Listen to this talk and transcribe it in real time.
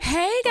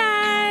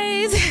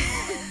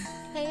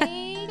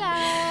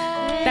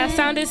That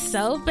sounded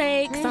so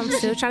fake. So I'm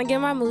still trying to get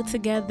my mood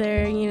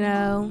together, you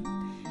know.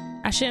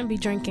 I shouldn't be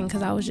drinking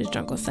because I was just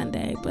drunk on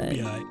Sunday, but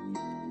Be all right.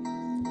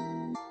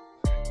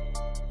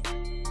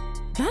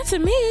 not to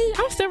me.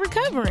 I'm still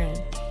recovering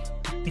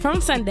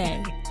from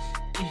Sunday.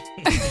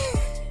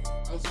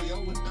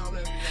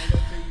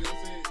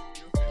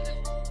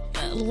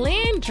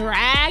 Lynn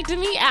dragged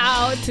me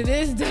out to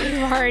this day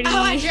party. Oh,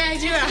 I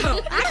dragged you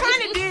out. I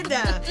kind of did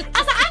that. I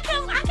was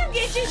like, I can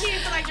get you. She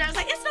didn't feel like driving. I was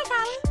like, it's no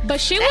problem. But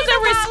she was a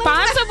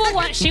responsible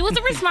one. She was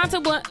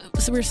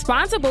a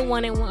responsible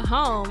one and went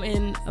home.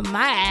 And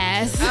my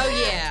ass.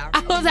 Oh yeah.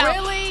 I was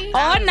really?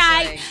 out all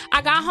night.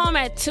 I got home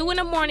at 2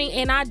 a.m.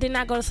 and I did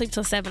not go to sleep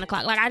till 7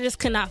 o'clock. Like I just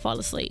could not fall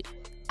asleep.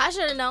 I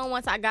should have known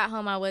once I got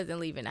home I wasn't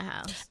leaving the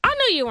house. I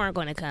knew you weren't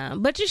going to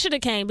come, but you should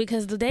have came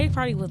because the day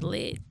party was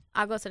lit.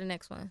 I'll go to the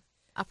next one.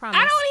 I promise. I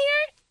don't hear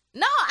it.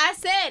 No,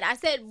 I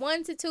said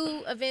 1 to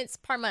 2 events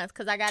per month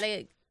because I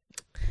gotta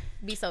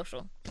be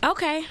social.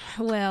 Okay,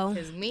 well,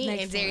 Because me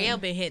next and Darielle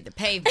been hit the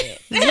pavement.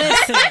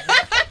 listen.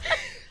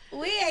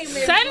 We ain't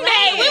been Sunday,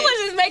 playing. we was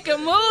just making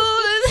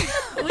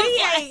moves.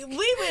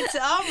 We went to,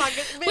 oh my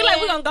God. We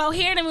like, we're going to go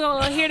here, then we're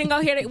going to go here, then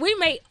go here. We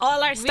made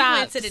all our We stops.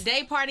 went to the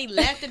day party,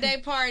 left the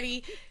day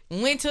party,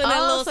 went to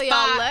another little so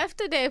spot. y'all left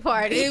the day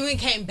party. Then we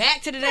came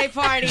back to the day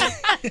party. I'm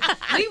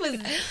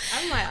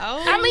like,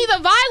 oh. I mean,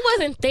 the vibe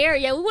wasn't there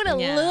yet. We went a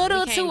Yeah, little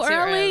we came too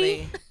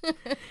early.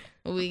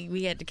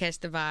 We had to catch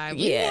the vibe.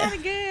 Yeah. We had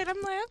it good.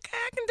 I'm like, okay,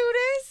 I can do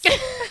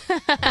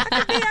this.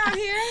 I can be out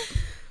here.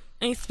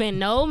 Ain't spend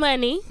no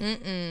money,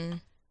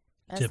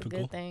 That's Typical.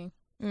 a good thing.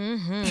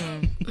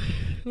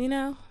 you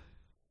know.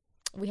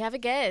 We have a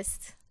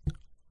guest.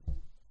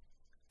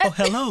 Oh,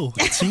 hello.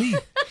 It's me.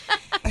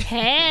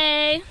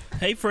 Hey,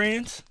 Hey,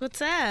 friends.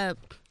 what's up?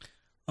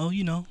 Oh,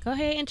 you know. Go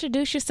ahead,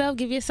 introduce yourself.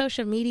 Give your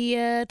social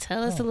media.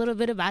 Tell us a little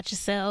bit about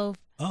yourself.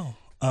 Oh,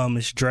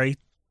 it's Dre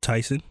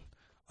Tyson.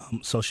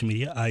 Social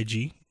media,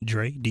 IG,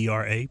 Dre,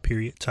 DRA,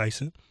 period,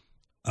 Tyson.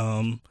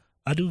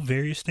 I do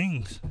various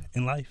things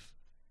in life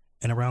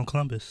and around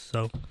Columbus.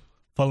 So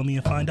follow me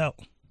and find out.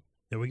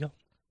 There we go.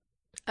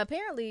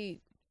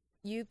 Apparently,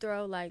 you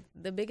throw like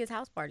the biggest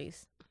house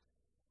parties.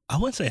 I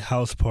wouldn't say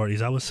house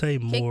parties. I would say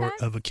more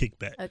Kickback? of a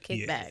kickback. A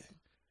kickback. Yeah.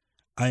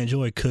 I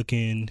enjoy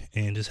cooking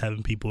and just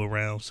having people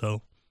around.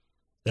 So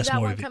that's you got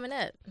more one of it. coming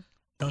up.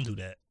 Don't do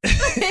that.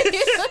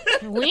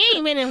 We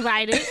ain't been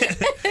invited.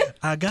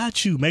 I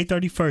got you. May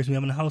 31st, we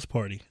having a house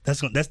party. That's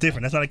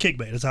different. That's not a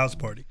kickback. That's a house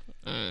party.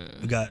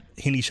 We got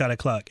Henny shot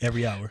o'clock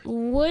every hour.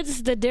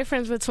 What's the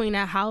difference between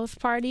a house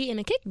party and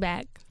a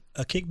kickback?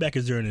 A kickback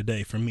is during the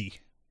day for me.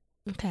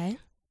 Okay.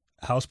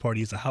 A house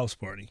party is a house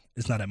party.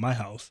 It's not at my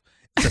house.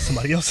 It's at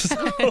somebody else's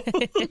house.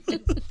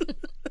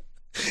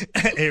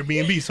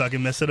 Airbnb, so I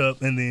can mess it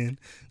up and then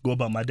go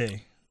about my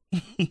day.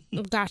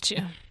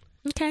 Gotcha.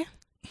 Okay.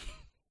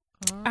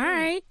 All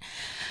right.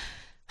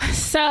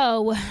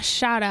 So,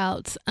 shout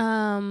outs.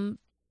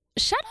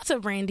 Shout out to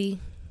Brandy.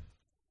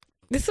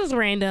 This was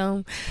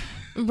random.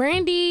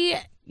 Brandy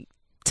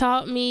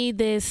taught me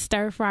this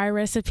stir fry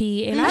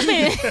recipe, and I've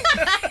been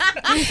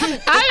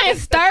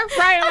stir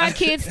frying my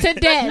kids to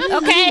death,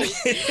 okay?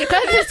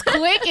 Because it's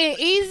quick and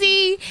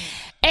easy.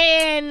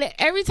 And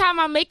every time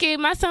I make it,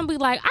 my son be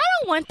like, I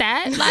don't want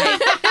that.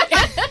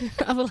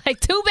 Like, I'm like,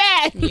 too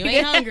bad. You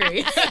ain't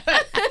hungry.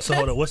 So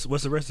hold on, what's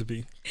the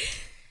recipe?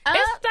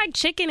 It's like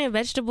chicken and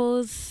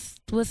vegetables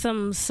with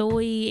some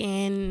soy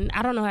and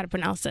I don't know how to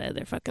pronounce the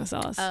other fucking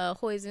sauce.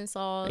 Hoisin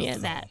sauce. Yeah,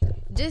 that.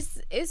 Just,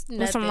 it's nothing.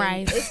 With some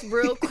rice. It's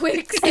real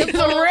quick, It's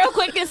simple. real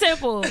quick and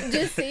simple.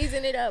 Just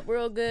season it up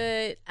real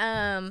good.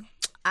 I've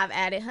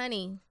added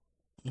honey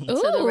to the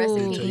Ooh. Tell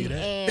recipe you that.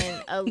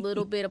 and a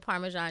little bit of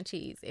Parmesan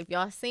cheese. If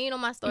y'all seen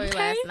on my story Okay.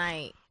 last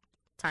night,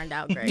 turned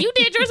out great. You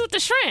did yours with the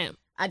shrimp.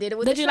 I did it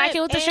with Did the you shrimp like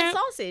it with the and shrimp?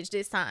 sausage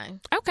this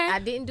time. Okay. I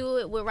didn't do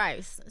it with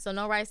rice, so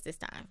no rice this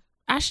time.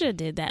 I should have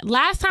did that.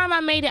 Last time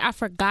I made it, I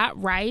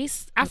forgot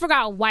rice. I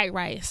forgot white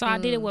rice. So I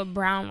did it with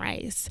brown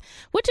rice,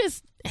 which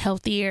is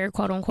healthier,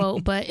 quote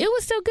unquote, but it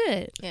was still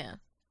good. Yeah,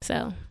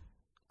 So,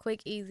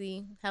 quick,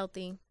 easy,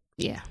 healthy.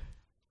 yeah.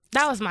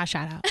 That was my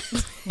shout out.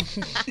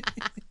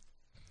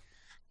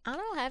 I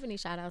don't have any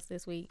shout outs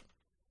this week.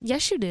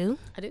 Yes, you do.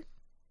 I do.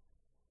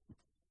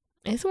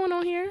 Is one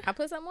on here? I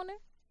put something on there.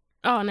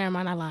 Oh, never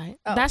mind. I lied.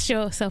 Oh. That's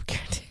your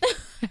self-care tip.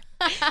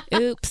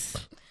 Oops.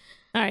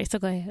 All right, so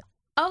go ahead.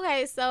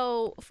 Okay,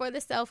 so for the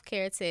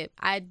self-care tip,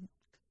 I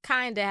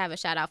kind of have a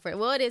shout out for it.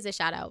 Well, it is a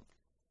shout out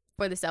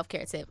for the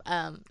self-care tip.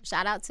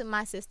 Shout out to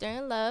my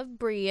sister-in-love,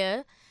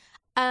 Bria.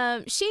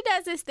 She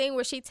does this thing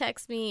where she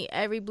texts me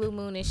every blue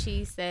moon and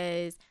she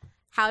says,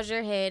 how's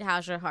your head?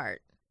 How's your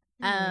heart?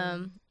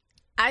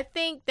 I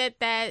think that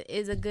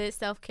is a good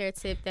self-care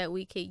tip that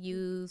we could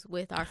use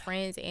with our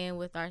friends and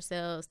with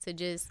ourselves to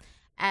just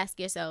ask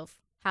yourself,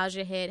 how's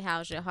your head?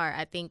 How's your heart?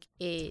 I think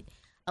it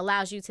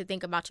allows you to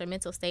think about your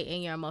mental state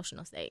and your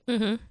emotional state.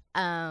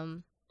 Mm-hmm.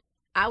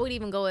 I would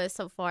even go as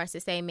so far as to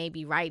say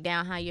maybe write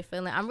down how you're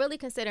feeling. I'm really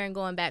considering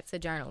going back to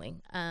journaling.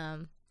 I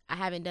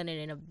haven't done it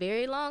in a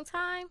very long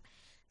time.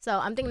 So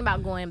I'm thinking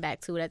about going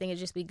back to it. I think it'd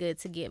just be good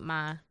to get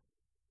my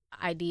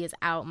ideas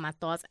out, my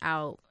thoughts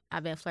out,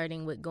 I've been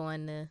flirting with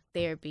going to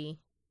therapy.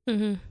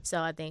 Mm-hmm.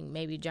 So I think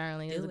maybe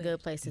journaling is a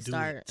good place to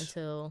start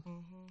until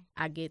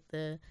I get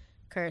the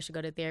courage to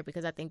go to therapy,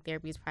 because I think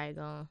therapy is probably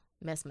going to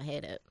mess my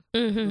head up a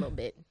little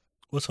bit.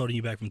 What's holding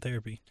you back from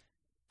therapy?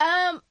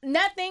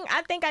 Nothing.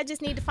 I think I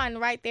just need to find the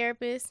right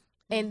therapist,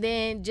 and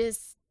then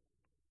just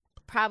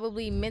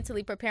probably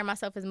mentally prepare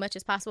myself as much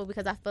as possible,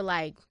 because I feel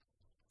like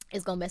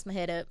it's going to mess my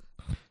head up.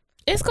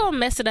 It's going to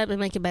mess it up and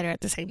make it better at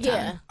the same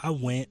time.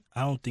 Yeah.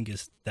 I don't think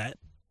it's that.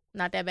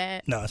 Not that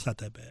bad? No, it's not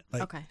that bad.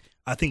 Like, okay.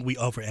 I think we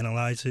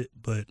overanalyze it,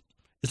 but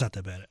it's not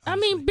that bad. Honestly. I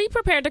mean, be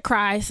prepared to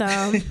cry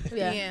some.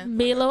 Yeah.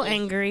 Be a little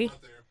angry.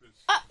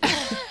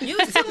 You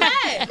too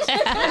much. You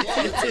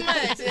too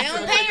much. They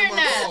don't pay her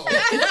enough.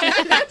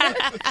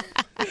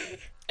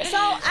 So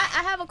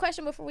I have a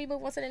question before we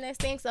move on to the next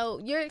thing. So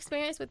your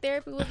experience with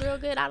therapy was real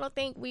good. I don't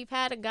think we've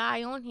had a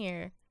guy on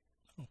here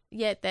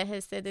yet that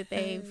has said that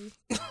they've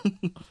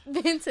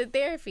been to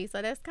therapy.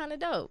 So that's kind of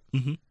dope.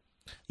 Mm-hmm.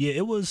 Yeah,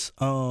 it was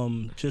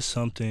just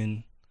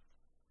something.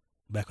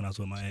 Back when I was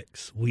with my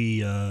ex,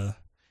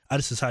 I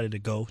just decided to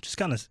go, just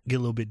kind of get a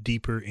little bit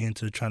deeper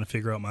into trying to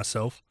figure out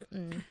myself.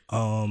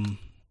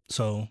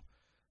 So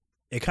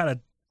it kind of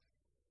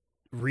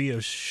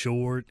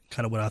reassured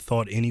kind of what I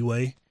thought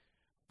anyway,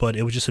 but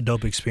it was just a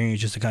dope experience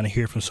just to kind of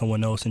hear from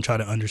someone else and try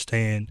to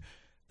understand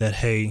that,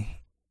 hey,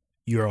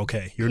 you're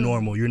okay. You're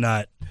normal. You're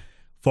not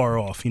far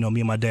off. You know,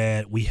 me and my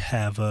dad, we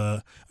have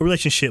a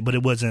relationship, but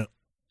it wasn't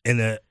in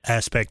the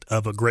aspect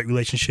of a great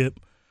relationship.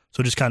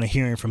 So just kind of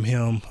hearing from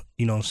him,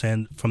 you know what I'm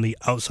saying, from the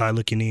outside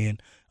looking in,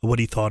 what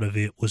he thought of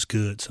it was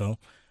good. So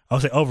I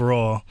would say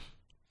overall,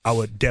 I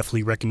would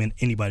definitely recommend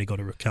anybody go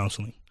to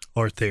counseling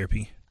or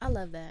therapy. I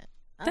love that.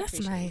 That's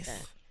nice.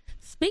 That.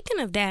 Speaking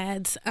of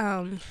dads,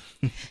 y'all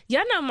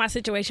know my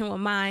situation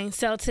with mine.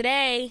 So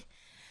today,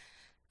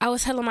 I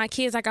was telling my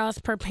kids, like, I was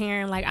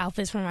preparing, like,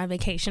 outfits for my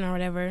vacation or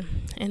whatever.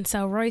 And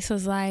so Royce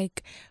was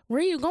like, where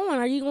are you going?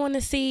 Are you going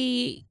to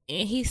see,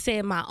 and he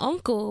said my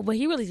uncle, but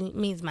he really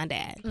means my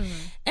dad.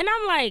 And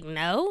I'm like,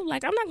 no,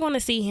 like, I'm not going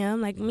to see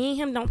him. Like, me and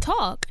him don't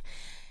talk.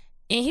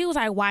 And he was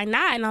like, why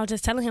not? And I was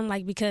just telling him,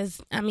 like, because,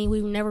 I mean,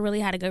 we've never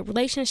really had a good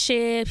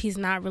relationship. He's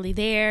not really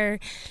there.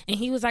 And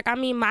he was like, I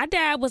mean, my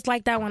dad was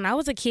like that when I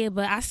was a kid,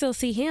 but I still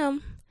see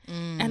him.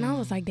 And I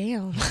was like,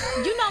 damn.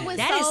 You know what's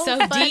That is so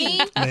funny?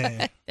 deep.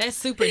 Man. That's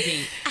super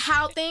deep.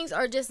 How things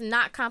are just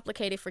not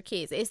complicated for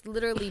kids. It's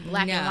literally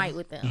black and white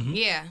with them.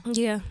 Yeah.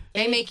 Yeah.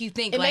 They make you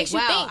think, like, makes you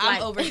wow, think,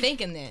 I'm like-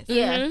 overthinking this.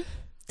 Yeah.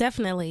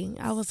 Definitely.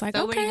 I was like,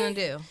 So okay. what are you going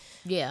to do?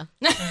 Yeah.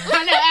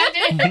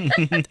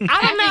 I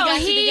don't know.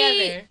 got you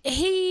together.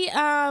 He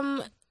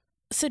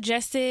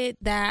suggested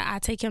that I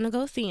take him to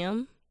go see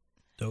him.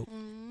 Dope.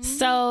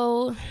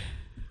 So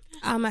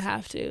I'm going to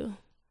have to.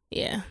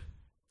 Yeah.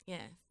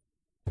 Yeah.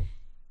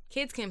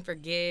 Kids can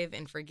forgive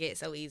and forget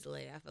so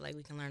easily. I feel like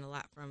we can learn a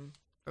lot from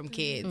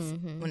kids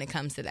when it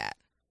comes to that.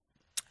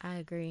 I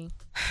agree.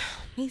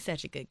 He's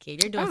such a good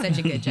kid. You're doing such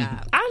a good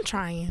job. I'm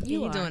trying.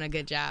 You're doing a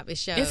good job. It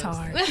shows. It's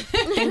hard.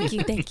 Thank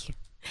you.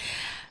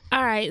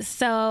 All right.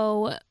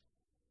 So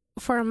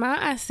for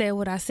my I Said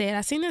What I Said,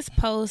 I seen this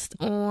post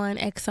on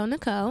XO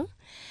Nicole.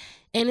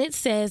 And it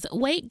says,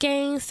 weight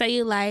gain,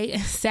 cellulite,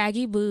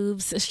 saggy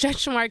boobs,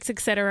 stretch marks,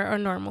 etc. are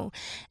normal.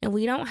 And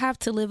we don't have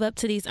to live up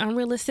to these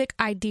unrealistic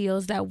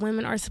ideals that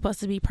women are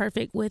supposed to be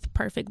perfect with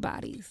perfect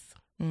bodies.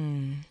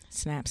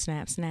 Snap,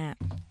 snap, snap.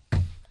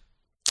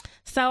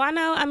 So I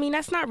know, I mean,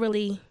 that's not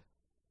really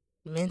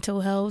mental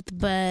health,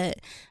 but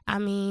I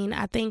mean,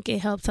 I think it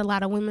helps a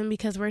lot of women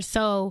because we're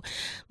so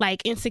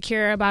like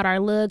insecure about our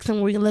looks and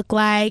what we look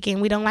like,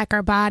 and we don't like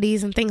our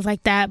bodies and things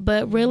like that.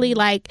 But really,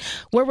 like,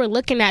 what we're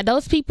looking at,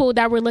 those people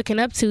that we're looking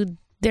up to,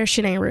 their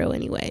shit ain't real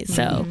anyway.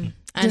 So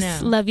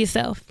just love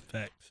yourself.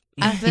 Facts.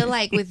 I feel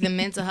like with the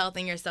mental health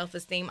and your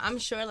self-esteem, I'm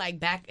sure like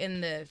back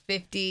in the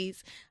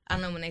 50s, I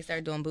don't know when they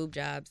started doing boob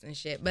jobs and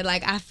shit, but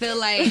like I feel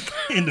like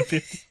In the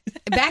 50s.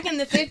 back in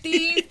the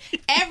 50s,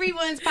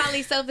 everyone's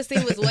probably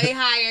self-esteem was way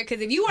higher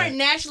because if you weren't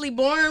naturally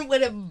born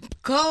with a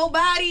cold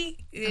body,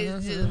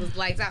 it just was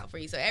lights out for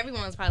you. So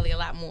everyone was probably a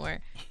lot more.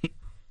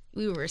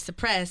 We were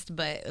suppressed,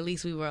 but at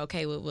least we were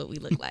okay with what we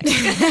looked like.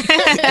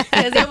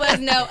 Because there was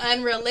no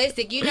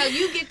unrealistic. You know,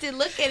 you get to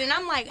look at it and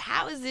I'm like,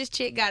 how is this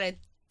chick got a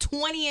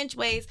 20-inch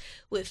waist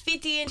with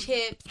 50-inch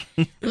hips?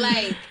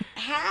 Like,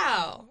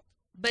 how?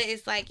 But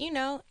it's like, you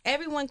know,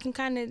 everyone can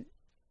kind of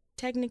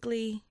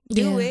technically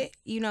do it,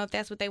 you know, if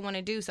that's what they want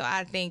to do. So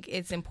I think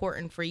it's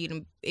important for you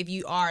to, if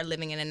you are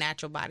living in a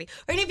natural body,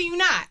 or even if you're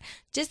not,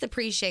 just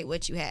appreciate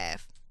what you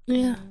have.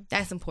 Yeah.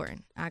 That's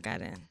important. I got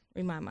to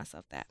remind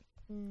myself that.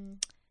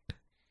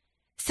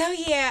 So,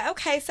 yeah,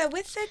 okay. So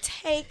with the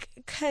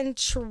take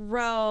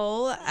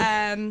control,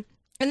 and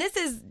this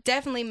is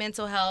definitely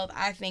mental health,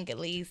 I think, at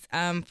least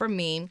for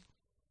me.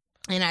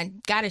 And I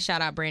got to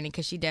shout out Brandon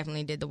because she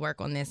definitely did the work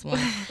on this one.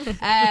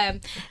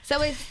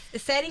 So it's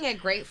setting a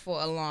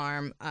grateful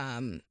alarm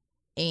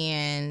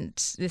and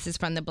this is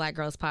from the Black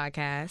Girls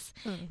Podcast.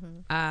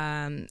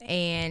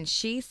 And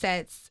she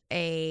sets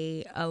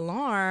a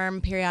alarm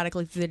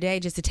periodically through the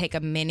day just to take a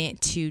minute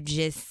to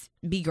just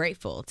be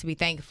grateful, to be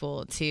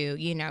thankful, to,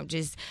 you know,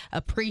 just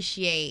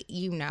appreciate,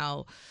 you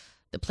know,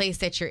 the place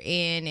that you're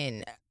in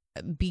and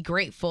be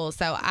grateful.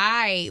 So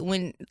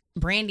when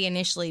Brandy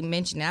initially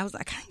mentioned it, I was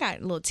like, I got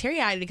a little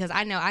teary-eyed because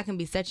I know I can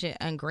be such an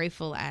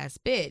ungrateful ass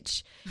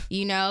bitch.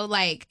 You know,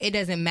 like, it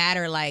doesn't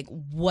matter like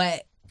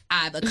what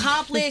I've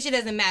accomplished. It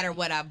doesn't matter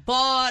what I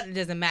bought. It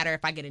doesn't matter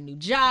if I get a new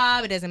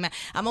job. It doesn't matter.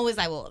 I'm always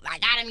like, well, I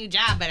got a new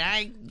job, but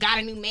I got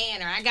a new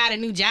man, or I got a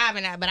new job,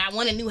 but I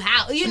want a new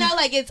house. You know,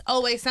 like, it's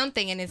always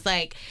something. And it's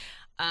like,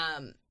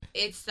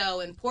 it's so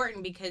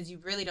important because you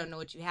really don't know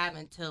what you have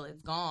until it's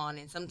gone.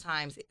 And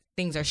sometimes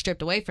things are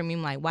stripped away from you.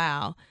 I'm like,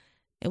 wow,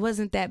 it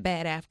wasn't that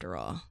bad after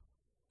all.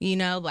 You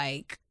know,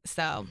 like,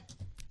 so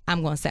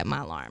I'm going to set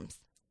my alarms.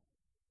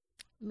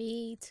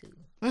 Me too.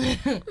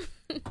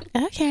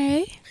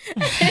 Okay.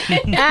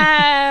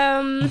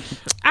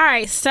 All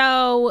right.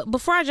 So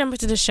before I jump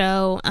into the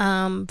show,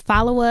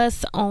 follow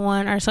us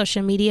on our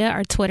social media.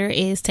 Our Twitter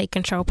is Take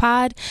Control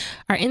Pod.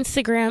 Our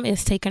Instagram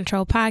is Take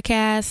Control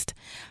Podcast.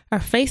 Our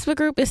Facebook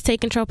group is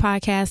Take Control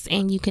Podcast,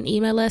 and you can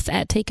email us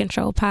at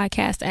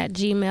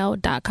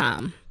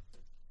takecontrolpodcast@gmail.com.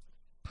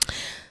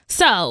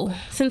 So,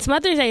 since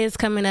Mother's Day is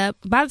coming up,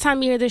 by the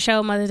time you hear the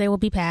show, Mother's Day will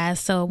be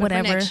past. So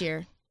whatever. For next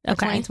year.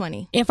 Okay.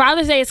 2020. And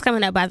Father's Day is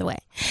coming up, by the way.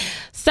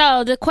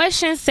 So the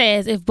question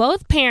says, if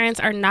both parents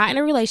are not in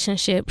a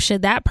relationship,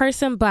 should that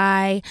person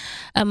buy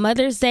a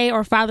Mother's Day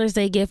or Father's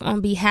Day gift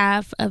on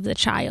behalf of the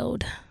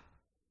child?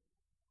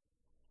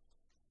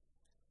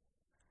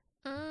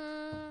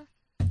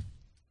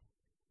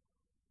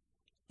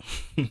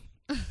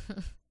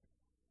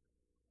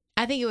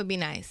 I think it would be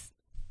nice.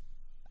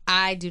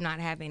 I do not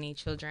have any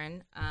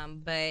children,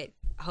 but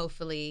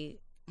hopefully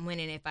when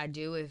and if I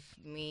do, if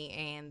me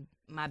and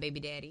my baby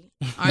daddy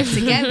aren't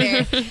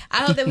together, I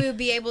hope that we would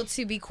be able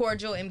to be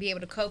cordial and be able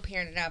to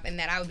co-parent it up, and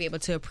that I would be able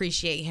to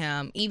appreciate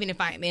him even if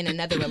I'm in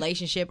another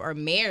relationship or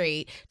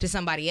married to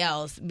somebody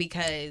else,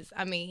 because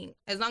I mean,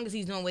 as long as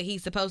he's doing what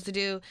he's supposed to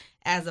do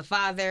as a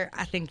father,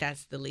 I think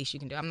that's the least you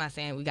can do. I'm not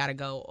saying we got to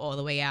go all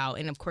the way out,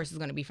 and of course it's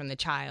going to be from the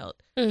child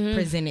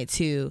presented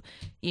to,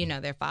 you know,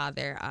 their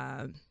father.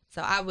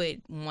 So I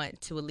would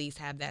want to at least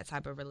have that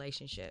type of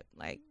relationship.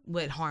 Like,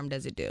 what harm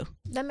does it do?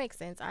 That makes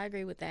sense. I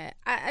agree with that.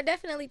 I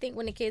definitely think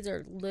when the kids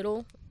are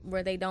little,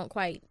 where they don't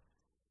quite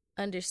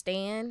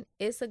understand,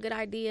 it's a good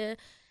idea.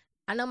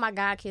 I know my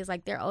god kids,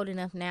 like, they're old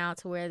enough now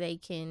to where they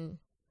can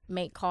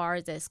make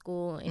cards at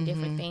school and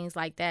different things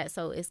like that.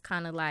 So it's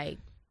kind of like,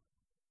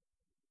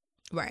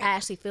 right,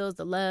 Ashley feels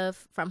the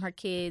love from her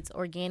kids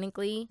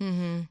organically.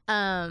 So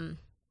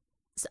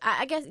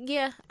I guess,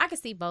 yeah, I could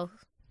see both.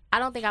 I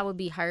don't think I would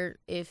be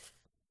hurt if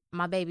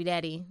my baby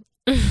daddy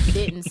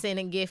didn't send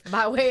a gift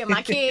by way of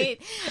my kid.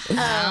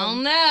 I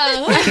don't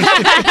know.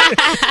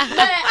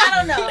 But I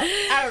don't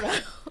know.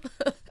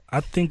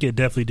 I think it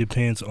definitely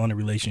depends on the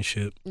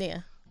relationship. Yeah.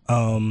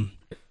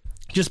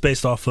 Just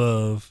based off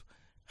of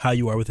how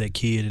you are with that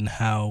kid and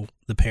how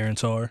the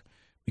parents are,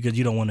 because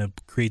you don't want to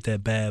create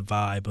that bad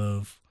vibe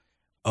of,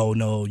 oh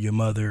no, your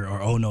mother,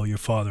 or oh no, your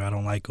father, I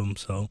don't like them.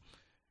 So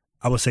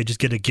I would say just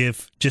get a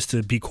gift just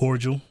to be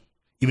cordial.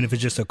 Even if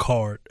it's just a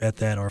card at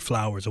that, or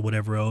flowers or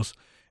whatever else.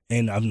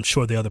 And I'm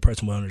sure the other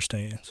person will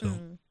understand. So,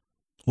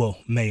 well,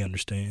 may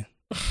understand.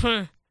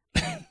 Depending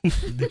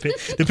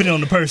on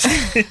the person.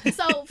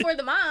 So for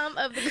the mom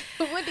of the,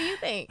 what do you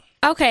think?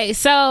 Okay,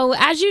 so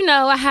as you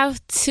know, I have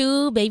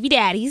 2 baby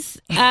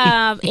daddies.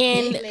 And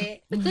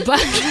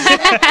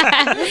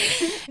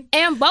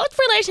and both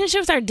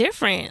relationships are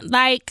different.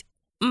 Like,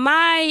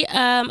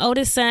 my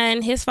oldest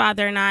son, his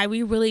father and I,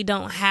 we really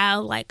don't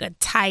have like a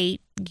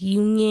tight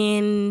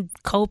union,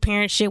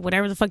 co-parentship,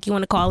 whatever the fuck you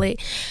want to call it.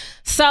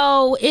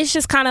 So it's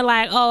just kind of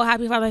like, oh,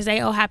 happy Father's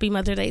Day, oh, happy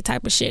Mother's Day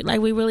type of shit.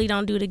 Like, we really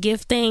don't do the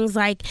gift things.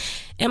 Like,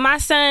 and my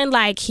son,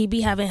 like, he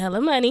be having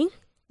hella money.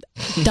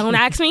 Don't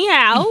ask me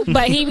how,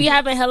 but he be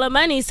having hella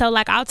money. So,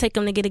 like, I'll take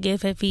him to get a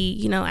gift if he,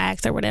 you know,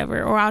 asks or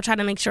whatever. Or I'll try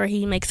to make sure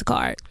he makes a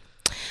card.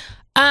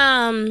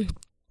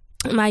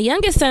 My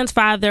youngest son's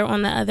father,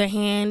 on the other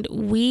hand,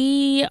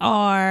 we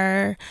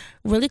are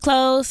really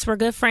close. We're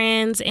good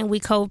friends, and we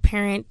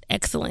co-parent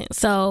excellent.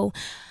 So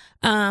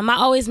I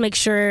always make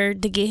sure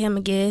to get him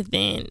a gift,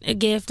 and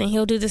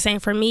he'll do the same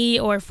for me.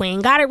 Or if we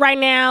ain't got it right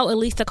now, at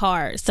least a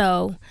card.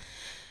 So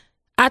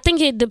I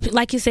think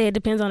like you said, it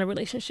depends on the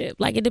relationship.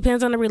 Like, it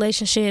depends on the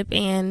relationship,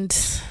 and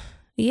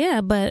yeah.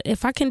 But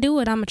if I can do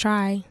it, I'ma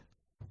try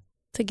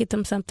to get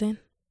them something.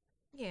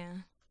 Yeah,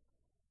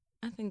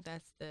 I think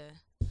that's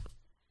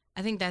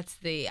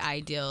the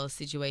ideal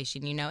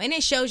situation, you know. And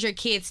it shows your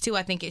kids, too.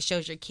 I think it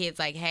shows your kids,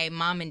 like, hey,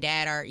 mom and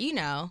dad are, you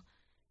know,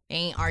 they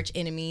ain't arch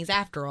enemies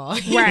after all.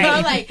 You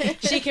know, like,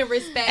 she can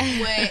respect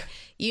what,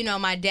 you know,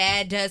 my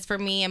dad does for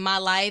me in my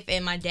life,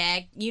 and my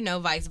dad, you know,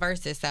 vice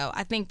versa. So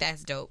I think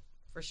that's dope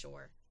for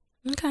sure.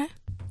 Okay.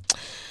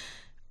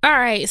 All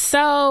right.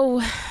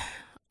 So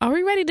are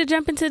we ready to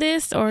jump into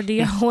this, or do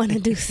y'all want to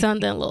do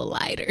something a little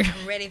lighter?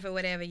 I'm ready for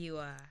whatever you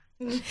are.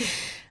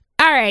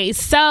 All right,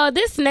 so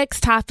this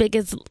next topic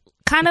is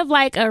kind of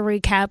like a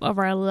recap of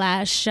our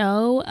last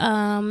show,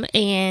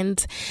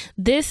 and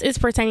this is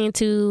pertaining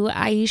to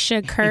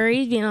Ayesha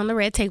Curry being on the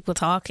Red Table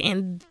Talk,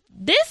 and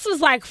this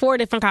was like 4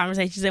 different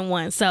conversations in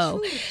one, so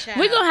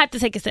we're gonna have to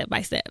take it step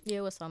by step.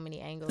 Yeah, with so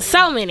many angles.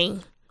 So many.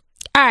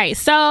 All right,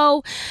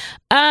 so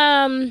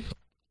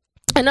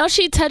I know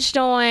she touched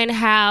on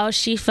how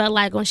she felt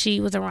like when she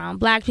was around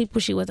black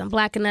people, she wasn't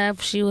black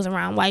enough. She was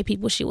around white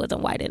people, she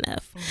wasn't white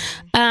enough.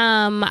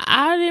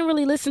 I didn't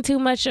really listen too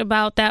much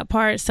about that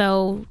part,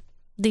 so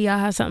do y'all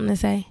have something to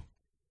say?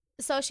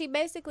 So she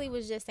basically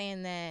was just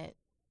saying that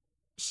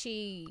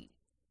she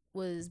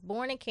was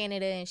born in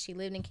Canada and she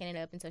lived in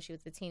Canada up until she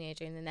was a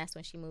teenager, and then that's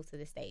when she moved to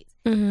the States.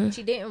 Mm-hmm.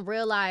 She didn't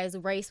realize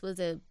race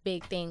was a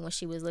big thing when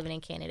she was living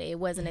in Canada. It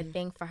wasn't a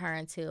thing for her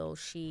until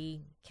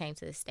she came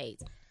to the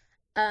States.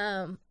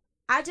 I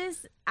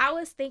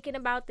was thinking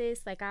about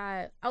this, like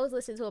I was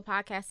listening to a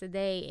podcast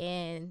today,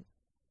 and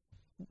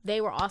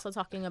they were also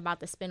talking about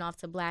the spinoff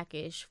to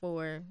Blackish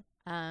for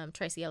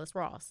Tracy Ellis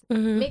Ross,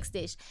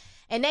 Mixed-ish,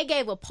 and they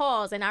gave a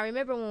pause. And I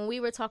remember when we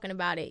were talking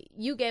about it,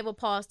 you gave a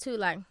pause too,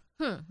 like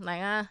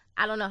I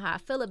don't know how I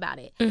feel about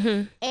it.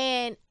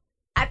 And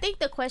I think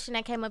the question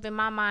that came up in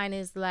my mind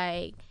is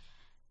like,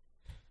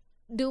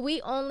 do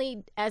we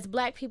only, as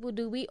black people,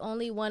 do we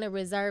only want to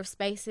reserve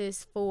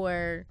spaces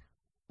for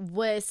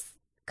what's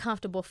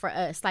comfortable for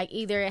us? Like,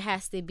 either it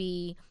has to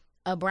be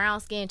a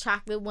brown-skinned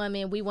chocolate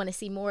woman, we want to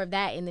see more of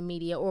that in the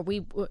media, or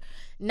we,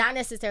 not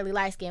necessarily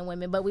light-skinned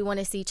women, but we want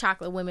to see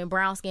chocolate women,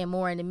 brown-skinned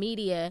more in the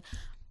media.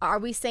 Are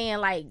we saying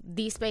like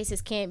these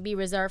spaces can't be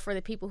reserved for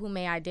the people who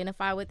may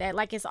identify with that?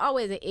 Like, it's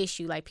always an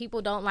issue. Like,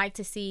 people don't like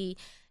to see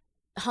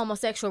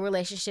homosexual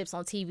relationships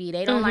on TV.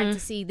 They don't like to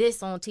see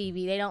this on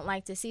TV. They don't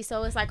like to see.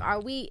 So it's like,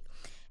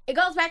 it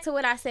goes back to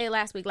what I said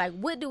last week. Like,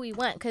 what do we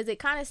want? Because it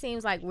kind of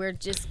seems like we're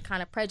just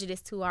kind of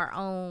prejudiced to our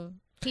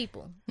own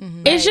people.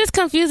 It's just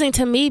confusing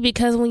to me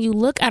because when you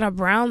look at a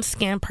brown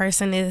skinned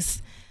person,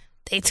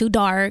 they too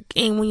dark,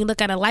 and when you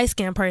look at a light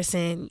skinned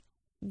person,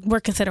 we're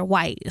considered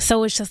white.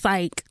 So it's just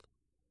like,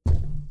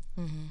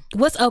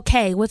 what's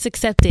okay? What's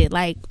accepted?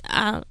 Like,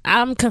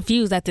 I'm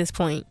confused at this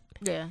point.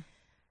 Yeah.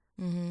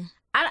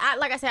 I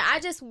like I said, I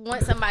just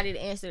want somebody to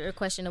answer the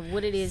question of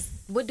what it is.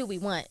 What do we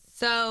want?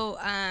 So,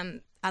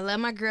 I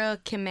love my girl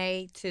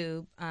Kimay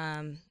too,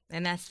 and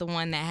that's the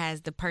one that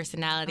has the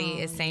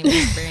personality as same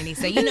as Brandy.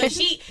 So you know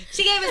she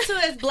gave it to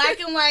us black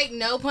and white,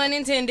 no pun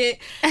intended.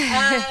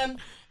 And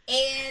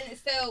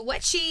so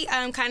what she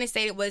kind of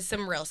stated was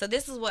some real. So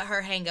this is what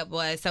her hang up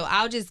was. So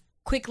I'll just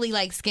quickly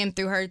like skim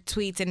through her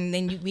tweets, and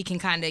then we can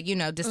kind of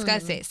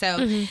discuss it.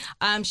 So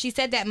she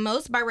said that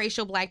most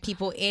biracial black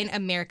people in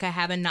America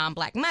have a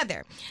non-black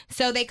mother,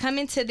 so they come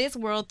into this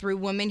world through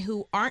women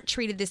who aren't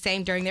treated the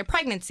same during their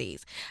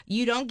pregnancies.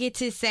 You don't get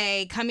to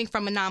say coming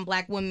from a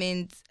non-black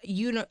woman's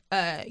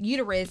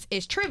uterus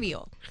is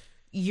trivial.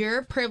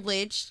 You're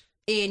privileged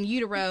in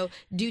utero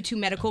due to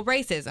medical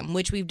racism,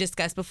 which we've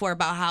discussed before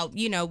about how,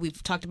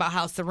 we've talked about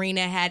how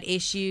Serena had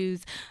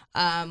issues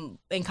and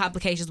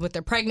complications with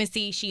her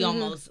pregnancy. She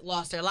almost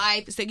lost her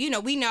life. So,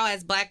 we know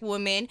as black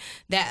women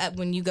that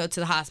when you go to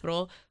the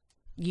hospital,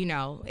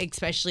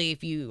 especially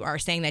if you are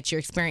saying that you're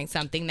experiencing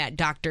something, that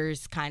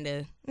doctors kind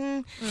of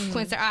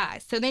squint their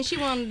eyes. So then she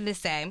wanted to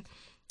say,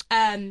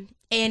 and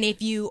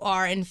if you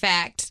are in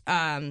fact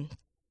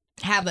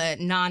have a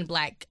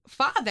non-black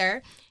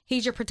father,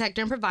 he's your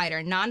protector and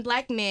provider.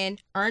 Non-black men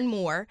earn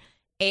more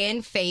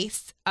and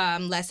face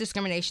less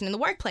discrimination in the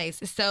workplace.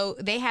 So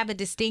they have a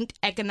distinct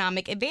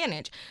economic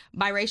advantage.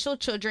 Biracial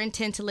children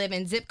tend to live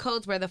in zip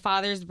codes where the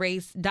father's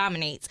race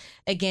dominates,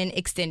 again,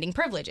 extending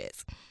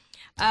privileges.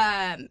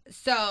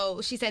 So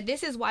she said,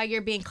 this is why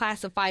you're being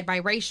classified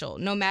biracial.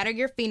 No matter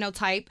your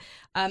phenotype,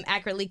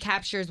 accurately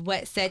captures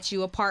what sets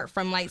you apart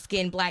from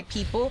light-skinned black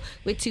people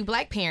with 2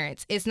 black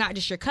parents. It's not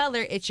just your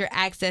color, it's your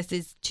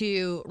accesses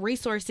to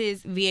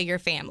resources via your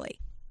family.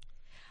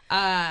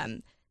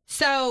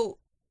 So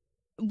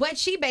what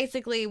she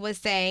basically was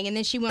saying, and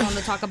then she went on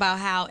to talk about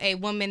how a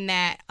woman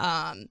that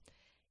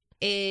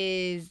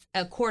is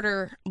a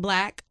quarter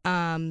black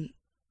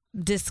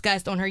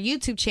discussed on her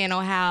YouTube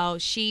channel how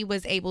she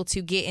was able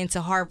to get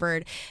into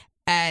Harvard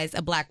as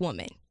a black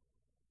woman,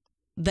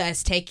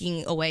 thus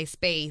taking away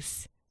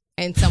space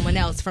and someone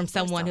else from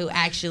someone who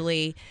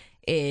actually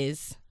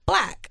is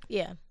black.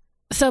 Yeah.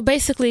 So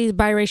basically,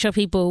 biracial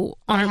people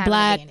aren't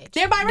black.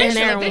 They're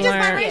biracial. They're just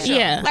biracial.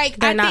 Yeah,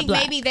 like, I think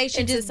maybe they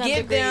should just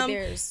give them.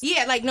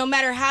 Like, no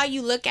matter how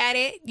you look at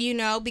it,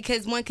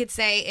 because one could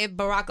say if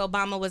Barack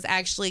Obama was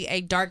actually a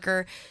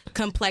darker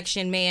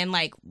complexion man,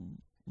 like,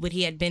 would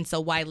he have been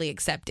so widely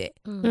accepted?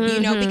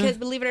 Because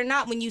believe it or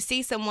not, when you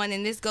see someone,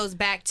 and this goes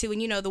back to,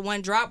 the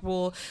one drop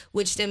rule,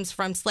 which stems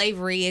from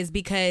slavery, is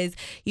because,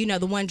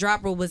 the one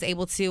drop rule was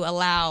able to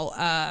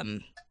allow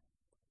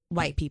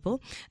white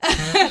people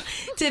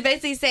to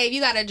basically say, if you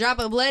got a drop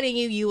of blood in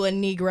you, you a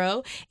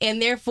Negro,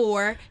 and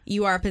therefore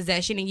you are a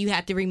possession and you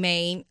have to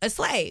remain a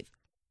slave.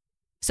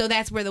 So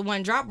that's where the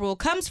one drop rule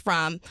comes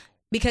from,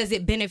 because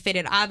it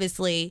benefited,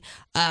 obviously,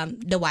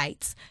 the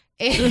whites.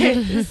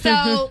 And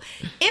so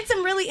it's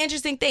some really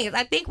interesting things.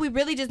 I think we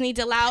really just need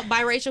to allow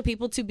biracial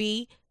people to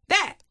be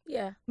that.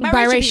 Yeah.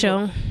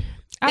 Biracial. People.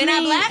 They're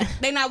not black.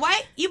 They're not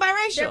white. You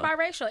biracial. They're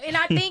biracial, and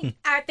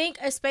I think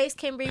a space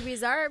can be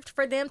reserved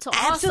for them to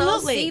Absolutely.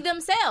 also see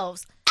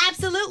themselves.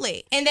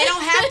 Absolutely, and they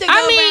don't have to.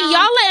 I mean,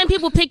 y'all letting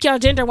people pick your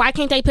gender. Why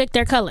can't they pick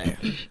their color?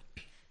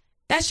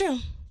 That's true.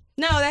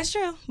 No, that's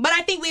true. But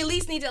I think we at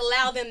least need to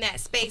allow them that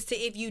space to,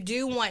 if you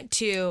do want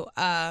to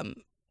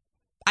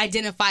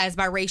identify as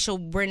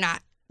biracial, we're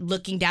not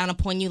looking down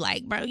upon you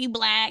like, bro, you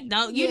black,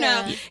 don't you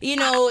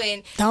know,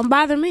 and Don't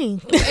bother me.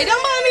 it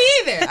don't bother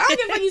me either. I don't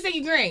give a fuck you say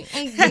you green.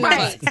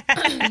 Right.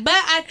 But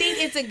I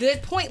think it's a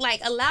good point.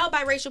 Like, allow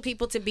biracial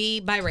people to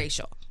be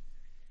biracial.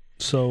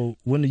 So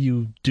when do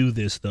you do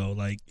this though?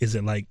 Like, is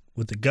it like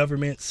with the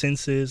government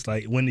census?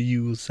 Like, when do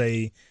you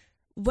say,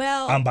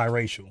 well, I'm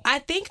biracial?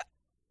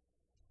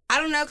 I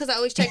don't know, because I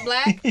always check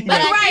black. But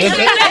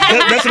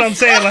That's what I'm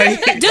saying.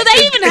 Like, Do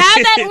they even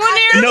have that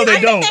on there? no,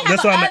 they don't. They have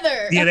That's what I'm.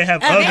 other. Yeah, they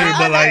have other,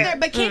 but like,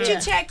 but can't you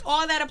check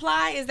all that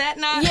apply? Is that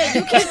not? Yeah,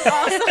 you can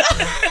also.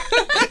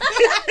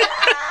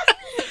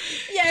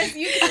 Yes,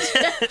 you can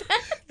check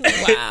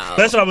that. Wow.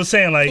 that's what I was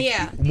saying. Like,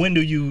 Yeah. when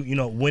do you,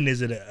 when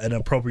is it an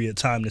appropriate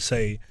time to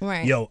say,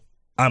 Right. yo,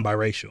 I'm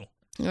biracial?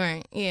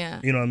 Right. Yeah.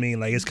 You know what I mean?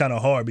 Like, it's kind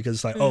of hard because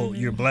it's like, oh,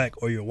 you're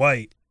black or you're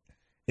white.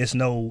 It's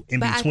no in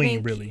But between, I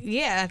think, really.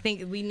 Yeah, I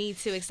think we need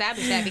to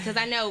establish that, because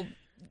I know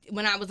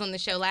when I was on the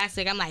show last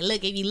week, I'm like,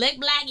 look, if you look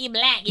black, you're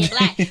black, you're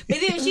black. But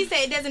then she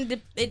said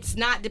it's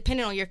not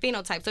dependent on your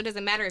phenotype, so it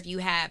doesn't matter if you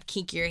have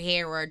kinkier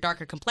hair or a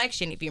darker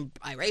complexion. If you're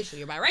biracial,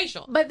 you're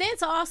biracial. But then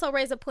to also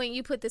raise a point,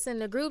 you put this in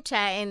the group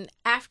chat, and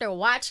after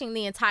watching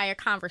the entire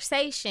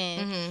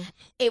conversation,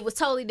 it was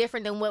totally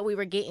different than what we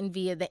were getting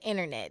via the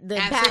internet. The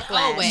Absolutely.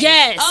 backlash. Always.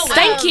 Yes. Oh,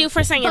 Thank you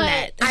for saying But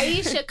that.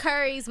 Aisha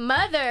Curry's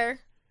mother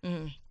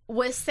Mhm.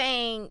 was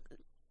saying,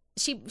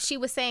 she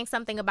was saying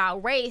something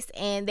about race,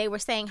 and they were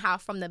saying how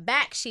from the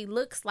back she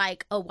looks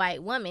like a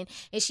white woman,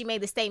 and she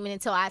made the statement,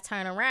 until I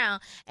turn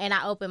around and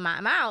I open my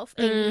mouth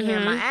and you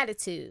hear my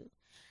attitude.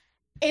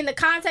 In the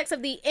context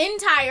of the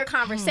entire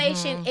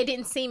conversation, it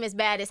didn't seem as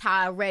bad as how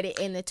I read it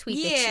in the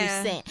tweet that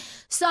you sent.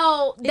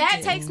 So that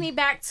takes me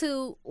back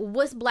to,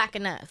 what's black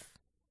enough?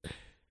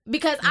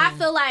 Because I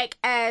feel like,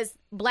 as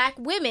black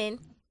women,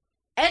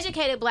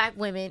 educated black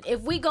women,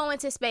 if we go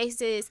into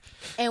spaces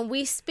and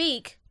we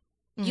speak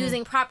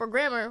using proper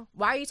grammar,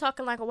 why are you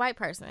talking like a white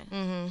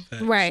person?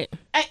 Right.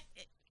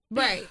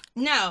 Right.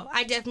 No,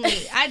 I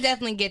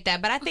definitely get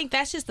that. But I think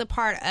that's just a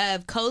part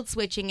of code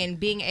switching and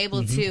being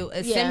able to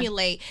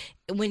assimilate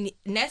when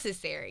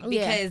necessary.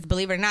 Because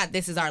believe it or not,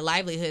 this is our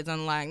livelihoods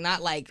online,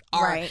 not like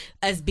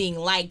us being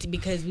liked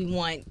because we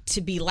want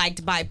to be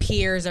liked by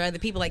peers or other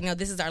people. Like, no,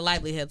 this is our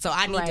livelihood. So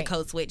I need to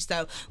code switch.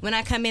 So when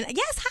I come in,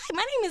 yes, hi,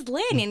 my name is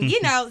Lynn.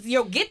 And,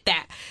 you'll get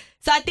that.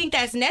 So I think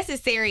that's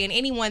necessary. And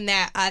anyone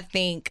that I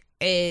think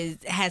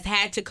has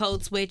had to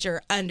code switch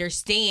or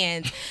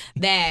understands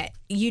that,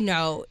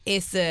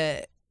 it's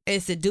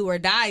a do or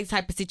die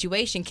type of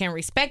situation can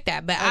respect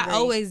that. But I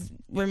always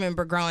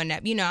remember growing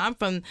up, I'm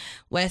from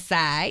West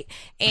Side,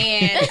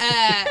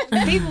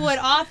 and people would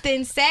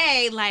often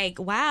say like,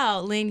 wow,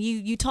 Lynn,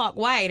 you talk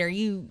white, or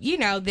you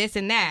this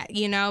and that,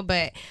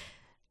 but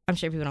I'm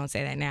sure people don't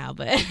say that now,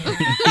 but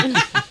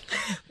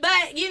but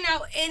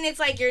and it's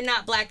like, you're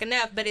not black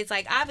enough. But it's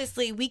like,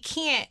 obviously we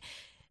can't,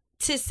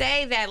 to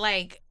say that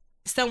like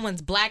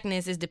someone's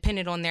blackness is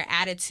dependent on their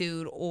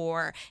attitude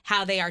or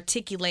how they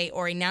articulate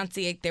or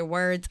enunciate their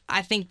words.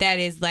 I think that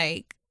is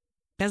like,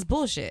 that's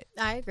bullshit.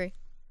 I agree.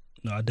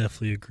 No, I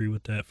definitely agree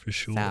with that for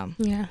sure. So.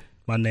 Yeah.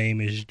 My name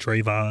is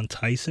Drayvon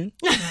Tyson.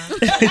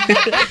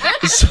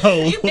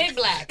 So You big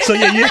black. So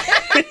yeah.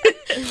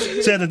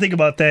 So I have to think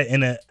about that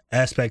in the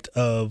aspect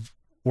of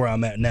where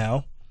I'm at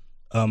now.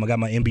 I got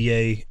my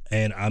MBA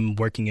and I'm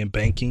working in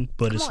banking,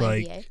 but it's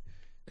like,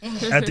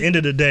 NBA. at the end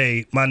of the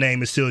day, my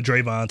name is still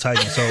Drayvon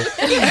Tyson. So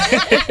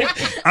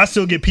I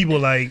still get people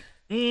like,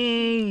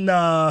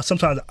 nah.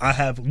 Sometimes I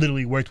have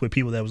literally worked with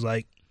people that was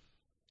like,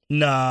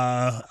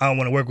 nah, I don't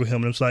want to work with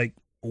him. And it's like,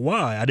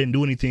 why? I didn't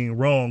do anything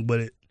wrong,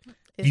 but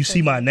you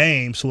see my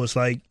name, so it's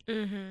like,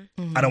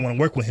 I don't want to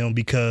work with him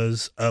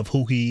because of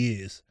who he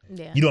is.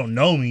 Yeah. You don't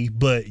know me,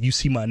 but you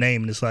see my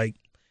name, and it's like,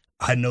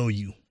 I know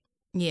you.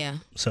 Yeah.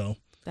 So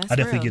That's I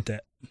definitely real. get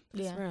that.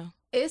 That's Yeah. real.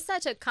 It's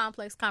such a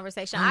complex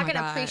conversation. Oh I my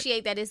can God.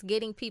 appreciate that it's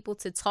getting people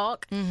to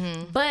talk.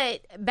 Mm-hmm.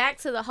 But back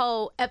to the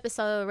whole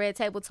episode of Red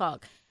Table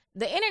Talk,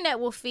 the internet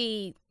will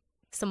feed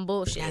some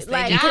bullshit. That's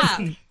like, their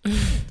job.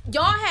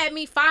 y'all had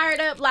me fired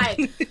up. Like,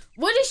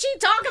 what is she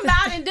talking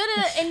about? And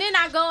then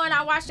I go and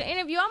I watch the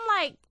interview.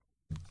 I'm like,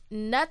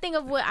 nothing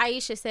of what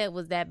Aisha said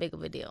was that big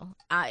of a deal.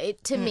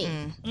 To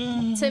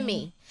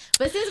me.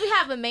 But since we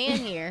have a man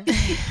here,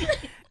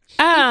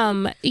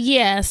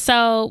 Yeah,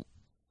 so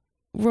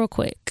real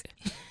quick.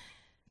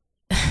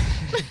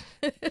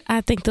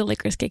 I think the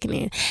liquor's kicking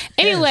in.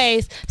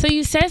 Anyways, so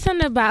you said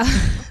something about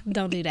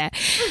don't do that.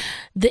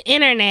 The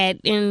internet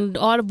and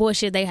all the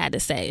bullshit they had to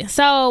say.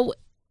 So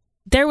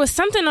there was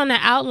something on the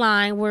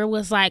outline where it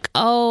was like,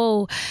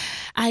 oh,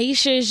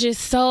 Aisha is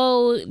just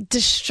so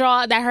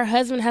distraught that her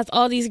husband has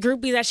all these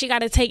groupies that she got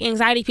to take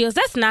anxiety pills.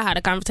 That's not how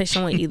the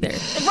conversation went either.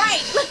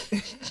 Right.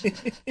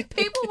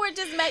 People were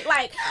just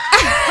like, her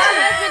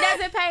husband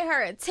doesn't pay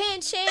her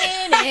attention,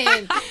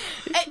 and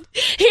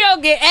He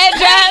don't get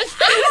address.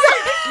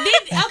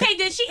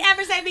 Did she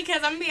ever say,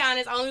 because I'm gonna be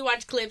honest, I only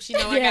watch clips,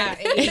 I got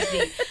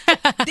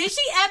ADHD. Did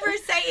she ever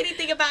say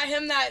anything about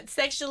him not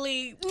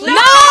sexually? No.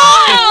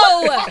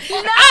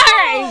 All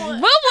right,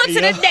 move on to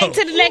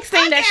the next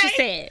thing that she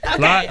said.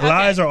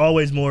 Lies are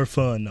always more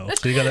fun, though.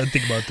 So you gotta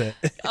think about that.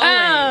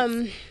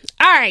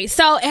 All right,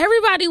 so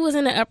everybody was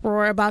in an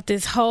uproar about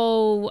this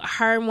whole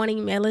her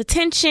wanting male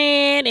attention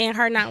and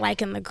her not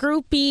liking the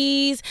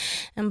groupies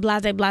and blah,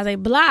 blah, blah,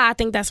 blah. I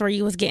think that's where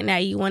you was getting at.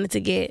 You wanted to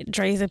get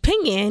Dre's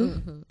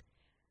opinion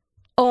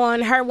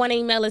on her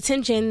wanting male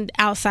attention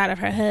outside of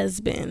her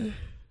husband.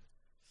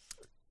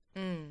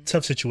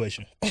 Tough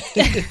situation.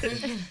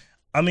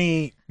 I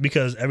mean,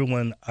 because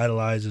everyone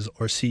idolizes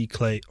or see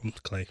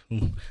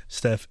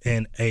Steph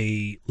in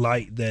a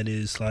light that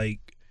is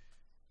like,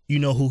 you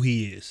know who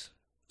he is.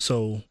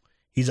 So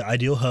he's an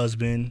ideal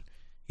husband.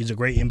 He's a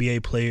great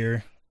NBA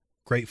player,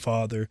 great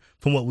father,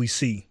 from what we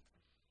see.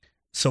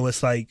 So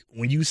it's like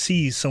when you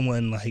see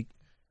someone like,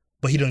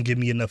 but he doesn't give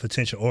me enough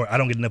attention, or I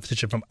don't get enough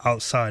attention from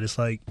outside, it's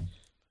like,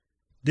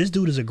 this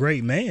dude is a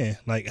great man.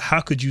 Like, how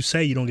could you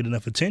say you don't get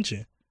enough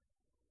attention?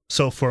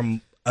 So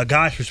from a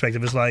guy's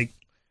perspective, it's like,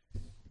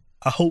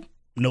 I hope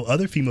no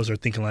other females are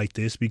thinking like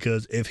this,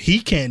 because if he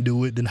can't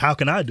do it, then how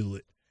can I do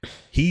it?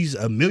 He's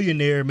a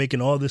millionaire making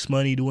all this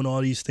money, doing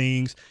all these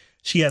things.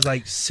 She has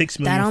like 6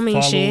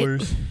 million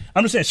followers. Shit.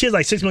 I'm just saying, she has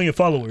like 6 million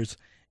followers.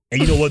 And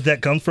you know what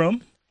that comes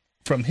from?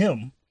 From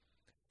him.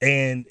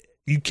 And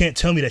you can't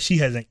tell me that she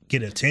hasn't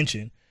get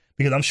attention,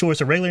 because I'm sure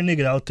it's a regular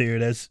nigga out there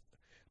that's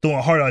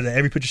throwing hard eyes at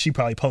every picture she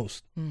probably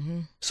posts.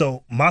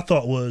 So my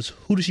thought was,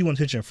 who does she want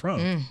attention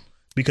from?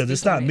 Because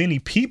it's not many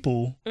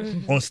people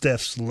on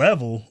Steph's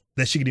level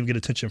that she can even get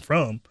attention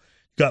from.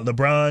 You got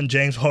LeBron,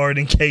 James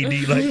Harden,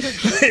 KD. Like,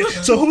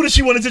 so who does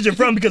she want attention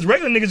from? Because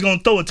regular niggas gonna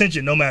throw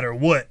attention no matter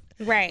what.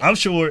 Right. I'm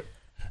sure,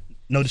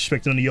 no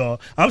disrespect to none of y'all,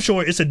 I'm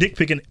sure it's a dick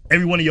pic in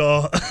every one of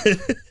y'all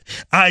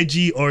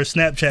IG or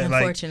Snapchat.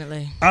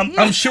 Unfortunately. Like,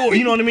 I'm sure,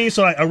 you know what I mean?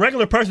 So like a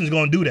regular person is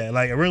gonna do that.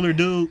 Like a regular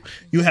dude,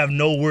 you have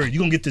no word. You're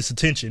gonna get this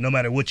attention no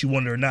matter what you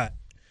want or not.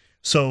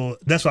 So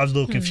that's why I was a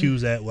little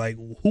confused at, like,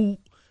 who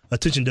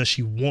attention does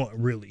she want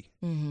really?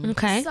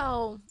 Okay.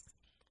 So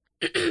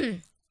a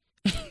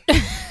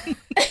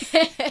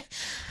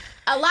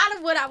lot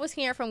of what I was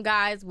hearing from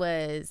guys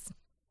was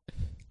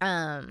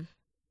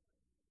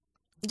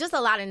just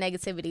a lot of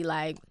negativity,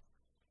 like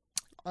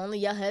only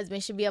your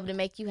husband should be able to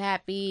make you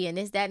happy and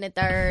this, that, and the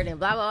third, and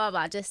blah, blah, blah,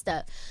 blah, just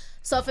stuff.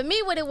 So for me,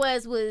 what it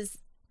was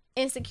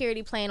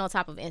insecurity playing on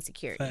top of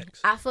insecurity. Facts.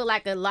 I feel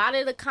like a lot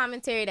of the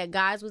commentary that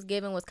guys was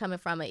giving was coming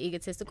from an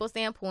egotistical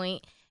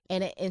standpoint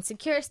and an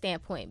insecure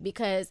standpoint,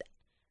 because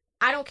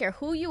I don't care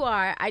who you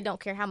are. I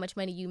don't care how much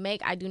money you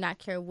make. I do not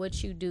care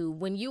what you do.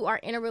 When you are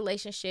in a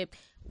relationship,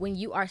 when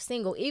you are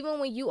single, even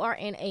when you are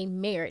in a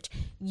marriage,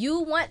 you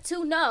want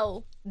to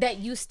know that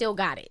you still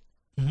got it.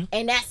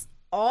 And that's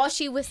all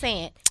she was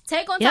saying.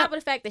 Take on top of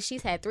the fact that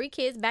she's had 3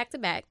 kids back to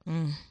back.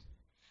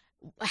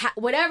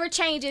 Whatever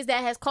changes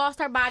that has caused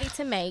her body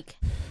to make.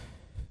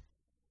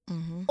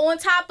 On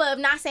top of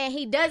not saying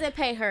he doesn't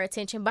pay her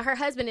attention, but her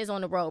husband is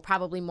on the road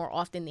probably more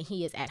often than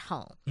he is at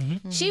home.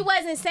 She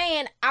wasn't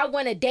saying, I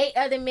want to date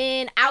other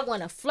men, I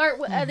want to flirt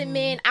with other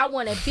men, I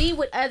want to be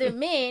with other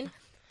men.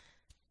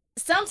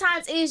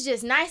 Sometimes it's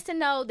just nice to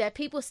know that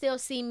people still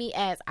see me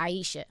as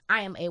Aisha.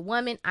 I am a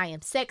woman, I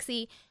am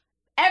sexy.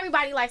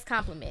 Everybody likes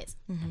compliments.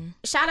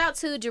 Shout out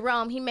to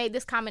Jerome. He made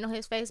this comment on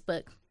his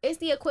Facebook. It's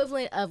the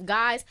equivalent of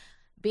guys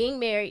being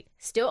married,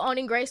 still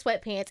owning gray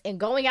sweatpants, and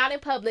going out in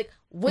public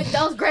with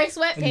those gray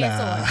sweatpants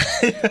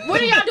on. What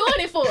are y'all doing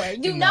it for?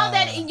 You know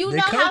that, you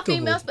know how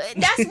females,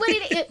 that's what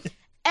it is.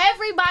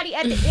 Everybody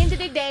at the end of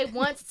the day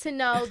wants to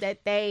know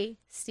that they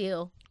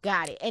still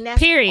got it. And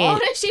that's all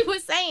that she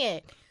was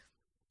saying.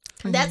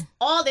 That's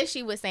all that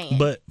she was saying.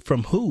 But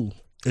from who?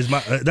 Is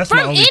my that's from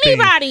my only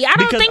anybody. Thing. I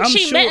don't because think I'm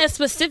she sure, meant a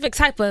specific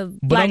type of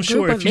but like I'm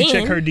sure group if of you men.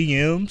 check her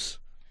DMs,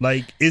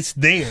 like it's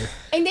there.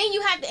 And then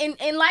you have to,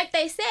 and like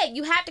they said,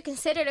 you have to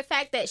consider the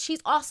fact that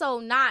she's also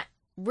not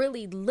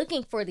really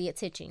looking for the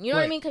attention. You know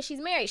what I mean? Because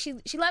she's married. She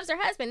loves her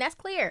husband. That's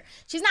clear.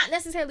 She's not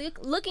necessarily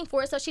looking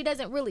for it, so she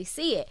doesn't really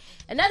see it.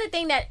 Another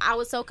thing that I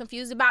was so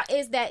confused about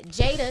is that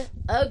Jada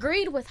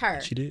agreed with her.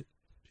 She did.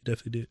 She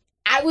definitely did.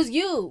 I was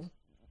you.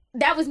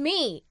 That was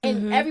me.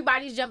 And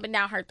everybody's jumping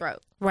down her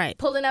throat. Right.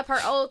 Pulling up her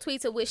old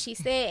tweets of what she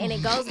said. And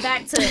it goes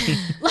back to,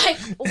 like,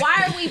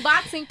 why are we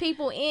boxing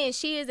people in?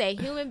 She is a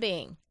human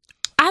being.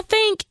 I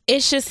think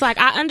it's just like,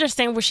 I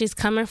understand where she's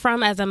coming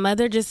from as a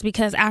mother, just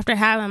because after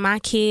having my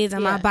kids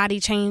and my body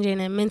changing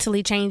and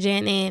mentally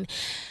changing and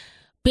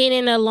been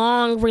in a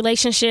long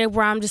relationship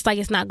where I'm just like,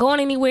 it's not going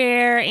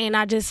anywhere. And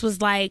I just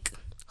was like,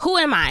 who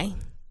am I?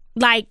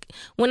 Like,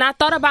 when I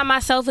thought about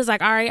myself, it's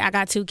like, all right, I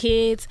got 2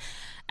 kids.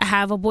 I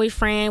have a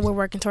boyfriend. We're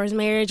working towards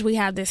marriage. We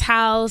have this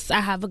house. I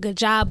have a good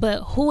job.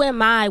 But who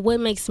am I? What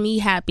makes me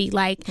happy?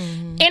 Like,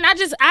 and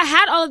I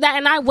had all of that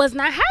and I was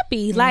not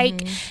happy.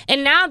 Like,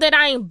 and now that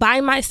I am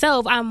by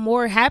myself, I'm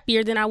more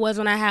happier than I was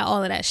when I had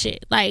all of that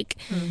shit. Like,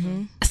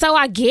 so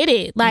I get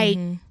it. Like,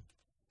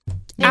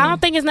 I don't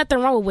think there's nothing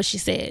wrong with what she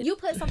said. You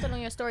put something on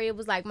your story. It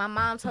was like, my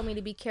mom told me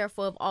to be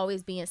careful of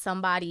always being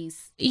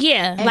somebody's.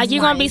 Yeah. Like,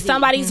 you're going to be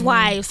somebody's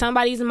wife,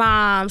 somebody's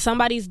mom,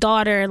 somebody's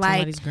daughter. Like,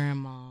 somebody's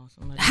grandma.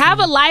 Have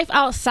a life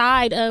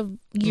outside of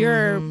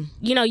your,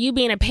 you know, you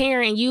being a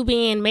parent, you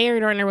being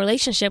married or in a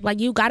relationship. Like,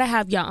 you got to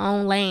have your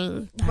own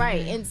lane.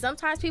 Right. And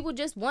sometimes people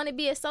just want to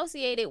be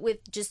associated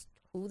with just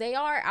who they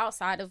are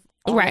outside of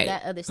all of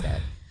that other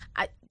stuff.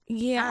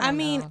 I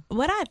mean,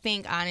 what I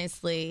think,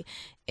 honestly,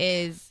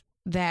 is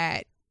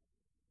that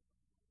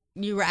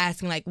you were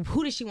asking, like,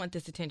 who does she want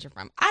this attention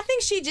from? I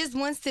think she just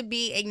wants to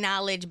be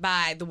acknowledged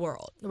by the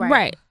world.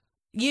 Right.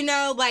 You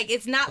know, like,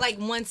 it's not like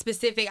one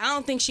specific. I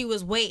don't think she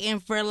was waiting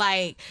for,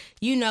 like,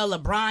 you know,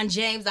 LeBron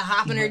James to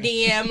hop in her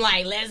DM,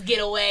 like, let's get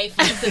away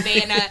from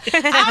Savannah.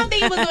 I don't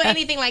think it was doing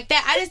anything like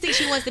that. I just think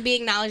she wants to be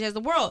acknowledged as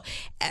the world.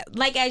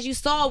 Like, as you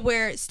saw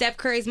where Steph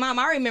Curry's mom,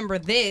 I remember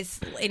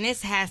this, and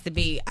this has to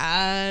be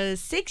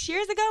 6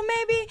 years ago,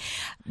 maybe,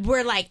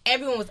 where, like,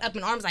 everyone was up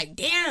in arms, like,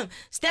 damn,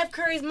 Steph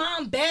Curry's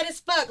mom bad as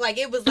fuck. Like,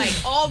 it was, like,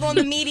 all on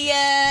the media.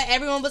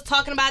 Everyone was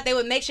talking about it. They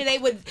would make sure they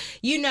would,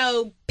 you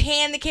know,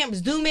 pan the camera,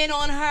 zoom in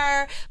on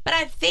her. But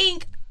I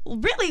think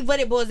really what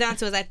it boils down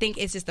to is I think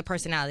it's just a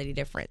personality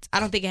difference. I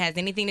don't think it has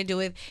anything to do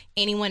with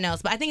anyone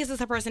else, but I think it's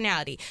just her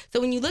personality. So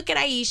when you look at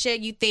Ayesha,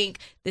 you think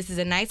this is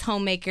a nice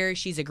homemaker.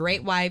 She's a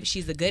great wife.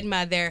 She's a good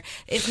mother.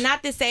 It's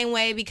not the same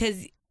way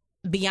because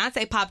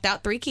Beyonce popped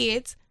out 3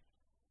 kids.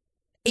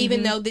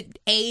 Even though the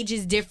age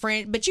is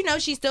different. But, you know,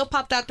 she still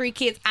popped out 3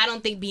 kids. I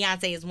don't think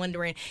Beyonce is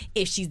wondering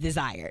if she's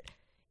desired.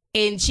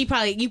 And you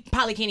probably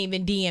can't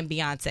even DM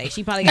Beyonce.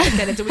 She probably got to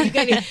send it to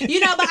you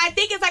know. But I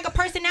think it's like a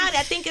personality.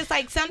 I think it's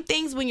like some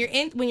things when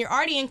you're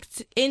already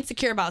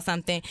insecure about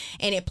something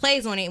and it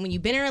plays on it. And when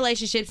you've been in a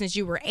relationship since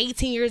you were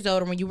 18 years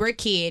old or when you were a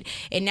kid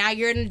and now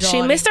you're an adult,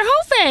 she missed her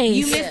whole face.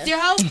 You missed your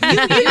whole. You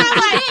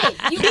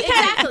know, like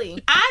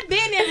exactly. I've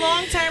been in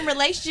long-term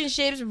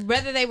relationships,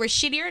 whether they were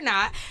shitty or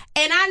not,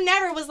 and I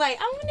never was like,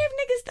 I wonder if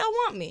niggas still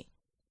want me.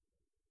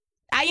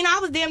 I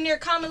was damn near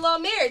common law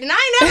married, and I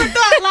ain't never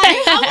thought, like,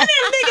 I wonder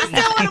if niggas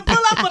still want to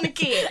pull up on the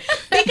kid.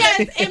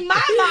 Because in my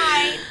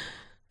mind,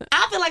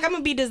 I feel like I'm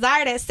going to be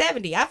desired at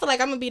 70. I feel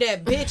like I'm going to be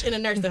that bitch in a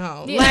nursing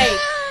home. Yeah. Like,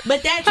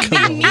 but that's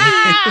been me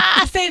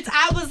since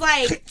I was,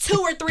 like, 2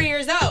 or 3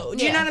 years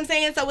old. You know what I'm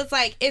saying? So it's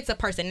like, it's a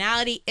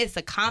personality. It's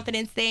a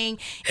confidence thing.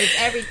 It's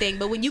everything.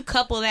 But when you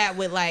couple that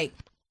with, like,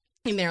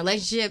 in their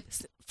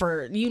relationships,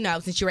 for, you know,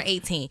 since you were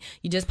 18,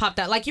 you just popped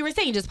out, like you were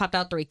saying, you just popped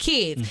out 3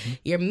 kids.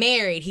 You're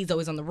married. He's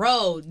always on the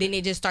road. Then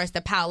it just starts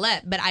to pile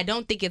up. But I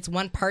don't think it's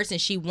one person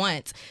she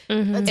wants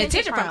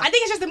attention from. I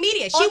think it's just the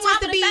media. She wants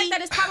to be. The fact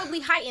that it's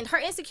probably heightened. Her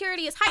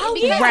insecurity is heightened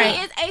because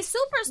he is a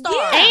superstar.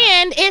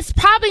 Yeah. And it's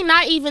probably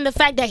not even the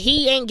fact that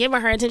he ain't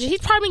giving her attention.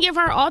 He's probably giving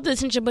her all the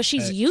attention, but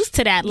she's used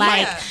to that.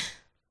 Like,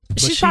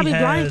 she's probably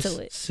blind to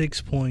it.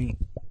 6.3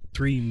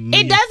 million.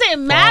 It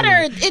doesn't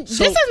matter. This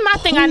is my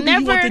thing. Who do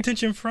you want the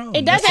attention from?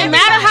 It doesn't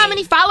matter how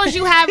many followers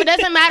you have. It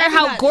doesn't matter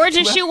how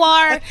gorgeous you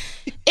are.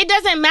 It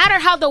doesn't matter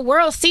how the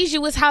world sees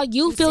you. It's how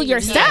you feel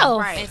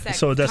yourself. Right.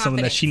 So is that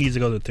something that she needs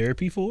to go to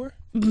therapy for?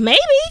 Maybe.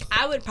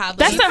 I would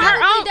probably. That's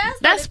her own.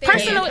 That's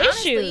personal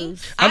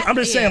issues. I'm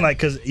just saying, like,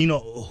 because, you know,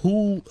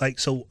 who, like,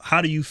 so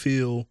how do you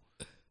feel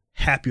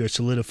happy or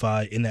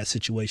solidified in that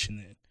situation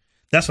then?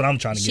 That's what I'm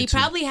trying to get to. She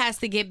probably has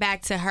to get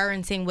back to her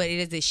and seeing what it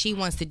is that she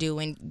wants to do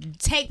and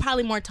take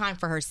probably more time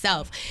for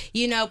herself.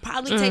 You know,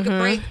 probably take a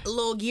break, a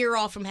little year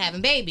off from having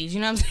babies.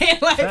 You know what I'm saying?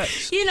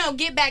 Like, you know,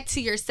 get back to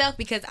yourself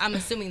because I'm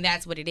assuming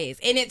that's what it is.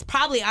 And it's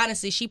probably,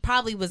 honestly, she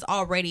probably was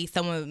already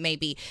someone with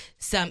maybe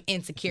some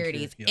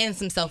insecurities and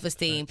some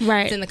self-esteem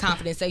and the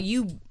confidence. So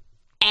you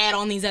add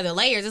on these other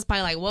layers, it's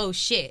probably like, whoa,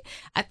 shit.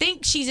 I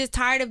think she's just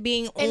tired of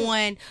being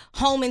on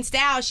Home and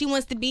Style. She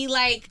wants to be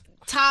like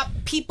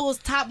people's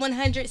top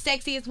 100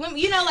 sexiest women.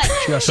 You know,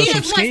 like, she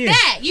just wants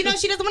that. You know,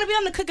 she doesn't want to be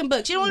on the cooking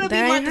book. She don't want to be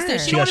Martha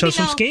Stewart. She got to show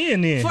some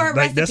skin then.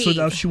 Like, that's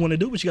what she want to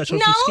do, but she got to show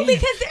some skin. No,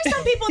 because there's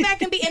some people that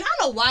can be, and I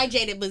don't know why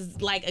Jada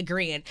was like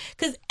agreeing.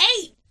 Because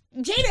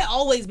Jada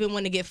always been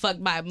one to get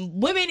fucked by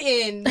women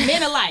and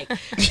men alike.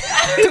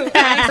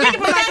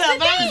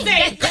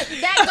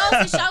 That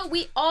goes to show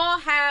we all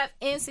have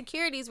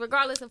insecurities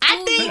regardless of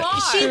who you are.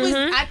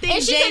 I think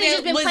and she could have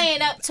just been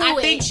playing up to it.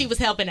 I think she was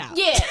helping out.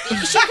 Yeah,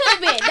 she could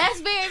have been.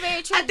 That's very,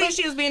 very true. I think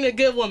she was being a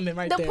good woman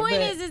there. The point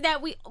is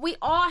that we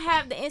all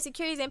have the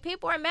insecurities and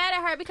people are mad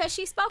at her because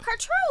she spoke her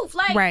truth.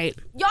 Like,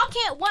 y'all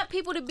can't want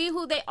people to be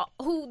who they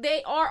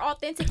are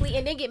authentically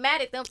and then get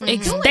mad at them for doing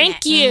that.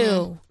 Thank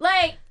you.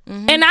 Like,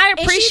 and I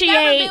appreciate. And she's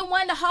never been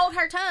one to hold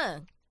her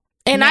tongue.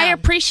 And I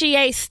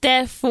appreciate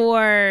Steph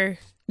for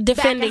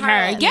defending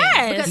her. Up.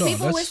 Yes. Because No,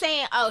 people were that's-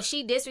 saying, oh,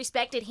 she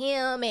disrespected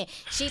him and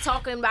she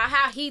talking about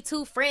how he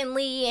too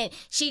friendly and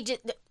she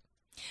just...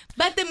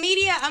 But the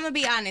media, I'm going to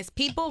be honest,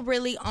 people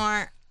really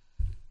aren't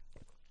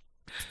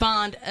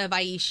fond of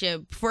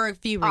Aisha for a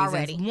few reasons.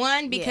 Already.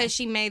 One, because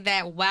she made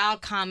that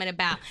wild comment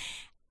about,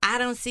 I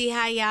don't see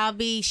how y'all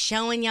be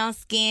showing y'all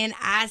skin.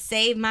 I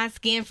save my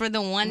skin for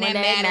the one that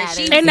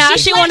matters. And now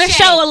she want to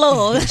show a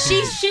little.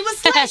 She was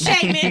slut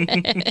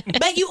shaming,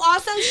 but you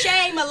also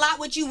shame a lot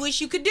what you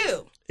wish you could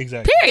do.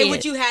 Exactly. Period. And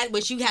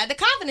what you had the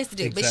confidence to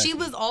do. But she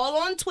Exactly. was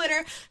all on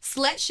Twitter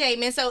slut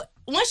shaming. So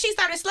once she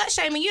started slut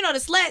shaming, you know the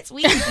sluts,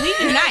 we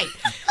unite.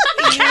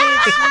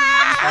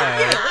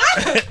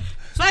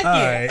 Fuck All you.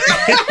 right.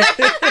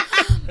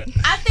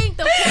 I think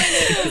the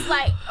point is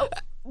like...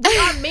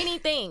 There are many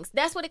things.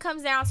 That's what it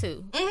comes down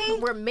to.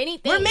 Mhm. We're many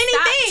things. We're many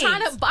Stop things.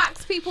 trying to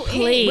box people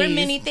Please. in. We're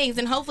many things,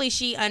 and hopefully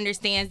she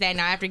understands that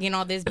now after getting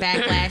all this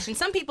backlash. And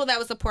some people that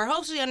would support,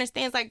 hopefully she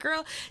understands, like,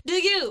 girl, do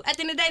you. At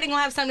the end of the day, they're going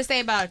to have something to say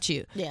about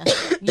you. Yeah.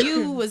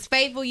 You was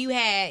faithful. You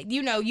had,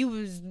 you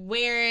was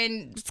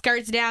wearing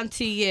skirts down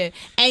to your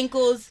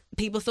ankles.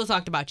 People still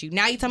talked about you.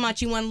 Now you talking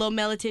about you want a little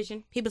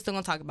melatonin. People still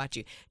going to talk about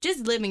you.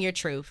 Just living your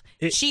truth.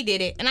 She did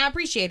it, and I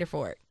appreciate her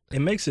for it. It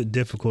makes it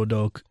difficult,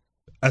 though,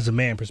 as a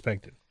man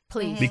perspective.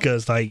 Please.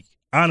 Because, like,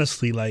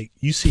 honestly, like,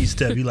 you see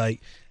Steph, you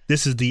like,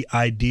 this is the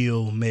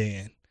ideal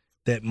man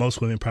that most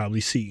women probably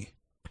see.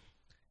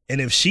 And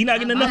if she not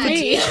getting enough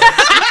attention,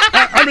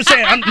 I'm just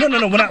saying,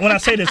 no. When I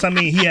say this, I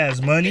mean, he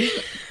has money.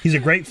 He's a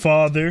great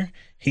father.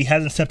 He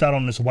hasn't stepped out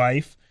on his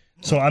wife.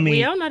 So, I mean,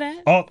 We all know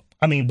that.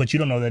 but you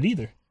don't know that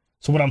either.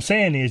 So what I'm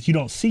saying is you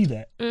don't see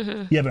that.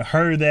 Mm-hmm. You haven't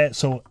heard that.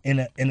 So in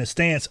a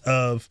stance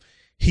of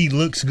he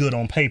looks good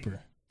on paper.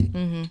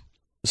 Mm-hmm.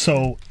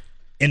 So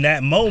in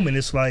that moment,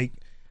 it's like,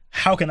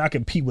 how can I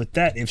compete with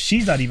that? If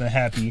she's not even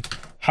happy,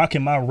 how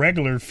can my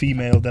regular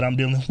female that I'm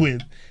dealing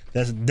with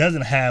that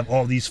doesn't have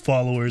all these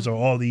followers or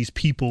all these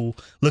people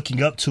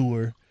looking up to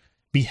her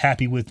be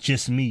happy with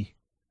just me?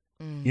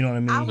 You know what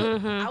I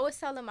mean? I was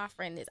telling my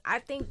friend this. I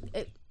think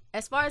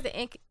as far as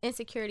the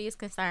insecurity is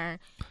concerned,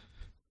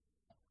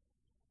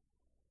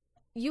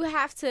 you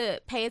have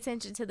to pay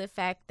attention to the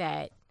fact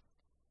that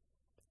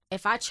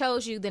if I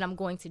chose you, then I'm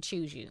going to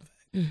choose you.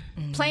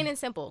 Plain and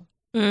simple.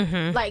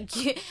 Mm-hmm. Like,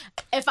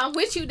 if I'm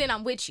with you, then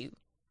I'm with you.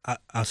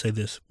 I'll say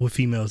this. With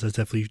females, that's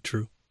definitely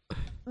true.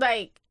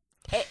 Like,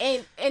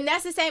 and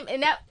that's the same.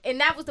 And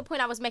that was the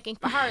point I was making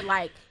for her.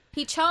 Like,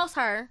 he chose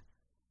her,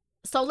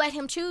 so let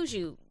him choose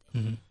you.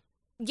 Mm-hmm.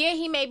 Yeah,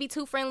 he may be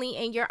too friendly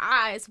in your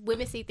eyes.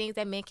 Women see things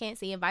that men can't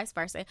see and vice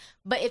versa.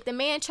 But if the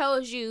man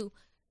chose you,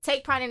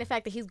 take pride in the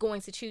fact that he's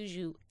going to choose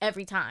you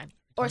every time.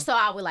 Or so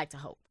I would like to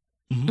hope.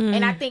 Mm-hmm.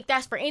 And I think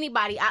that's for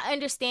anybody. I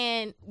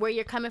understand where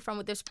you're coming from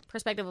with this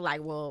perspective of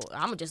like, well,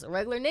 I'm just a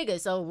regular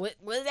nigga, so what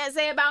does that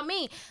say about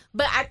me?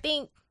 But I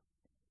think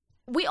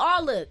we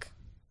all look.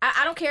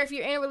 I don't care if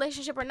you're in a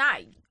relationship or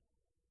not.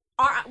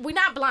 We're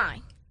not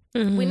blind.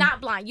 Mm-hmm. We're not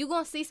blind. You're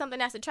going to see something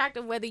that's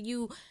attractive whether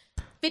you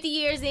 50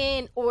 years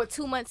in or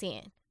 2 months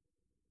in.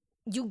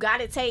 You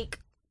got to take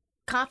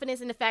confidence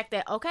in the fact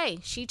that, okay,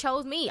 she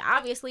chose me.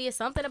 Obviously, it's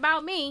something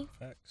about me.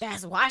 Facts.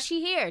 That's why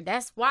she here.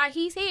 That's why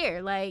he's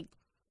here. Like,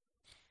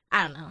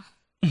 I don't know.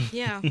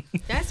 Yeah,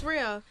 that's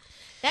real.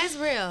 That's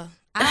real.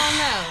 I don't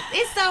know.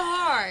 It's so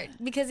hard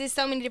because it's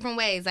so many different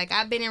ways. Like,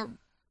 I've been in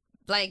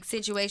like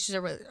situations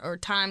or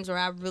times where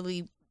I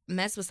really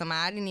messed with somebody.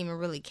 I didn't even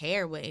really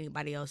care what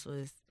anybody else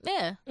was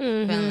Yeah.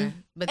 feeling.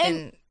 But And-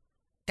 then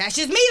that's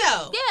just me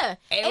though. Yeah.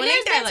 Everyone And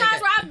ain't there's that been like times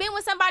that. where I've been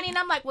with somebody and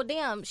I'm like, well,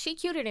 damn, she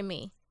cuter than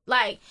me.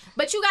 Like,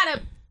 but you got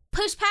to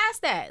push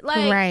past that.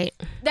 Like, Right.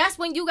 that's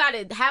when you got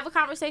to have a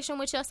conversation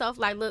with yourself.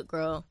 Like, look,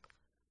 girl,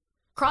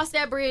 cross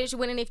that bridge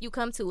when and if you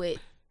come to it.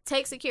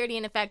 Take security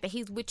in the fact that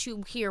he's with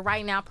you here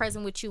right now,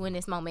 present with you in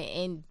this moment,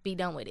 and be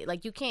done with it.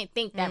 Like, you can't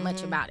think that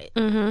much about it.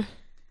 Mm-hmm.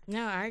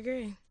 No, I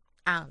agree.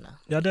 I don't know.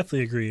 Yeah, I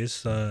definitely agree.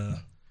 It's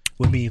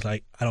with me,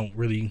 like, I don't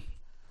really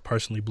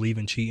personally believe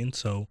in cheating,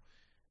 so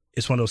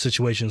it's one of those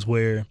situations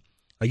where,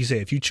 like you say,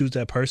 if you choose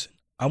that person,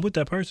 I'm with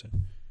that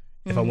person.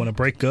 If I want to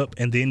break up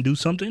and then do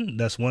something,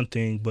 that's one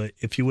thing. But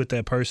if you're with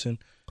that person,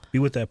 be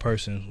with that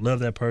person, love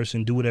that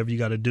person, do whatever you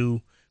got to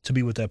do to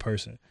be with that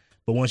person.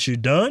 But once you're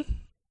done,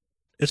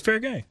 it's fair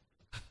game.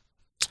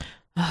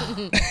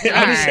 I'm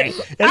just saying,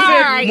 it's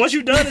fair. right. Once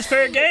you're done, it's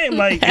fair game.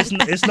 Like,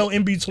 it's no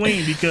in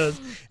between, because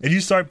if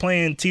you start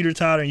playing teeter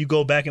totter and you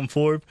go back and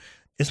forth,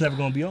 it's never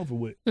going to be over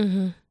with.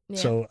 Mm-hmm. Yeah.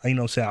 So, you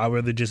know what I'm saying, I'd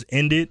rather just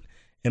end it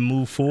and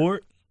move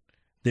forward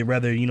than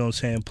rather, you know what I'm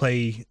saying,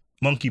 play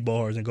monkey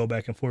bars and go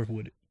back and forth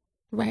with it.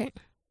 Right.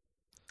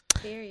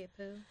 Period,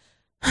 poo.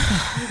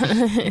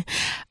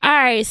 All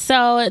right,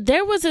 so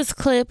there was this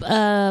clip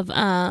of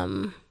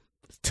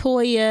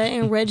Toya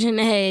and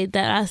Reginae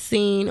that I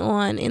seen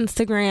on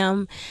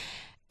Instagram,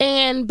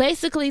 and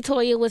basically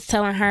Toya was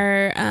telling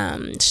her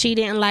she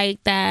didn't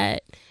like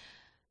that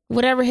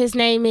whatever his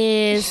name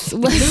is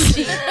was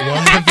Lucci.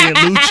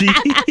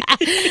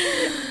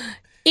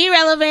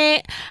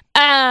 irrelevant.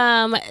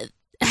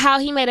 how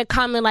he made a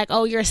comment like,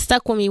 "Oh, you're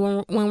stuck with me,"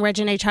 when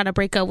Regina tried to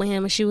break up with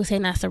him, and she was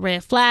saying that's a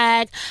red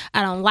flag.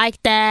 I don't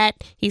like that.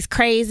 He's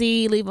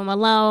crazy. Leave him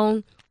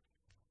alone.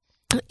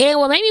 And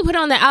what made me put it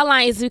on the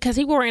outline is because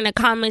people were in the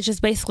comments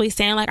just basically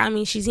saying, like, I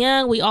mean, she's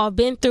young. We all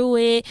been through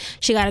it.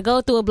 She got to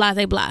go through it, blah,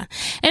 blah, blah. And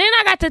then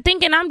I got to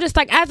thinking, I'm just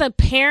like, as a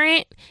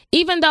parent,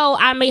 even though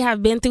I may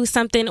have been through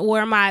something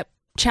or my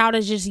child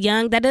is just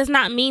young, that does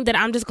not mean that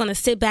I'm just going to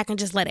sit back and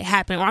just let it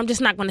happen, or I'm just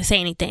not going to say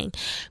anything.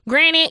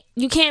 Granted,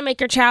 you can't make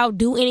your child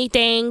do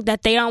anything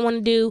that they don't want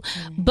to do.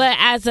 But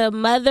as a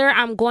mother,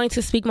 I'm going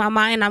to speak my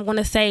mind. I'm going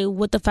to say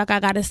what the fuck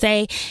I got to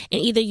say.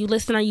 And either you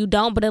listen or you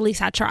don't, but at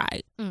least I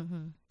tried.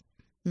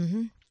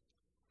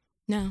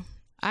 No,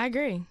 I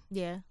agree.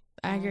 Yeah.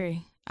 I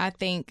agree. I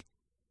think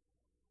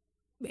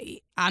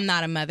I'm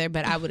not a mother,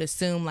 but I would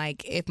assume,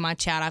 like, if I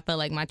feel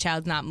like my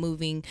child's not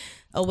moving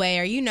away,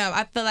 or,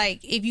 I feel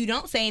like if you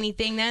don't say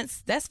anything,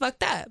 that's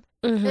fucked up.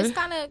 It's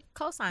kind of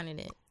co-signing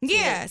it.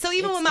 Yeah. So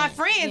even with my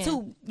friends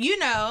who,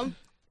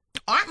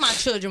 aren't my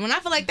children, when I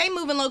feel like they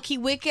moving low-key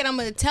wicked, I'm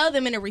going to tell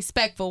them in a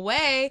respectful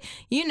way,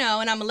 and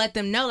I'm going to let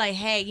them know, like,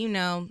 hey,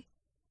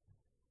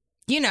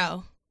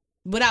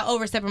 without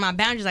overstepping my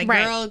boundaries, like,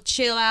 girl,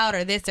 chill out,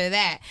 or this or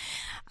that.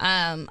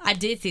 I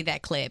did see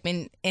that clip,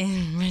 and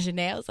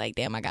Regina was like,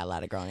 damn, I got a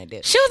lot of growing to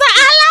do. She was like,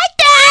 I like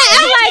that.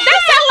 I'm like,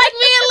 that sounds like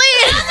me and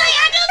Liz. I was like,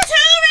 I do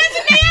too,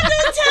 Regina, I do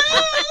too.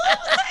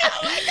 I was like,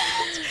 oh my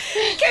gosh.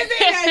 Because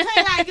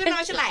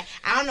then she's like,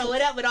 I don't know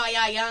what up with all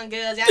y'all young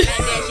girls. Y'all like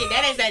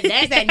that shit.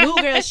 That's that new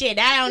girl shit.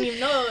 I don't even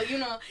know,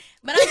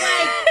 But I'm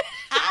like,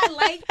 I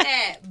like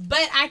that.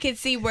 But I could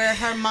see where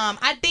her mom,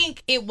 I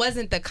think it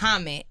wasn't the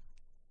comment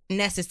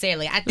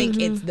necessarily. I think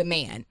it's the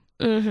man.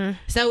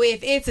 So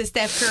if it's a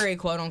Steph Curry,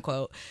 quote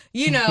unquote,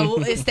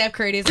 if Steph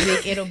Curry this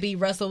week, it'll be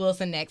Russell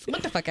Wilson next.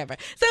 What the fuck ever.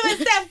 So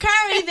it's Steph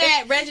Curry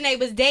that Regina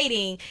was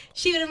dating.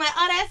 She would have been like,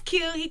 oh, that's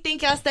cute. He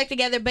think y'all stuck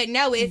together. But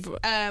no, it's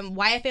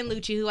YFN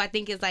Lucci, who I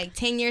think is like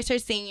 10 years her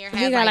senior. Has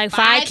he got like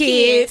 5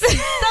 kids. So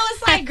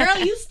it's like, girl,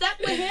 you stuck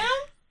with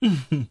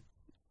him?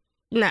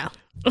 No.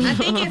 I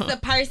think it's the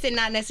person,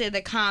 not necessarily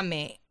the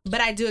comment.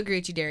 But I do agree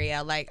with you,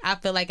 Darielle. Like, I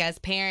feel like as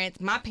parents,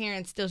 my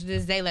parents still to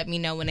this day let me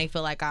know when they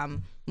feel like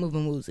I'm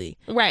moving woozy.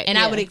 Right. And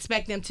I would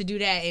expect them to do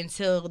that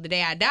until the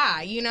day I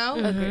die,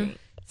 Agreed.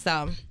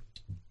 So.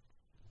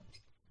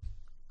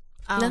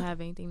 I don't have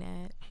anything to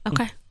add.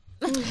 Okay.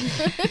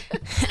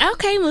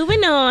 Okay,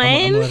 moving on.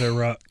 I'm gonna let her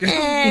rock.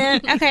 Okay,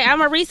 I'm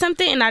going to read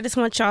something, and I just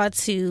want y'all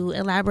to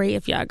elaborate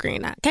if y'all agree or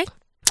not, okay?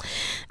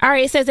 All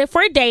right, it says, if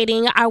we're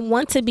dating, I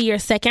want to be your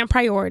second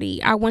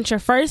priority. I want your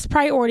first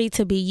priority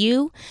to be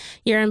you,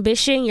 your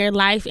ambition, your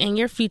life, and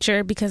your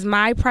future, because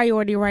my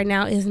priority right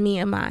now is me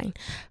and mine.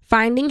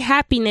 Finding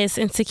happiness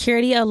and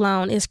security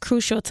alone is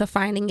crucial to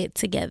finding it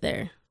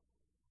together.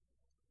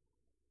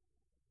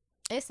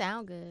 It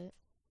sounds good.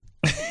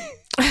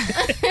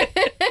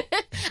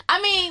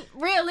 I mean,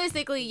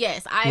 realistically,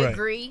 yes, I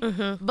agree.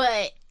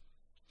 But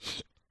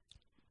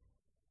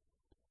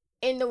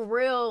in the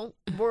real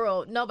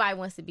world, nobody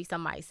wants to be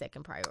somebody's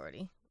second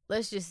priority.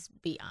 Let's just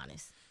be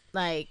honest.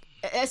 Like,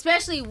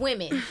 especially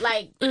women.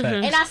 Like,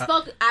 and I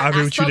spoke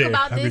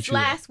about this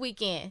last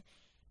weekend.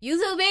 You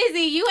too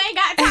busy. You ain't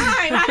got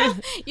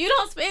time. You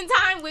don't spend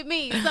time with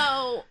me.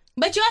 So,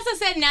 but you also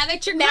said now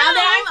that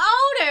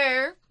I'm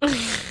older,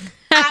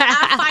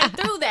 I fight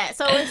through that.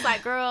 So it's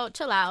like, girl,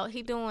 chill out.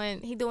 He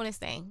doing his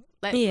thing.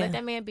 Let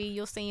that man be.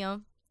 You'll see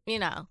him.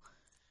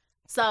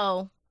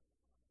 So.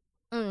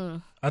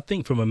 I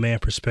think from a man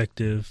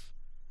perspective,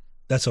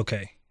 that's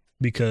okay,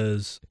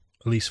 because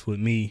at least with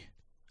me,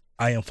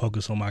 I am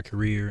focused on my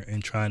career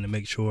and trying to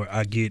make sure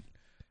I get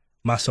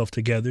myself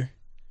together.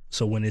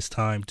 So when it's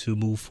time to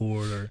move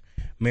forward, or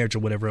marriage or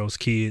whatever else,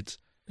 kids,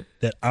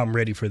 that I'm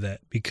ready for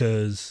that.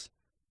 Because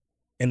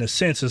in a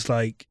sense, it's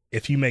like,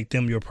 if you make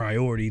them your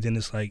priority, then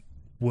it's like,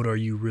 what are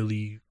you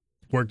really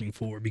working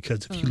for?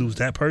 Because if you lose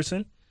that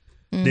person,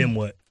 then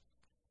what?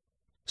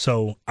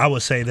 So I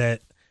would say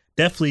that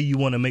definitely you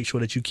want to make sure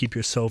that you keep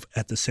yourself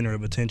at the center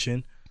of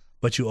attention,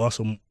 but you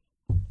also,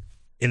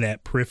 in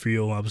that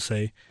peripheral, I would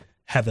say,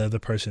 have the other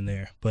person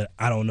there. But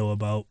I don't know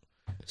about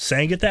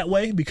saying it that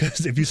way,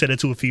 because if you said it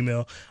to a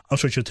female, I'm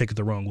sure she'll take it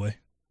the wrong way,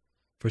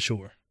 for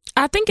sure.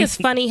 I think it's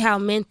funny how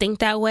men think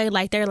that way.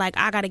 Like, they're like,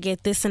 I got to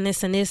get this and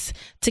this and this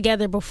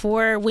together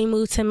before we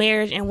move to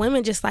marriage. And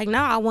women just like, no,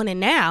 I want it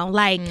now.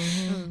 Like,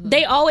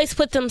 they always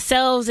put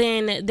themselves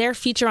and their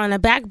future on the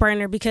back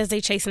burner because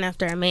they chasing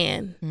after a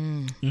man.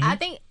 I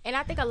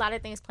think a lot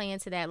of things play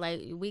into that.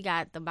 Like, we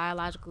got the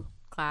biological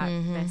clock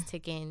that's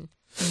ticking.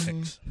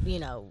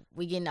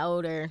 We getting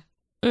older,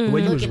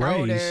 looking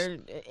older.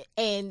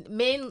 And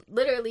men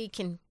literally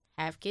can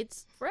have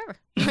kids forever.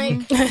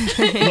 Like,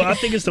 well, I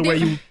think it's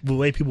the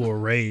way people are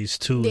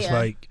raised too. It's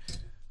like,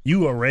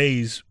 you are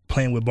raised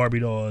playing with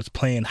Barbie dolls,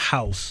 playing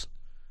house,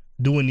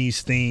 doing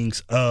these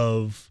things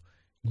of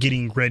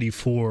getting ready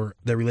for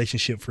the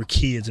relationship for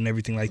kids and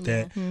everything like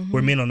that.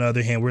 Where men, on the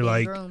other hand, we're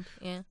like,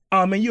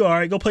 oh man, you all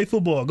right, go play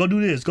football, go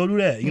do this, go do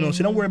that.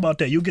 So don't worry about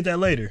that. You'll get that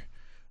later.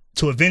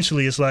 So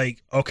eventually it's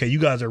like, okay, you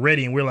guys are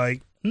ready, and we're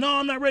like, No,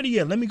 I'm not ready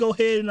yet. Let me go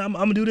ahead and I'm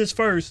gonna do this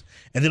first,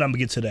 and then I'm gonna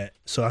get to that.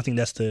 So I think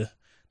that's the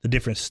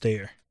difference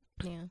there.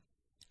 Yeah.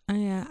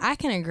 Yeah, I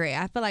can agree.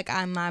 I feel like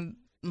I'm my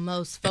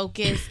most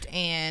focused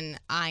and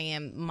I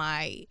am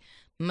my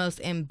most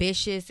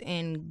ambitious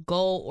and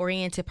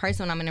goal-oriented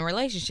person when I'm in a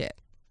relationship.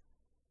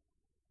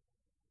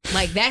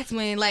 Like, that's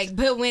when, like,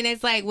 but when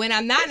it's like, when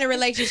I'm not in a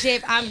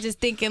relationship, I'm just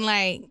thinking,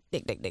 like,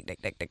 dick. Bet.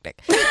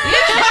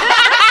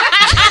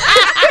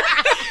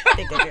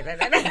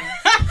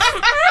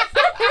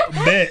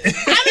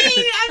 I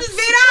mean, I'm just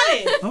being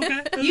honest.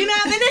 Okay. You know,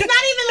 and it's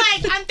not even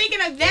like I'm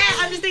thinking of that.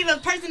 I'm just thinking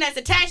of the person that's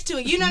attached to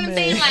it. You know what I'm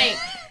saying? Like,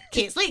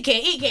 can't sleep,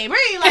 can't eat, can't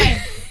breathe.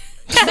 Like,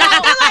 so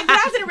like when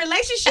I was in a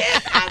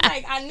relationship,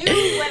 I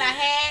knew what I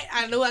had.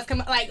 I knew I was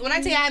coming. Like, when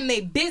I tell you I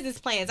made business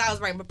plans, I was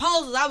writing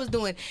proposals. I was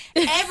doing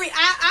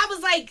I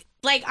was like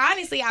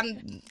honestly,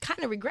 I'm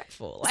kind of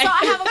regretful. Like, So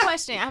I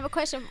have a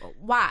question.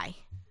 Why?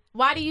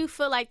 Why do you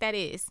feel like that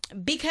is?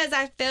 Because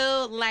I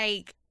feel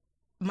like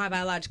my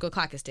biological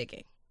clock is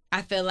ticking.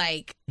 I feel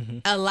like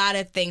a lot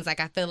of things, like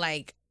I feel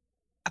like,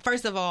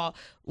 first of all,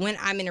 when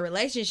I'm in a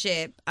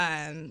relationship,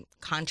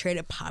 contrary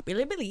to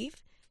popular belief,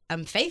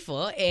 I'm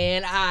faithful,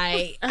 and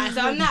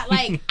so I'm not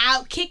like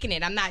out kicking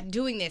it. I'm not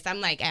doing this.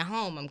 I'm like at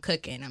home, I'm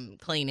cooking, I'm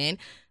cleaning,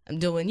 I'm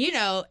doing,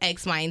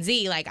 X, Y, and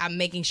Z. Like, I'm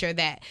making sure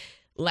that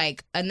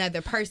like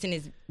another person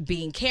is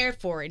being cared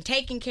for and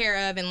taken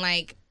care of, and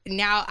like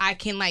now I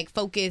can like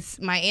focus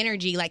my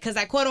energy, like, because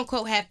I quote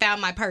unquote have found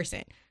my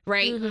person,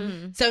 right?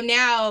 Mm-hmm. So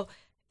now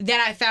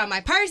that I found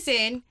my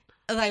person,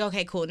 like,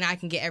 okay, cool, now I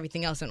can get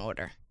everything else in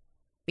order,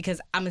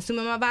 because I'm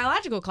assuming my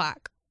biological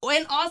clock.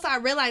 And also I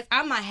realize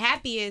I'm my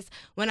happiest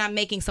when I'm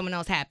making someone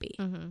else happy.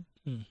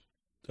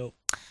 Dope.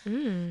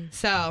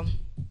 So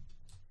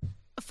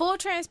Full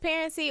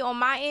transparency on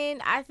my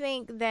end, I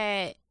think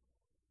that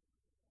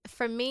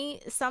for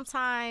me,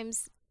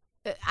 sometimes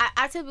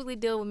I typically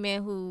deal with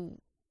men who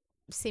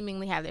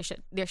seemingly have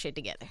their shit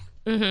together.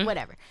 Mm-hmm.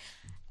 Whatever.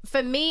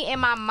 For me, in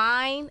my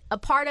mind, a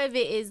part of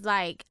it is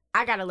like,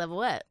 I gotta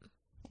level up.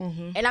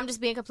 And I'm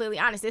just being completely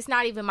honest. It's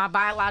not even my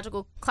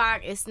biological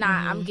clock. It's not,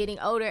 I'm getting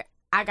older.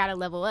 I gotta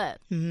level up.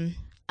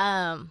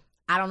 I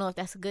don't know if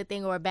that's a good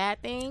thing or a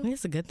bad thing.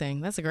 it's a good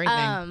thing. That's a great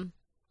thing.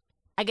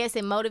 I guess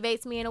it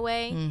motivates me in a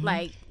way.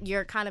 Like,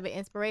 you're kind of an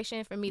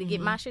inspiration for me to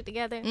get my shit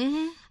together.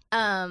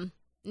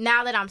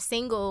 Now that I'm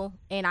single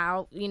and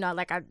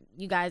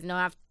you guys know,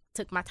 I've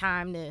took my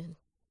time to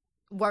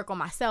work on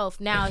myself.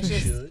 Now it's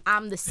just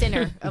I'm the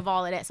center of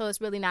all of that. So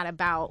it's really not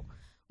about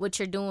what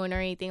you're doing or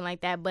anything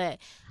like that. But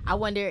I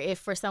wonder if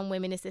for some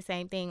women it's the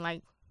same thing.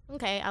 Like,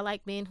 okay, I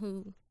like men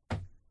who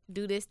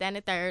do this, that, and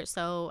the third,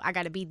 so I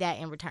got to be that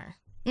in return.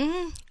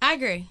 I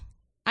agree.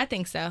 I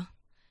think so.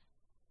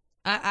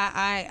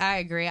 I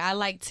agree. I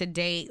like to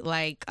date,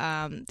 like,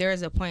 there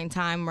was a point in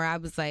time where I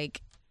was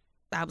like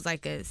a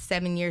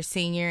 7-year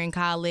senior in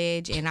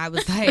college, and I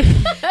was like,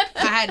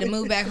 I had to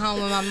move back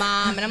home with my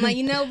mom, and I'm like,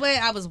 you know what?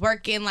 I was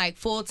working like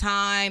full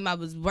time. I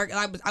was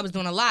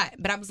doing a lot,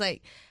 but I was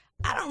like,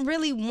 I don't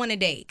really want to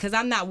date because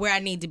I'm not where I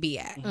need to be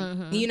at.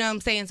 You know what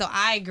I'm saying? So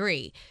I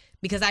agree,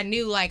 because I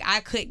knew like I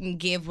couldn't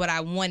give what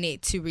I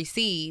wanted to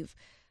receive.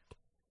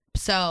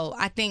 So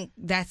I think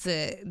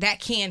that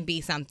can be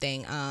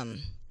something.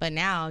 But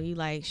now you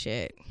like,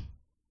 shit,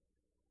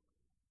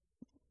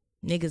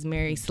 niggas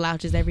marry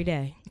slouches every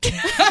day.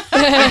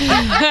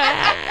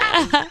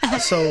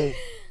 So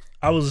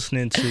I was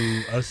listening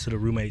to the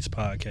Roommates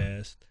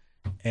podcast,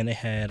 and they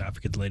had, I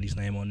forget the lady's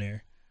name on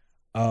there.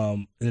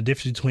 And the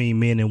difference between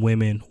men and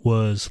women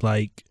was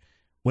like,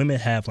 women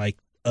have like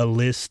a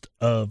list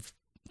of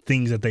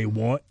things that they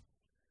want,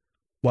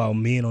 while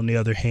men on the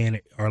other hand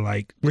are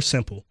like, we're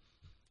simple.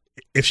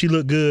 If she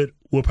looked good,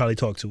 we'll probably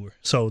talk to her.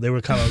 So they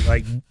were kind of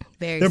like,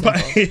 they were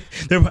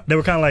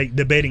kind of like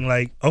debating,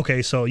 like,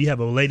 okay, so you have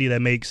a lady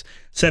that makes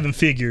 7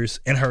 figures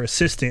and her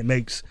assistant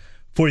makes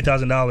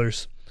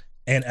 $40,000,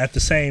 and at the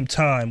same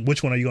time,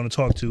 which one are you going to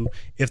talk to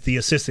if the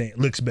assistant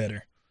looks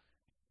better?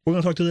 We're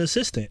going to talk to the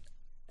assistant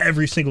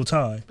every single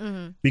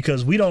time,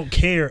 because we don't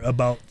care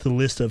about the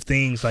list of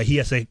things like he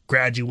has to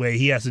graduate,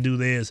 he has to do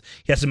this,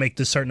 he has to make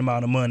this certain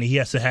amount of money, he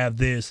has to have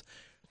this.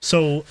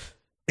 So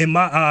in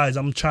my eyes,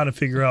 I'm trying to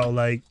figure out,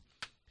 like,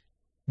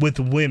 with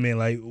women,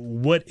 like,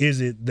 what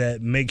is it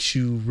that makes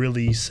you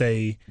really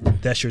say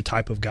that's your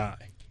type of guy?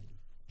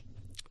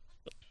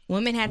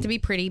 Women have to be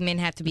pretty, men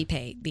have to be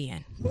paid. The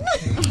end.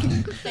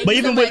 But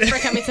even with for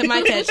coming to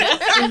my TED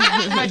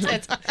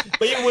Talk.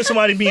 But even with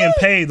somebody being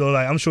paid, though,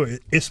 like, I'm sure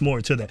it's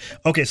more to that.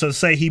 Okay, so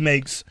say he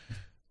makes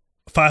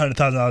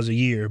 $500,000 a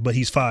year, but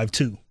he's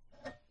 5'2".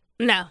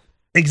 No.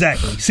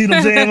 Exactly. See what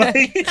I'm saying? Like,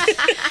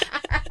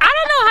 I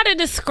don't know how to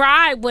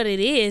describe what it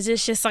is.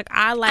 It's just like,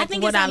 I like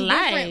what I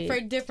like. Different for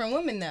different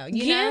women, though.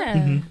 You Yeah.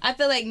 know? I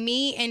feel like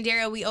me and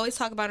Daryl, we always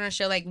talk about on the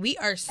show, like, we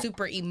are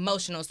super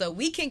emotional. So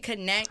we can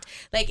connect.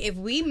 Like, if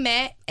we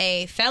met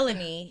a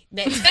felony,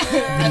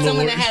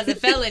 someone that has a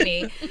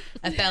felon,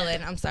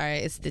 I'm sorry,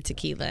 it's the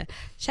tequila.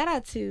 Shout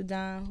out to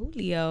Don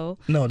Julio.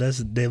 no, that's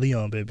De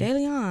Leon, baby. De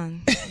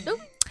Leon.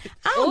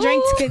 I don't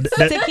drink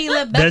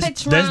tequila, but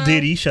That's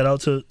Diddy. Shout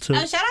out to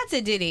Oh, shout out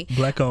to Diddy.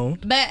 Black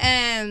owned. But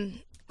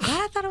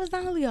I thought it was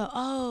Don Julio.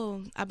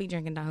 Oh, I'll be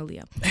drinking Don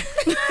Julio.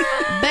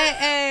 But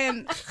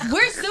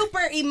we're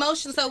super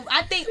emotional. So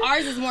I think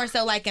ours is more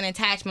so like an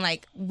attachment.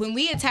 Like when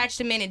we attach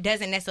to men, it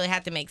doesn't necessarily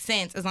have to make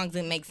sense as long as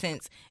it makes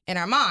sense in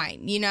our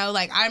mind. You know,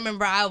 like I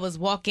remember I was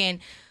walking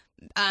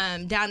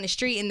down the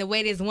street, and the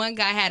way this one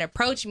guy had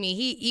approached me,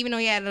 he, even though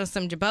he had on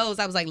some jabos,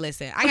 I was like,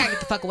 listen, I gotta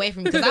get the fuck away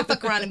from you because I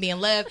fuck around and be in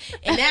love,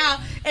 and now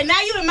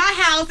you in my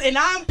house and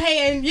I'm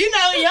paying, you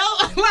know,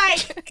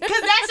 like,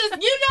 because that's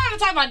just, you know what I'm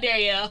talking about,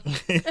 Dario.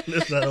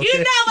 That's not okay. You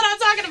know what I'm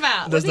talking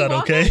about. That's not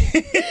okay.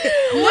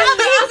 Well,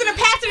 but he was in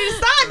the passenger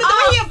side, but the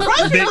way he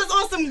approached me was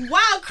on some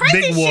wild,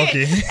 crazy big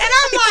walking shit. And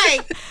I'm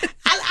like,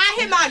 I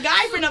hit my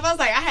guy friend up. I was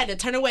like, I had to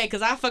turn away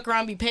because I fuck around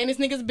and be paying this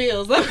nigga's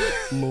bills.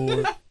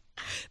 Lord.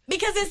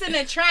 Because it's an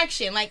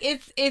attraction. Like,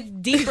 it's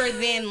deeper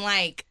than,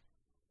 like,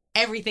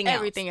 everything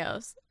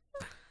else.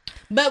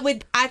 But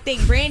I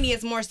think Brandy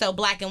is more so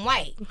black and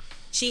white.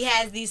 She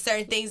has these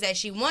certain things that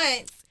she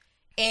wants,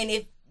 and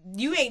if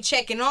you ain't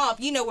checking off,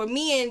 you know, where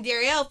me and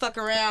Darielle fuck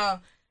around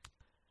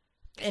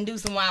and do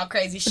some wild,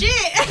 crazy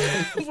shit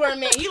for a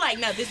minute, you like,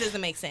 no, this doesn't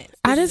make sense.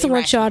 I just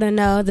want y'all to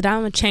know that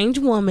I'm a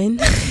changed woman.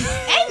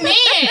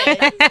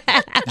 Amen.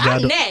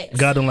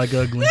 God don't like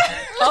ugly.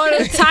 All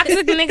the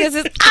toxic niggas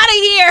is out of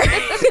here.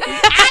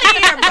 Out of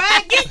here, bro.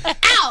 Get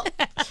out.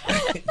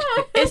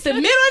 It's the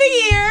middle of the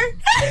year.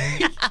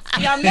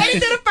 Y'all made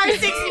it to the first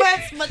 6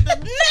 months, but the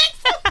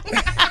next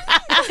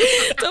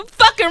the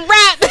fucking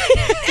rap.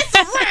 It's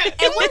a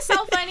wrap. And what's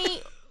so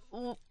funny,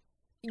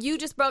 you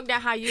just broke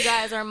down how you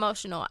guys are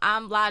emotional.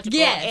 I'm logical.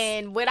 Yes.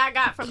 And what I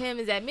got from him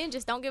is that men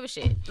just don't give a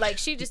shit. Like,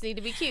 she just need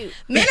to be cute.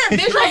 Men are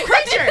visual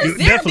creatures.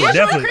 Definitely.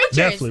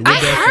 I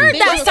heard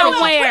that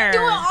somewhere. We're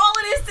doing all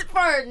of this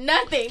for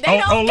nothing. They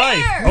don't on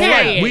care.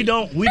 life. We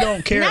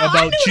don't care No,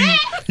 about you.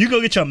 that. You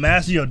go get your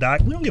master, your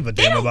doc. We don't give a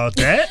damn about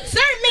that.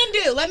 Certain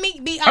men do. Let me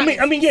be honest.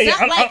 I mean,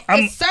 yeah.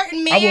 I'm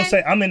certain men. I will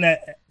say I'm in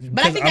that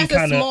But I because think I'm that's a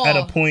kind of small- at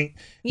a point,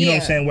 you know what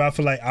I'm Yeah. saying, where I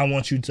feel like I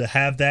want you to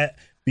have that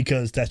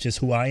because that's just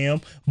who I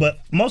am. But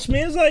most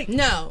men is like,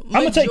 No, I'm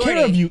gonna take care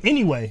majority. of you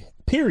anyway.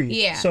 Period.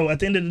 Yeah. So at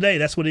the end of the day,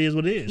 that's what it is.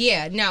 What it is.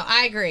 Yeah, no,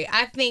 I agree.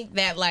 I think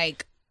that,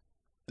 like,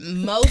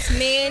 most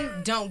men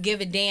don't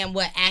give a damn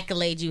what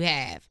accolades you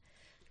have.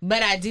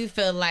 But I do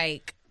feel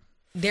like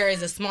there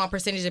is a small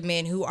percentage of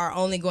men who are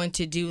only going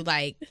to do,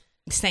 like,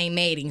 same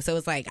mating. So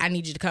it's like, I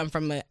need you to come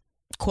from a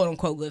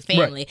quote-unquote good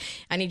family. Right.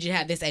 I I need you to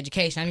have this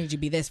education. I need you to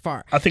be this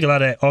far. I think a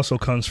lot of that also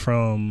comes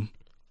from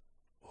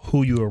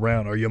who you're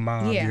around or your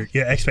mom, Yeah.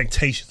 your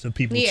expectations of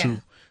people Yeah.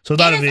 too. So a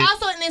lot And of it's it.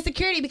 also an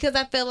insecurity because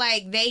I feel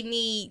like they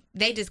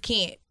just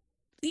can't.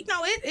 You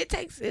know,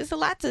 it's a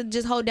lot to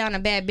just hold down a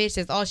bad bitch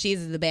that's all she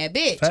is a bad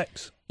bitch.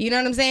 Facts. You know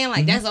what I'm saying?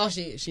 Like, that's all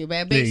she is. She a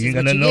bad bitch. Yeah, you She's ain't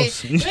got what nothing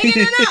else. You ain't got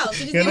nothing else.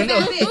 She just You a ain't bad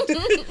got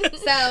bitch.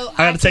 So I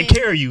gotta take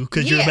care of you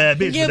because you're a bad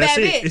bitch. You're a But that's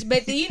bad it. bitch.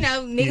 But, you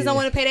know, niggas Yeah. don't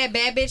want to pay that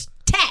bad bitch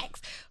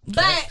tax.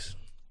 But Facts.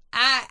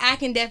 I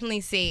can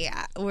definitely see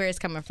where it's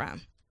coming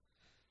from.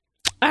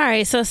 All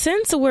right, so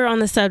since we're on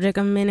the subject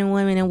of men and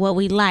women and what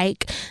we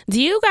like, do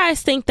you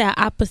guys think that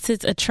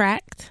opposites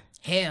attract?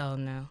 Hell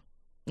no.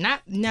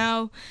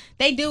 No.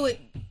 They do it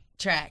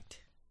tracked.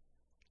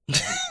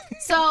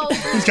 So,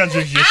 Just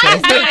contradict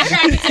yourself.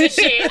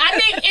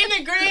 I think in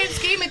the grand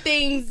scheme of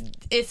things,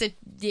 it's a,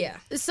 yeah.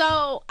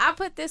 So I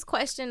put this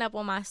question up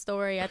on my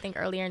story, I think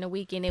earlier in the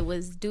week, and it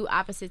was, do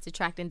opposites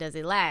attract and does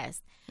it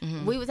last?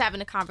 Mm-hmm. We was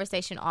having a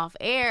conversation off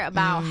air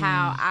about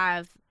how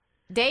I've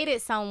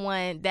dated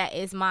someone that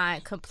is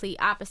my complete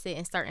opposite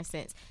in certain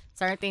sense.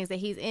 Certain things that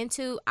he's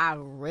into, I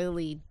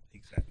really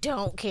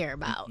don't care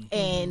about.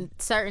 And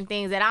certain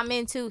things that I'm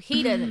into,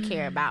 he doesn't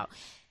care about.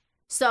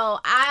 So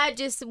I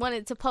just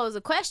wanted to pose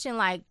a question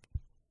like,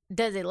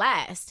 does it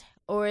last?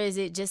 Or is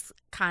it just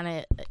kind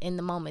of in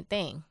the moment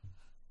thing?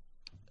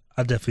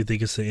 I definitely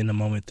think it's an in the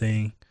moment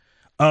thing.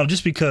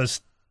 Just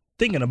because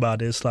thinking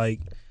about it, it's like,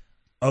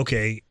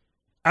 okay,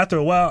 after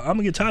a while, I'm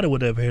gonna get tired of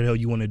whatever the hell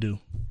you want to do.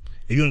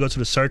 If you want to go to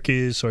the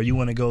circus or you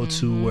want to go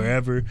to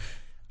wherever,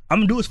 I'm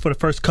gonna do it for the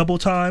first couple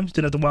times.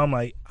 Then after a while, I'm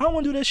like, I don't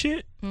want to do that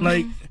shit.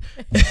 Like,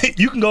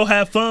 you can go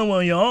have fun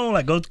on your own.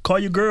 Like, go call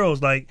your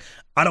girls. Like,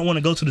 I don't want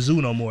to go to the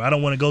zoo no more. I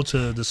don't want to go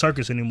to the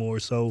circus anymore.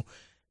 So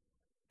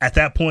at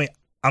that point,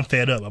 I'm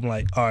fed up. I'm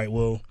like, all right,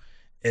 well,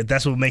 if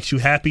that's what makes you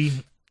happy,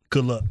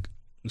 good luck.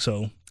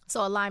 So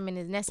alignment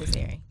is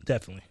necessary.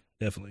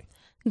 definitely.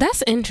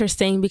 That's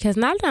interesting because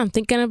now that I'm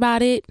thinking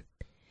about it,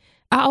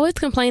 I always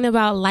complain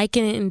about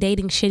liking and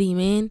dating shitty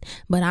men,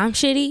 but I'm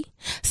shitty.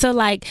 So,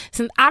 like,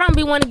 since I don't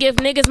be want to give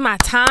niggas my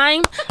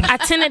time, I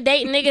tend to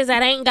date niggas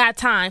that ain't got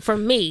time for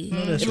me.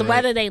 that's right.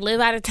 Whether they live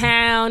out of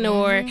town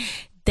or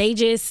they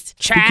just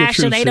trash your or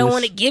truth, they don't sis.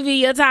 want to give you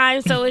your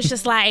time. So it's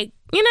just like,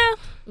 you know,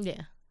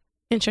 Yeah.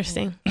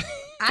 interesting.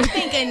 I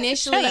think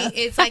initially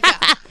it's like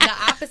the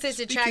opposites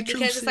attract your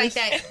because truth, it's like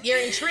sis. that you're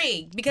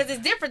intrigued because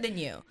it's different than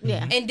you.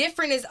 Yeah. And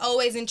different is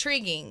always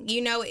intriguing.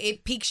 You know,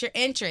 it piques your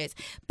interest.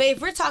 But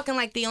if we're talking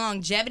like the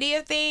longevity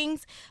of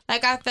things,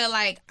 like I feel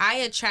like I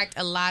attract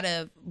a lot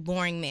of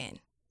boring men.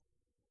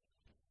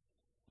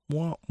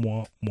 Wah,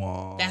 wah,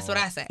 wah. That's what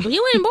I say. Well,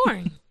 you ain't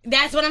born.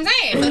 That's what I'm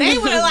saying. So they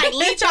would have like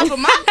leech off of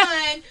my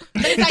fun,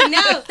 but it's like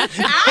no,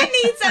 I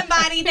need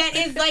somebody that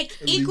is like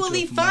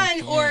equally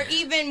fun or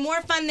even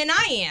more fun than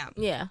I am.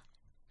 Yeah.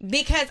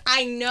 Because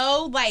I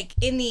know, like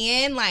in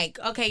the end, like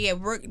okay, yeah,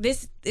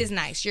 this is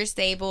nice. You're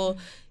stable.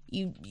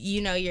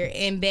 You know you're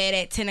in bed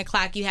at 10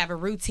 o'clock. You have a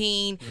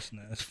routine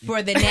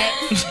for the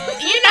next.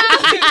 you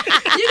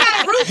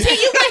got a routine.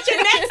 You got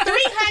your next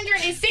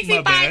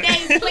 365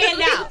 days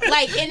planned out.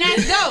 Like, and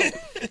that's dope.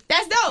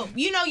 That's dope.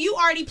 You know, you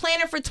already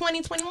planning for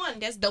 2021.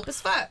 That's dope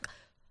as fuck.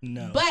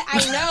 No. But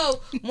I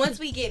know once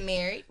we get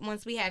married,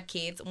 once we have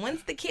kids,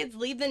 once the kids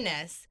leave the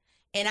nest,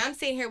 and I'm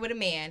sitting here with a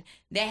man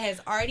that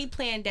has already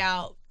planned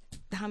out.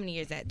 How many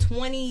years that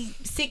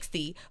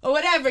 2060 or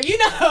whatever, you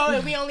know,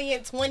 and we only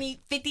in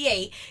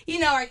 2058, you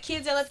know, our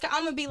kids are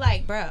I'm gonna be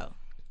like, bro,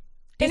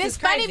 and it's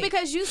funny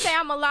because you say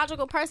I'm a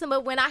logical person,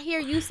 but when I hear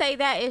you say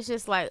that, it's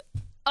just like,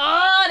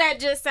 oh, that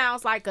just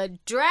sounds like a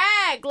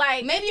drag.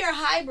 Like maybe you're a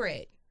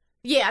hybrid.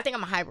 Yeah, I think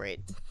I'm a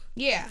hybrid.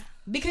 Yeah,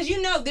 because you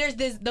know there's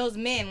those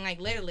men like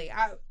literally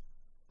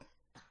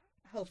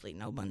hopefully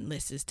no one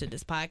listens to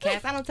this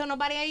podcast. I don't tell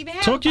nobody I even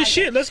have talk your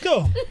shit. Let's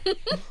go.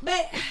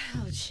 But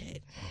oh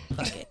shit,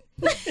 fuck it.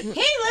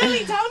 He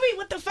literally told me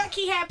what the fuck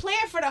he had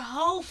planned for the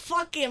whole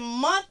fucking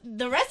month,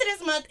 the rest of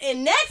this month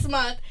and next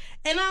month,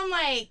 and I'm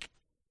like,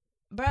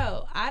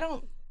 bro, I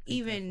don't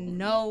even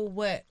know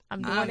what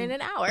I'm doing in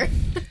an hour.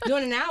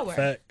 Doing an hour.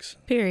 Facts.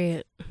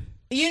 Period.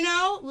 You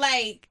know,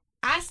 like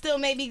I still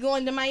may be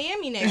going to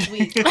Miami next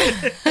week,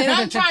 and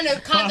I'm trying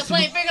to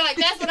contemplate, figure like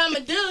that's what I'm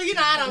gonna do. You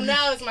know, I don't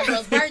know. It's my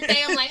girl's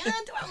birthday. I'm like, do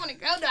I want to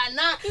go? Do I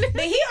not?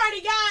 But he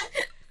already got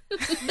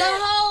the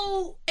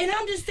whole, and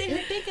I'm just sitting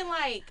here thinking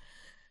like.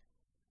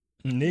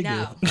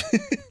 Nigga.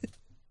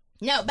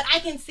 No, but I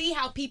can see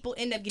how people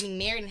end up getting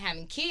married and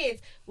having kids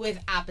with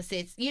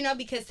opposites, you know,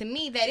 because to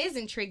me that is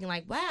intriguing.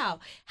 Like, wow,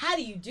 how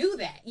do you do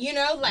that? You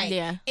know, like,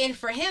 yeah. And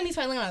for him, he's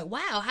probably like,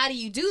 wow, how do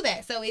you do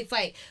that? So it's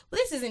like,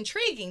 well, this is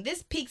intriguing.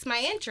 This piques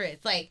my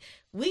interest. Like,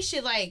 we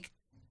should like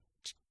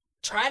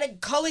try to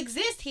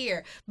coexist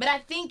here. But I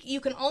think you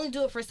can only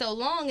do it for so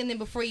long, and then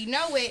before you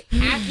know it,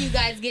 after you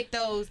guys get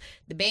the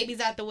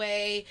babies out the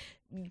way,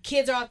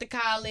 kids are off to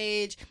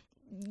college.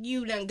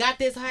 You done got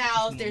this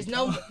house. There's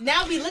no.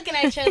 Now we looking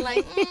at each other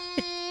like,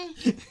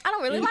 I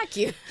don't really like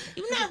you.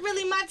 You're not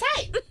really my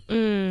type.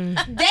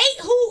 Date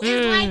who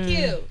is like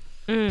you.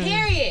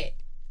 Period.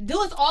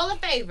 Do us all a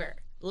favor.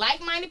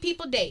 Like-minded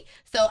people date.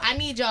 So I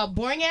need y'all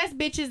boring ass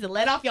bitches to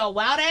let off y'all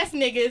wild ass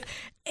niggas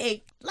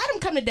and let them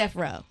come to death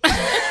row. Come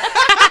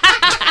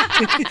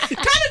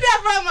to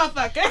death row,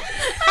 motherfucker.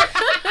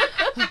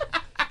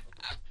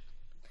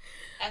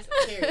 That's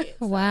period.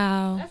 So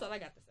Wow. that's all I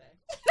got to say.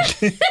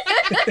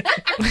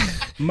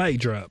 Mic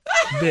drop.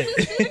 Bet.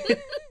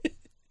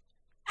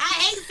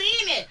 I ain't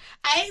seen it.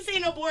 I ain't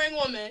seen a boring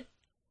woman.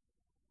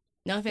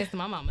 No offense to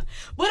my mama.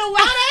 But a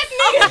wild ass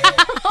nigga.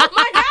 Oh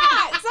my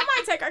God.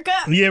 Somebody take our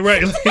cup. Yeah,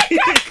 right.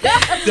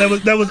 that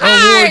was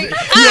unwarranted.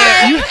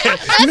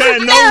 You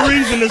had no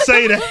reason to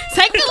say that.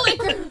 Take the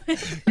liquor.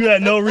 You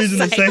had no reason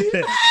to say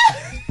that.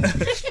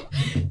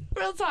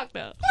 Real talk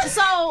though.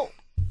 So,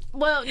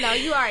 well, no,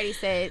 you already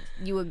said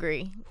you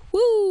agree.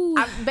 Woo.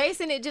 I'm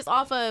basing it just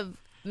off of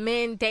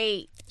men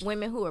date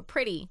women who are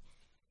pretty,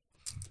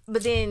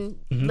 but then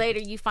later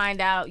you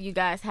find out you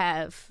guys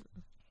have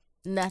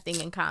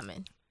nothing in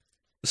common.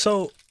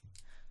 So,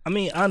 I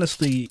mean,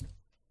 honestly,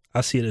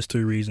 I see it as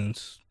 3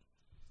 reasons.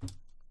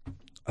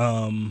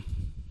 For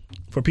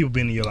people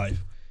being in your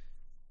life,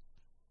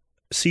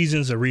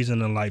 seasons, a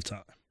reason, and a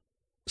lifetime.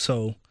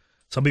 So,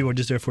 some people are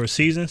just there for a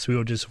season. Some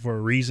people are just for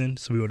a reason.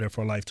 Some people are there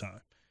for a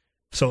lifetime.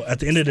 So at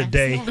the end of the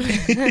day,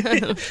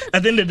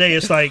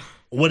 it's like,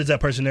 what is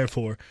that person there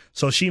for?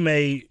 So she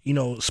may,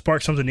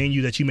 spark something in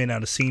you that you may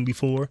not have seen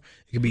before.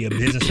 It could be a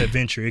business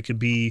adventure. It could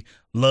be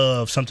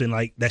love, something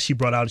like that she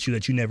brought out at you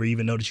that you never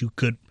even know that you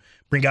could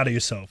bring out of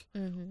yourself.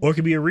 Or it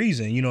could be a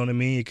reason, you know what I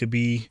mean? It could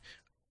be,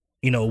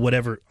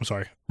 whatever. I'm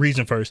sorry,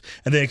 reason first.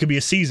 And then it could be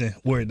a season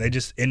where they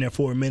just in there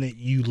for a minute,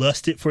 you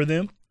lusted for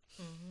them.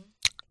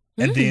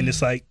 And then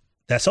it's like,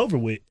 that's over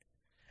with.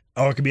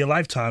 Or it could be a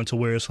lifetime to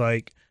where it's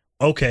like,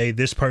 okay,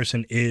 this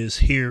person is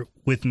here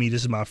with me.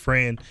 This is my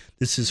friend.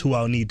 This is who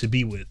I'll need to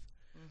be with.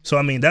 So,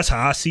 I mean, that's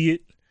how I see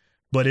it.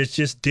 But it's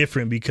just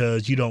different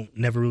because you don't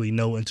never really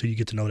know until you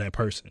get to know that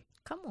person.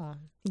 Come on.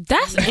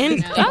 That's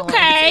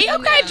okay,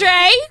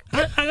 Dre.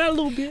 I got a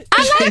little bit.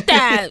 I like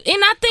that,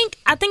 and I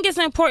think it's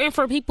important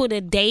for people to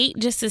date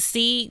just to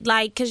see,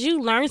 like, because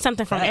you learn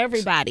something from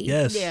everybody.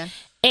 Yes. Yeah.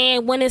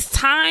 And when it's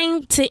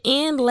time to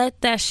end,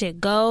 let that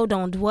shit go.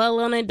 Don't dwell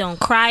on it. Don't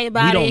cry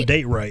about it. We don't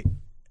date right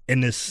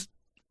in this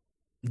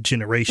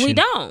generation. We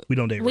don't. We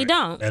don't date right. We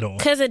don't. At all.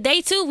 Because at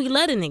day 2, we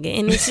let a nigga.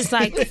 And it's just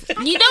like,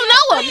 you don't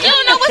know him. You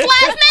don't know his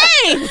last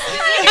name.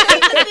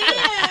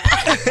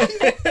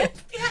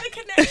 We had a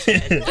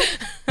connection.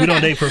 We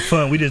don't date for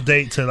fun. We just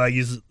date to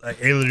it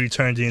literally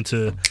turns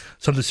into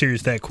something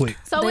serious that quick.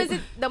 So is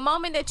it the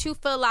moment that you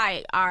feel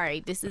like, all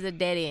right, this is a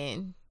dead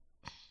end,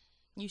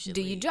 You should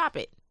do you drop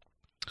it?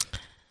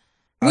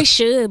 We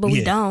should, but we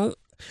yeah. don't.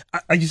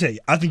 Like you say,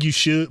 I think you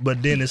should,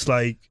 but then it's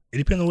like, it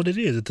depends on what it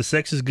is. If the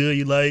sex is good,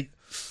 you like,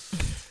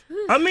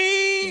 I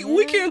mean,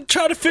 we can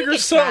try to figure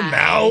something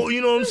out.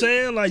 You know what I'm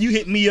saying? Like, you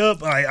hit me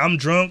up, like, I'm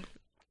drunk,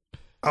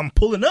 I'm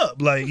pulling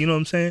up. Like, you know what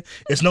I'm saying?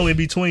 It's no in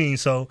between.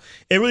 So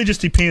it really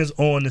just depends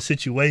on the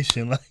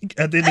situation. Like,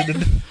 at the end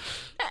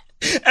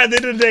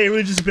of the day, it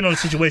really just depends on the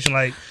situation.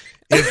 Like,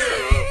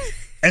 if,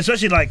 and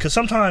especially like, because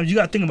sometimes you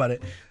got to think about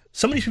it.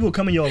 Some of these people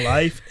come in your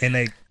life and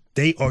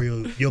they are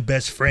your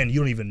best friend. You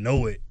don't even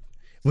know it.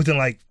 Within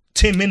like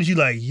 10 minutes, you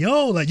like,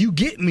 yo, like, you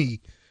get me.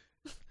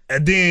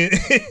 And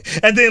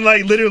then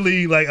like,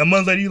 literally, like, a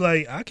month later, you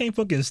like, I can't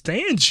fucking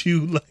stand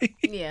you. Like,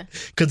 Yeah.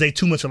 because they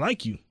too much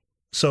alike you.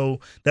 So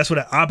that's what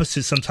the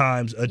opposite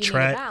sometimes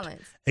attract. You need a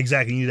balance.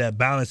 Exactly. You need that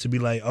balance to be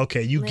like,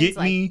 okay, you Lynn's get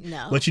like, me,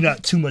 no. but you're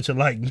not too much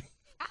alike me.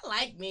 I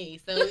like me,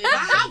 so if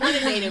I would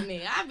have dated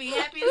me, I'd be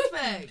happy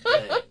as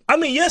fuck. I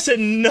mean, yes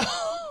and no.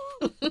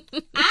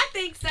 I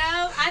think so.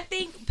 I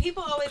think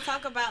people always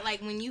talk about,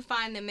 like, when you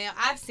find the male.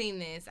 I've seen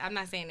this. I'm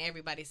not saying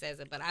everybody says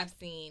it, but I've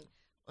seen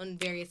on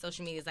various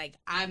social medias, like,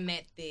 I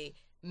met the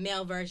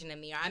male version of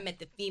me, or I met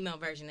the female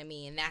version of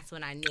me, and that's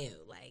when I knew.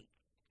 Like,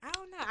 I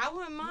don't know. I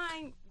wouldn't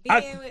mind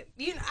being with,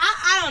 you know,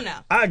 I don't know.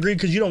 I agree,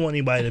 because you don't want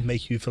anybody to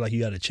make you feel like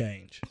you got to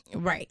change.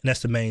 Right. And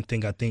that's the main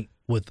thing, I think,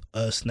 with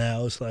us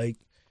now. It's like,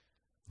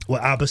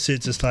 with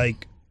opposites, it's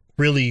like,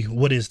 really,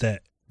 what is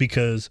that?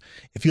 Because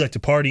if you like to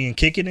party and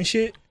kick it and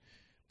shit,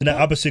 then the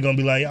opposite gonna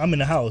be like, I'm in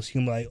the house.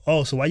 You're like,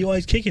 oh, so why you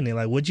always kicking it?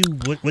 Like, what'd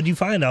you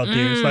find out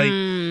there? It's like,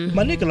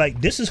 my nigga, like,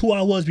 this is who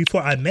I was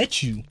before I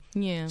met you.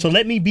 Yeah. So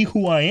let me be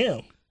who I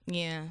am.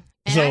 Yeah.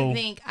 And I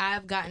think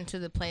I've gotten to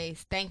the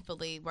place,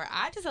 thankfully, where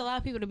I just allow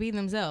people to be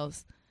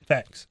themselves.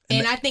 Facts.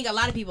 And I think a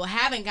lot of people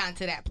haven't gotten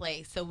to that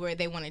place, so where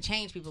they want to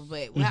change people.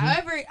 But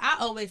however, I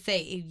always say,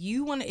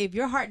 if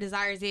your heart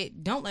desires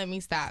it, don't let me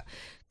stop.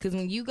 Because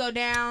when you go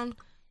down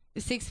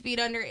 6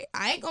 feet under,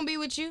 I ain't gonna be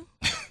with you.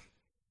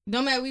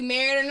 No matter we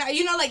married or not,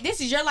 you know, like, this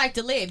is your life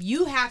to live.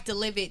 You have to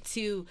live it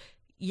to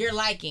your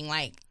liking.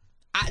 Like,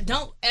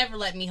 don't ever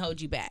let me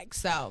hold you back.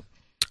 So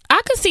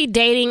I could see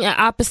dating an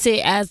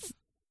opposite as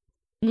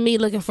me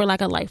looking for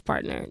like a life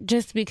partner,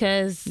 just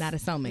because not a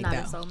soulmate, Not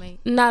though. a soulmate.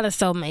 not a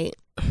soulmate.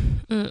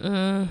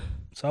 Mm-mm.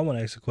 So I want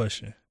to ask a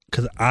question,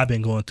 because I've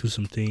been going through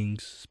some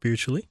things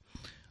spiritually.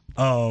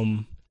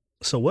 So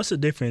what's the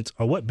difference,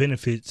 or what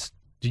benefits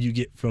do you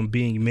get from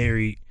being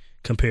married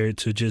compared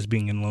to just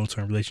being in a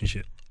long-term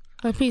relationship?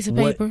 A piece of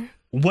What- paper.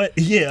 What?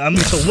 Yeah, I mean,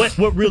 so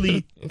what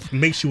really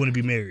makes you want to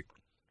be married?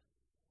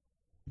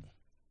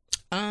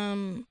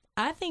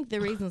 I think the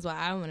reasons why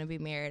I want to be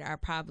married are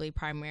probably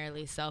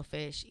primarily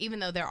selfish, even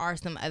though there are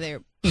some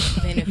other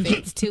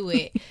benefits to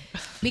it.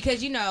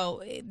 Because, you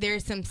know,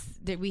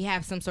 we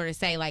have some sort of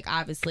say, like,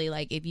 obviously,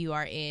 like, if you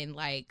are in,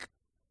 like,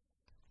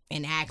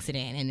 an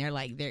accident and they're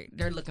like,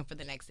 they're looking for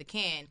the next of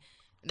kin,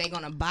 they're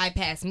going to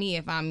bypass me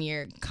if I'm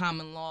your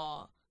common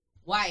law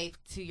wife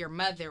to your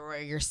mother or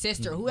your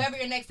sister, whoever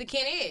your next of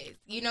kin is.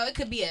 You know, it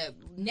could be a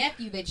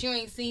nephew that you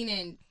ain't seen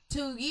in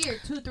 3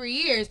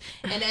 years,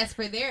 and that's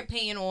for their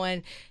opinion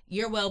on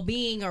your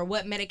well-being or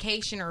what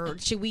medication or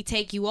should we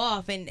take you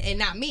off, and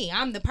not me.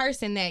 I'm the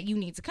person that you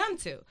need to come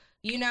to,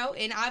 you know.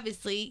 And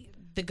obviously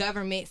the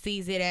government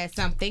sees it as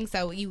something,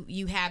 so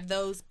you have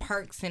those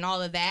perks and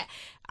all of that,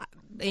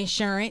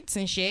 insurance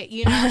and shit,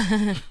 you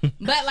know.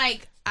 But,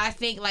 like, I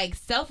think, like,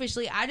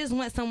 selfishly, I just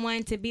want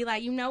someone to be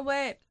like, you know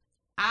what,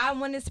 I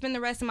want to spend the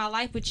rest of my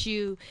life with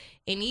you,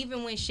 and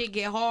even when shit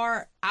get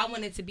hard, I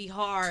want it to be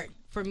hard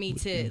for me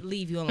to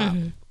leave you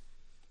alone.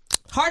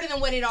 Harder than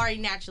what it already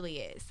naturally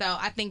is. So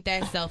I think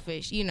that's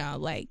selfish, you know,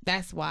 like,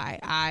 that's why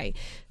I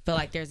feel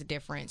like there's a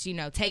difference, you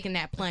know, taking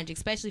that plunge,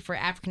 especially for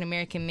African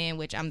American men,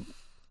 which I'm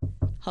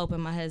hoping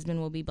my husband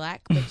will be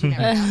black, but you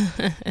never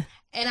know.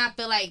 And I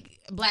feel like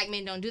black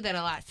men don't do that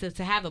a lot. So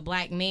to have a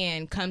black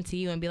man come to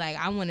you and be like,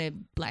 I want to,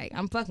 like,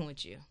 I'm fucking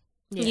with you.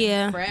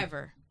 Yeah.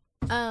 Forever.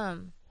 I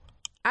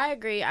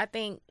agree. I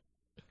think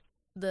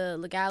the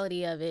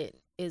legality of it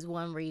is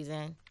one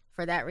reason.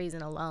 For that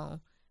reason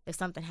alone, if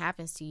something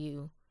happens to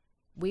you,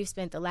 we've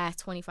spent the last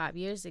 25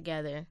 years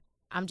together.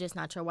 I'm just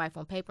not your wife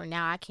on paper.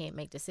 Now I can't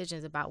make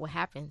decisions about what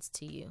happens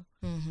to you.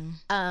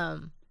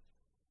 Mm-hmm.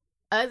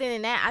 Other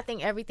than that, I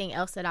think everything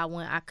else that I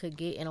want, I could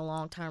get in a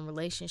long-term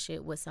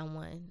relationship with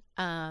someone.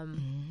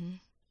 Mm-hmm.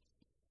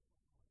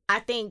 I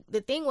think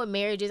the thing with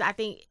marriage is, I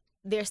think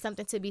there's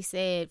something to be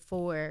said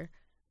for,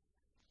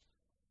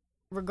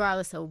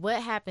 regardless of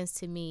what happens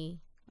to me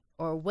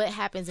or what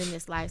happens in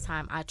this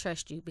lifetime, I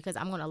trust you, because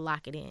I'm going to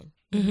lock it in.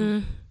 Mm-hmm.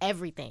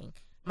 Everything.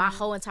 My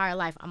whole entire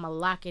life, I'm going to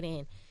lock it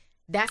in.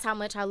 That's how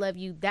much I love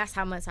you. That's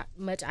how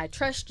much I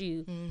trust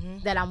you,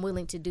 that I'm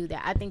willing to do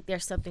that. I think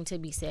there's something to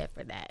be said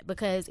for that,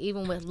 because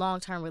even with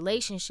long-term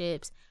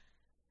relationships,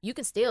 you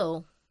can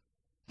still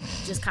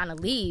just kind of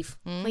leave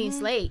clean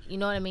slate. You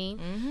know what I mean?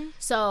 Mm-hmm.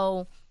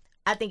 So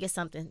I think it's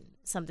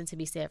something to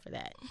be said for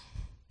that.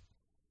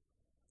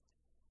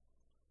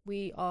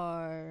 We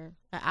are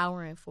an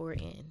hour and 4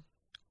 in.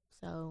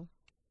 So.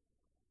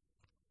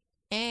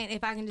 And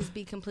if I can just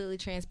be completely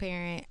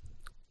transparent,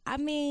 I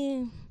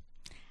mean,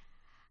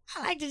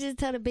 I like to just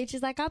tell the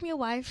bitches, like, I'm your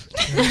wife.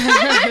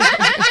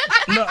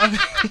 No, I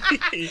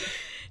mean,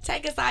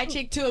 Take a side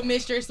chick to a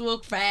mistress,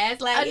 walk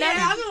fast. Like,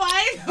 yeah, I'm your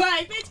wife.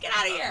 Like, bitch, get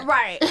out of here.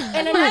 Right.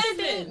 And another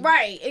thing,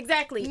 right,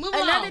 exactly. Move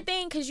Another along.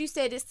 thing, because you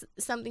said it's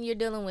something you're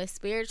dealing with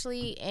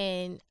spiritually,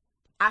 and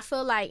I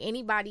feel like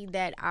anybody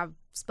that I've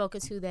spoken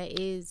to that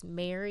is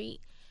married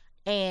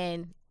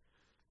and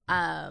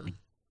are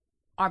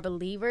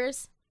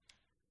believers,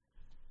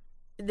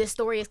 the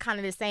story is kind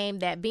of the same,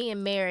 that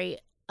being married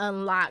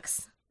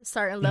unlocks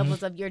certain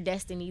levels of your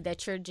destiny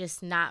that you're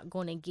just not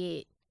going to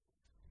get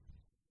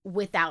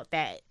without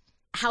that.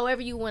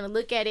 However you want to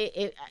look at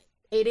it,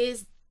 it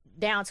is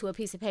down to a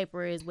piece of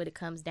paper is what it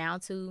comes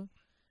down to,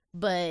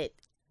 but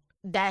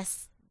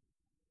that's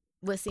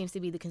what seems to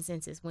be the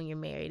consensus when you're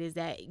married, is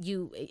that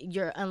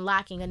you're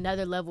unlocking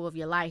another level of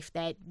your life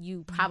that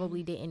you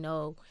probably didn't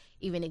know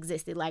even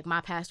existed. Like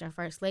my pastor and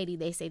first lady,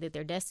 they say that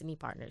they're destiny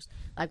partners.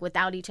 Like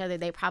without each other,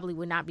 they probably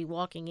would not be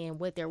walking in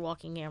what they're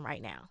walking in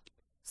right now.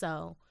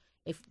 So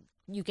if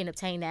you can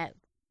obtain that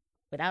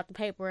without the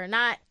paper or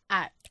not,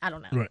 I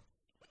don't know. right.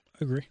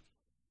 I agree.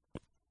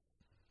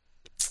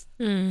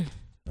 I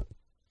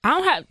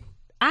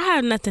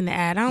have nothing to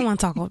add. I don't want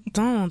to talk about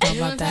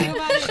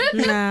that.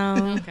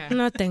 No. Okay.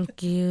 No,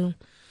 thank you.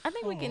 I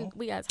think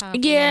we got time for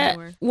Yeah, one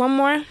more. one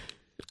more.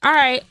 All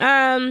right.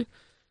 I'm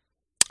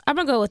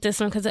gonna go with this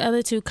one because the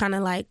other two kind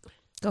of like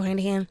go hand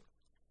in hand.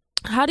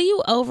 How do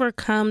you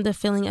overcome the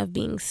feeling of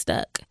being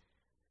stuck?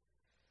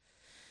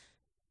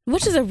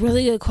 Which is a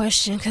really good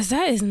question because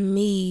that is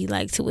me,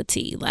 like to a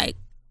T, like,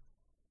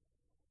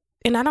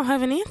 and I don't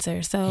have an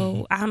answer.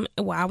 So I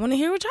want to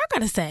hear what y'all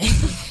gotta say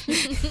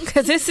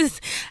because this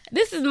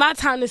is my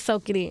time to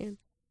soak it in.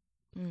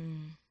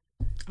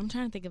 I'm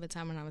trying to think of a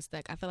time when I was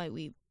stuck. I feel like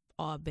we've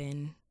all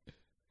been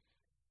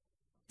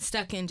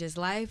stuck in just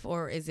life,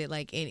 or is it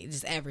like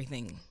just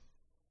everything?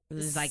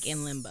 It's like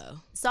in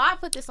limbo. So I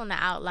put this on the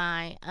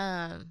outline.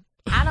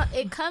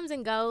 It comes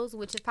and goes,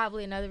 which is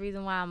probably another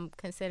reason why I'm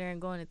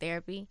considering going to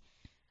therapy.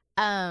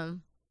 I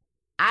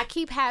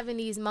keep having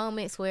these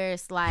moments where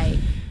it's like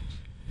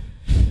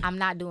I'm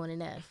not doing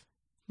enough.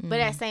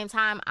 But at the same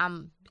time,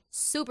 I'm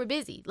super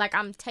busy. Like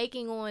I'm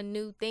taking on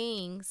new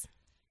things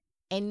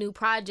and new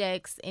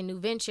projects and new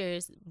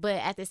ventures, but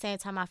at the same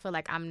time I feel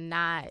like I'm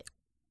not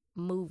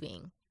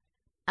moving.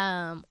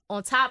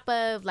 On top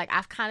of, like,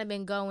 I've kind of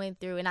been going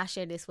through, and I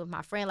shared this with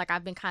my friend, like,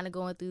 I've been kind of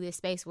going through this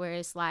space where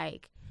it's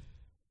like,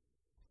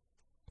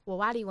 well,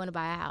 why do you want to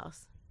buy a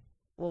house?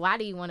 Well, why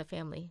do you want a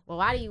family? Well,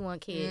 why do you want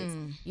kids?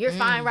 You're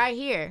fine right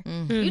here.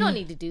 You don't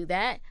need to do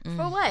that.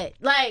 For what?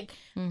 Like,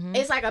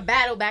 it's like a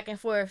battle back and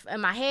forth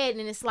in my head,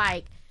 and it's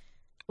like,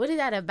 what is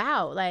that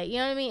about? Like, you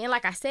know what I mean? And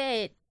like I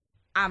said,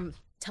 I'm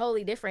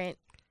totally different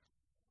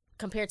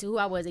compared to who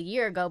I was a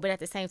year ago, but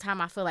at the same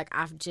time, I feel like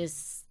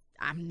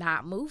I'm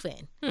not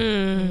moving.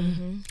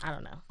 I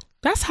don't know.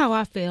 That's how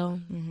I feel.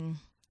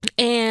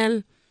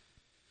 And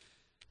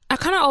I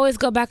kind of always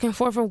go back and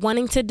forth of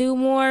wanting to do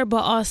more,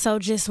 but also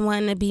just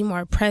wanting to be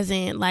more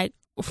present, like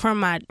for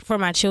my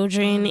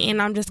children.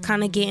 And I'm just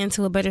kind of getting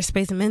to a better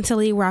space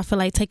mentally where I feel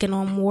like taking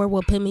on more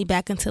will put me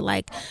back into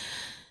like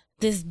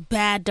this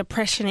bad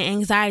depression and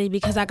anxiety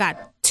because I got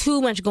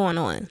too much going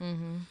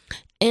on.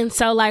 And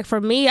so, like,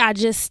 for me, I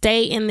just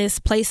stay in this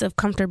place of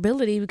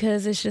comfortability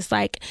because it's just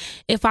like,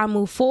 if I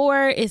move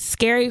forward, it's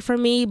scary for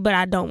me, but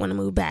I don't want to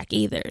move back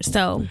either.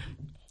 So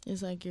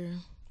It's like you're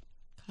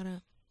caught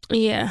up.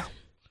 Yeah.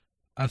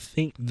 I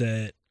think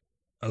that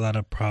a lot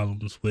of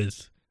problems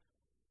with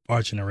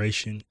our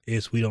generation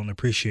is we don't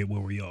appreciate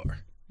where we are.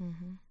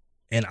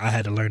 And I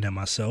had to learn that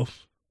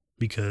myself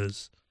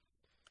because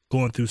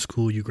going through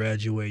school, you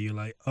graduate, you're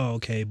like, oh,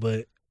 okay,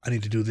 but I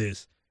need to do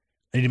this.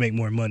 I need to make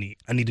more money.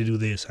 I need to do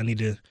this.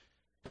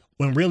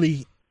 When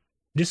really,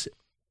 just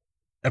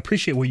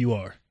appreciate where you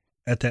are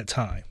at that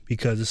time,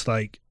 because it's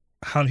like,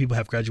 how many people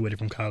have graduated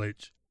from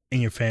college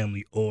in your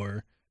family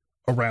or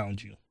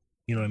around you?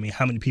 You know what I mean?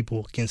 How many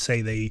people can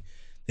say they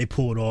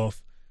pulled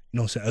off, you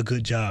know, a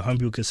good job? How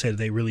many people can say that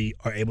they really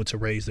are able to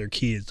raise their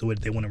kids the way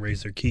that they want to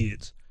raise their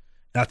kids?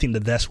 And I think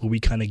that that's where we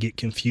kind of get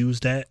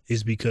confused at,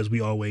 is because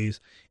we always,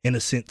 in a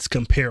sense,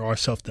 compare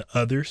ourselves to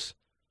others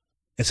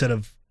instead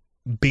of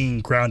being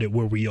grounded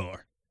where we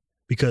are.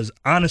 Because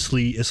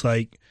honestly, it's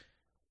like,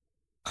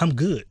 I'm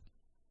good.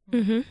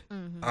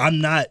 I'm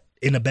not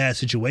in a bad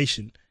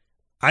situation.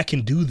 I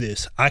can do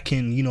this. I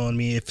can, you know what I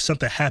mean? If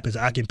something happens,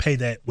 I can pay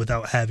that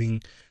without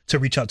having to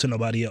reach out to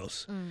nobody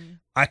else.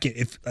 I can,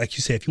 if, like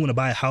you said, if you want to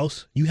buy a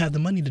house, you have the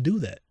money to do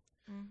that.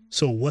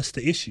 So what's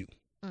the issue?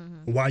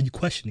 Why are you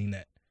questioning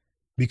that?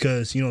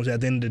 Because, you know,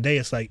 at the end of the day,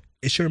 it's like,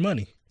 it's your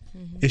money.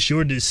 It's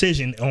your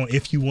decision on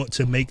if you want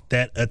to make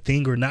that a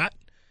thing or not.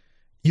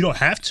 You don't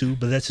have to,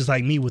 but that's just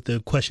like me with the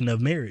question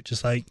of marriage.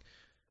 It's like,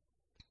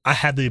 I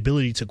have the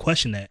ability to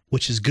question that,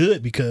 which is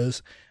good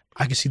because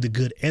I can see the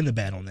good and the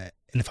bad on that.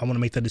 And if I want to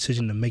make that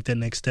decision to make that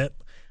next step,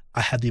 I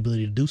have the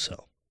ability to do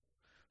so.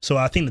 So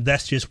I think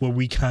that's just where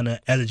we kind of,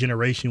 as a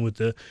generation with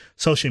the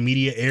social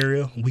media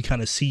era, we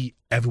kind of see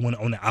everyone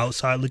on the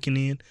outside looking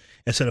in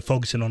instead of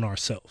focusing on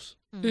ourselves.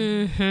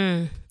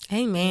 Mm-hmm.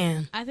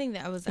 Amen. I think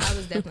that I was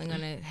definitely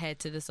going to head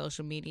to the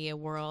social media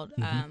world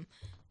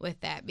with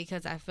that,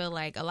 because I feel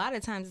like a lot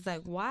of times it's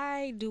like,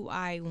 why do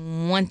I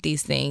want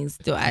these things?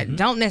 I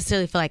don't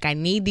necessarily feel like I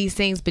need these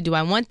things, but do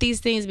I want these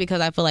things because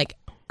I feel like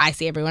I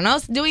see everyone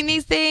else doing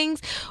these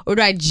things? Or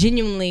do I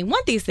genuinely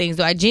want these things?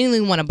 Do I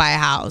genuinely want to buy a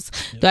house?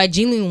 Do I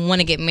genuinely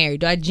want to get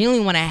married? Do I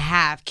genuinely want to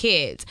have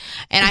kids?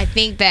 And I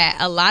think that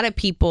a lot of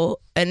people,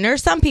 and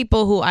there's some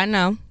people who I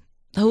know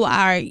who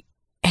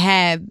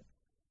have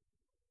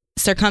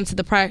succumb to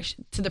the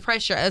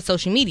pressure of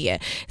social media.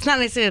 It's not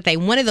necessarily that they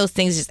wanted those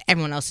things, just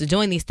everyone else is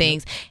doing these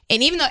things.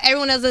 And even though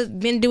everyone else has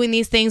been doing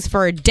these things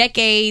for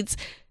decades,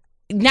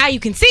 now you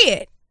can see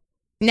it.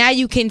 Now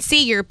you can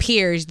see your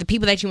peers, the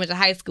people that you went to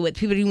high school with, the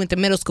people you went to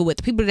middle school with,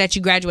 the people that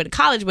you graduated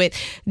college with,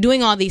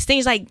 doing all these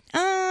things. Like,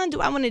 do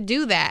I want to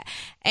do that?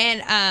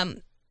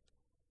 And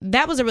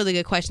that was a really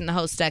good question, the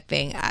whole stuck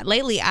thing.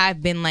 Lately,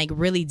 I've been like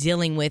really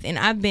dealing with, and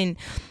I've been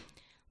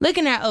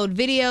looking at old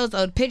videos,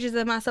 old pictures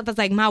of myself. It's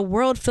like my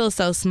world feels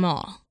so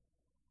small.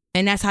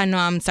 And that's how I know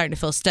I'm starting to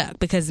feel stuck,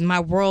 because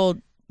my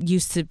world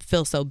used to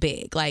feel so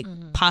big. Like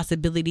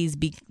possibilities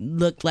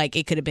looked like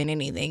it could have been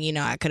anything. You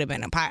know, I could have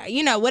been a pirate,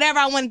 you know, whatever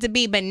I wanted to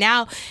be. But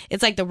now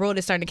it's like the world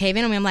is starting to cave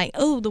in on me. I'm like,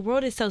 oh, the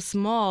world is so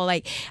small.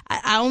 Like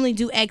I only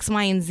do X,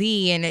 Y, and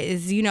Z. And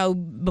it's, you know,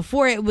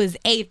 before it was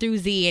A through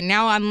Z. And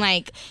now I'm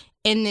like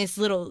in this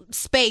little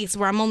space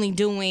where I'm only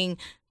doing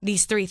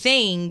these 3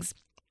 things.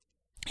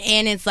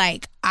 And it's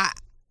like,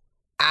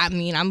 I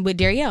mean, I'm with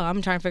Darielle.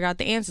 I'm trying to figure out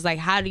the answers. Like,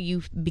 how do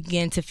you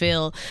begin to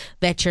feel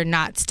that you're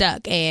not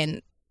stuck?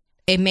 And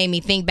it made me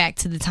think back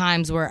to the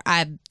times where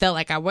I felt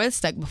like I was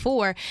stuck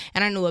before.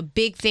 And I knew a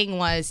big thing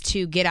was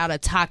to get out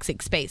of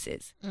toxic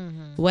spaces,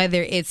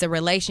 whether it's a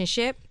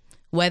relationship,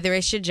 whether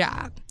it's your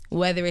job,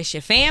 whether it's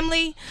your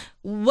family,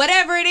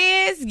 whatever it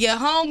is, your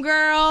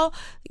homegirl,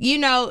 you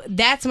know,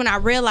 that's when I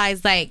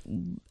realized, like,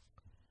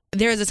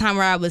 there was a time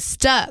where I was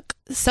stuck,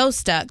 so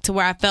stuck to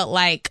where I felt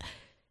like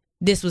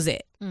this was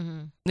it.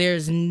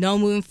 There's no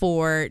moving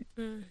forward.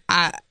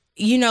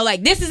 You know,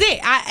 like, this is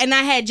it.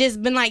 I had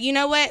just been like, you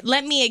know what?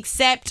 Let me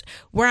accept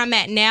where I'm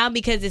at now,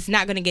 because it's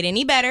not going to get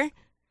any better.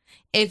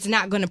 It's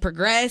not going to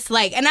progress.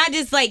 Like, and I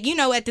just, like, you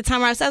know, at the time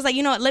where I was like,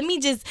 you know what? Let me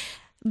just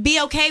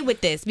be okay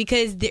with this,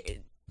 because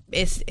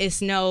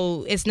it's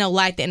no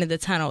light at the end of the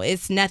tunnel.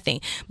 It's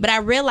nothing. But I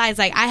realized,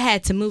 like, I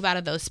had to move out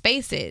of those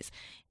spaces.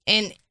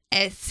 And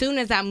as soon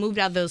as I moved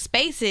out of those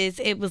spaces,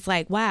 it was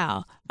like,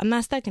 wow, I'm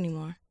not stuck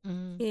anymore.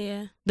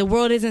 Yeah. The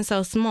world isn't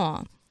so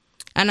small.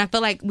 And I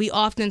feel like we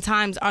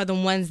oftentimes are the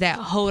ones that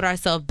hold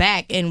ourselves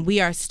back, and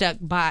we are stuck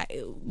by,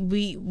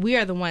 we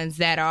are the ones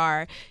that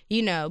are,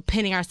 you know,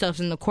 pinning ourselves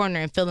in the corner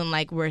and feeling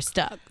like we're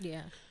stuck.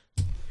 Yeah.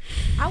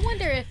 I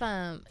wonder if,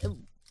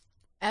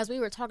 as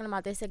we were talking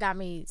about this, it got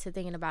me to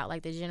thinking about,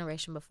 like, the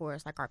generation before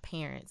us, like our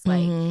parents.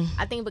 Like,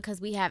 I think because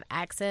we have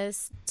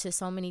access to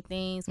so many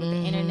things with the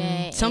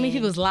internet. So many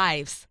people's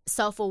lives.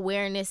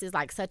 Self-awareness is,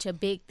 like, such a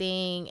big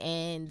thing,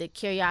 and the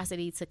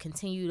curiosity to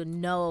continue to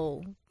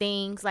know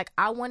things. Like,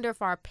 I wonder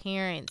if our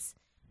parents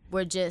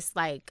were just,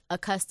 like,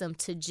 accustomed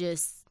to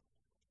just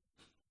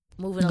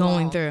moving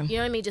along. Through. You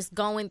know what I mean? Just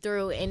going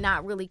through and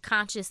not really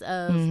conscious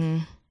of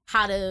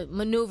how to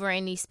maneuver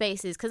in these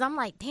spaces. Because I'm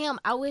like, damn,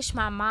 I wish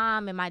my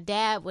mom and my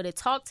dad would have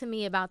talked to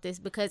me about this,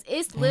 because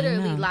it's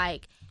literally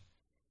like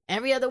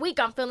every other week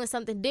I'm feeling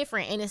something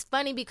different. And it's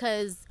funny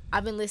because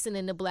I've been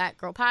listening to Black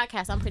Girl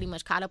Podcast. I'm pretty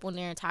much caught up on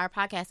their entire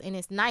podcast. And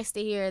it's nice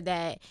to hear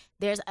that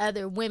there's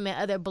other women,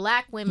 other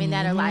Black women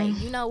that are like,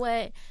 you know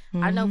what?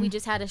 I know we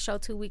just had a show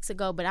 2 weeks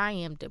ago, but I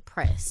am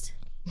depressed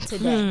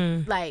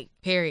today. Like,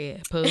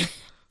 period. Pooh.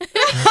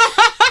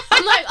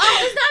 I'm like, oh,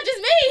 it's not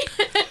just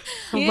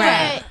me.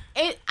 Right.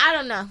 I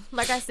don't know.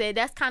 Like I said,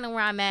 that's kind of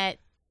where I'm at,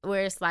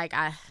 where it's like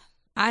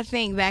I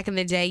think back in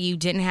the day, you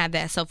didn't have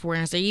that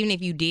self-awareness, or even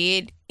if you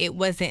did,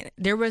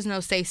 there was no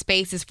safe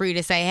spaces for you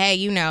to say, hey,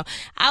 you know,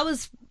 I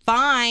was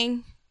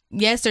fine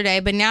yesterday,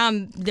 but now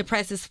I'm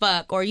depressed as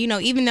fuck. Or, you know,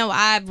 even though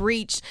I've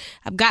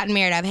gotten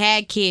married, I've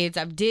had kids,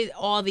 I've did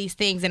all these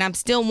things, and I'm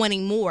still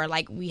wanting more.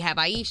 Like, we have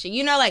Aisha,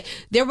 you know, like,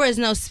 there was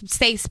no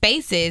safe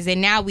spaces,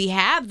 and now we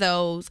have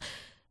those.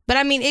 But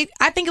I mean,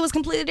 I think it was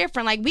completely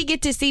different. Like, we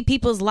get to see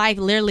people's life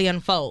literally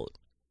unfold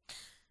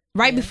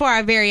right before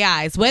our very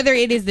eyes. Whether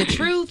it is the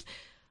truth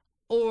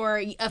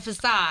or a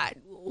facade,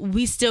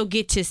 we still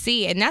get to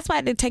see it. And that's why I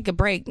had to take a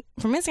break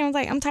from Instagram. I was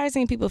like, I'm tired of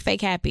seeing people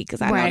fake happy,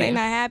 because I know they're not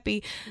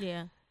happy.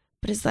 Yeah.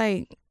 But it's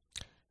like,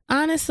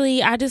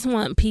 honestly, I just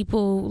want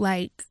people,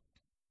 like,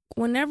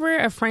 whenever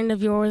a friend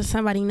of yours,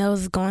 somebody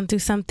knows is going through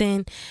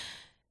something,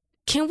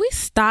 can we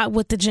stop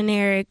with the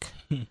generic,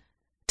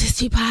 just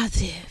be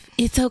positive.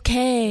 It's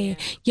okay.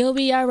 You'll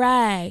be all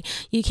right.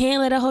 You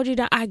can't let it hold you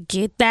down. I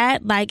get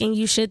that. Like, and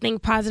you should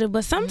think positive,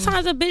 but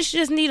sometimes a bitch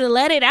just need to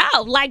let it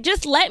out. Like,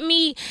 just let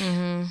me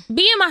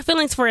be in my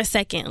feelings for a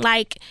second.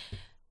 Like,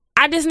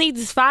 I just need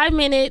this 5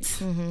 minutes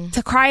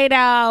to cry it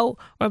out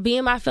or be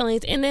in my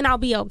feelings, and then I'll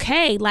be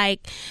okay.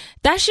 Like,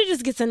 that shit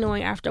just gets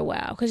annoying after a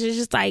while because it's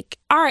just like,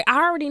 all right,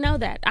 I already know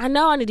that. I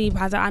know I need to be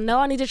positive. I know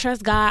I need to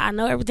trust God. I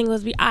know everything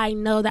must be. I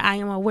know that I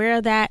am aware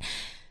of that.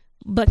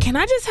 But can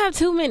I just have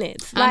 2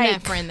 minutes? I'm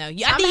that friend though. I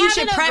think you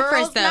should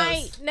preference those.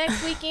 Night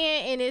next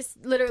weekend, and it's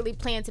literally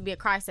planned to be a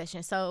cry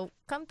session. So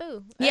come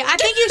through. Yeah, I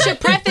think you should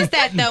preface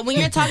that though when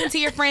you're talking to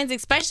your friends,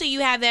 especially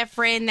you have that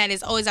friend that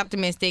is always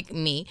optimistic.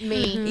 Me,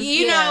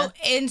 you know.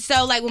 And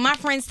so like when my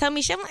friends tell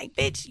me shit, I'm like,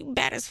 bitch, you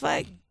bad as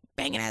fuck.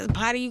 Banging ass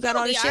potty, you got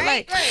all this shit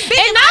like, bitch,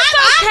 and that's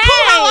okay. I'm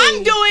cool how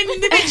I'm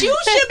doing, bitch. You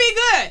should be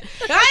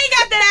good. I ain't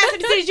got that ass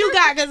that you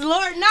got, cause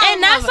Lord knows.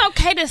 And that's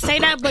okay to say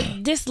that, but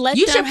just let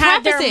them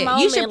have their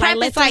moment. You should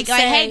preface like,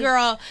 hey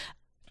girl,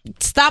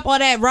 stop all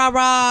that rah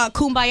rah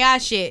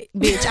kumbaya shit,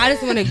 bitch. I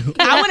just want to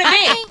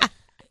vent.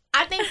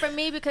 I think for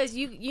me, because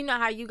you know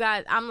how you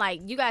guys, I'm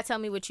like, you gotta tell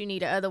me what you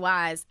need, or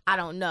otherwise I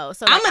don't know.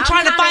 So like, I'm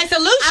trying to find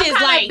solutions.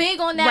 I'm like big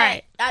on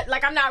that.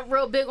 Right. I'm not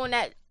real big on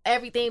that.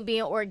 Everything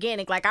being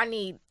organic, like I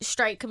need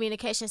straight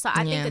communication. So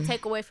I think the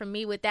takeaway from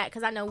me with that,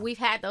 because I know we've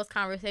had those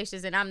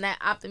conversations, and I'm that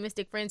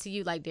optimistic friend to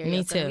you, like,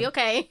 Darius, me too. Be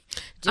okay.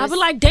 I'll be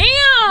like, damn.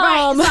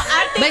 Right. So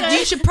I think but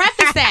you should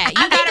preface that.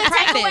 You gotta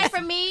preface. The takeaway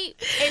for me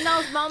in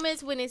those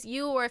moments when it's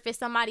you or if it's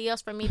somebody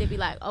else, for me to be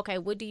like, okay,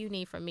 what do you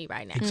need from me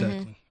right now?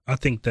 Exactly. I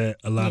think that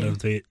a lot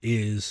of it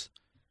is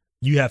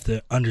you have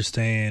to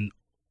understand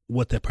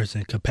what that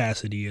person's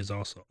capacity is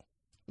also.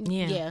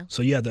 Yeah.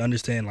 So you have to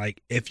understand,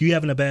 like, if you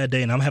having a bad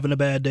day and I'm having a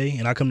bad day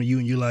and I come to you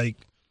and you like,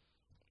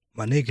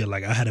 my nigga,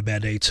 like, I had a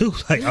bad day too.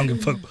 Like, I'm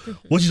gonna fuck.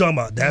 What you talking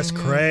about? That's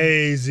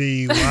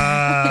crazy.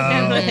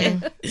 Wow.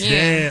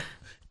 Yeah.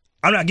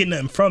 I'm not getting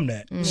nothing from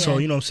that. So,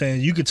 you know what I'm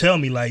saying? You could tell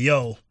me, like,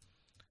 yo,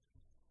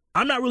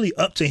 I'm not really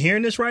up to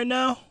hearing this right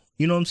now.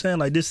 You know what I'm saying?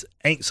 Like, this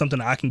ain't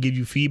something I can give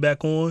you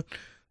feedback on.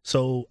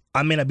 So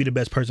I may not be the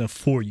best person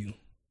for you.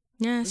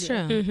 Yeah, that's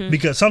true.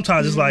 Because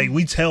sometimes it's like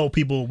we tell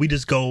people, we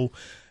just go,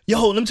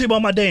 yo, let me tell you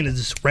about my day, and it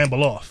just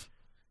ramble off.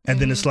 And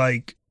then it's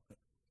like,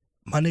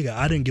 my nigga,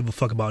 I didn't give a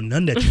fuck about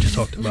none that you just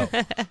talked about.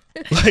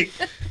 Like,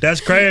 that's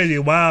crazy.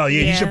 Wow,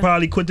 yeah, you should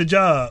probably quit the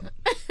job.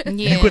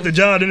 You quit the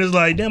job, and it's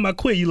like, damn, I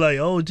quit. You like,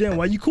 oh, Jen,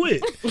 why you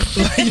quit?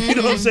 Like, you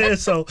know what I'm saying?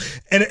 So,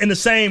 and in the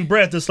same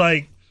breath, it's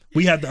like,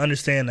 we have to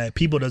understand that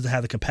people doesn't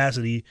have the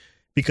capacity,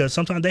 because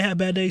sometimes they have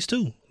bad days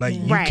too. Like,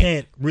 you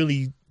can't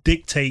really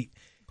dictate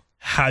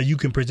how you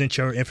can present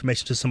your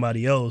information to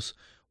somebody else,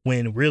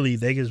 when really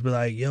they just be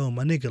like, yo,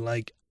 my nigga,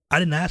 like, I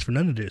didn't ask for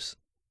none of this.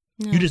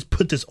 No. You just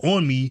put this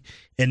on me,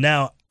 and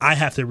now I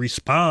have to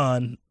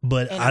respond,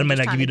 but I may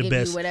not give you the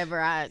best. Whatever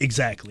I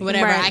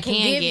I can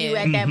give you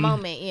at that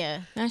moment.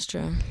 Yeah, that's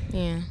true.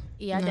 Yeah.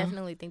 I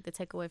definitely think the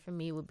takeaway for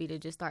me would be to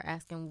just start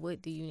asking,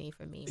 what do you need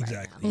from me?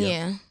 Exactly. Right now?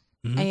 Yeah.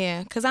 Mm-hmm.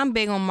 Yeah, because I'm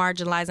big on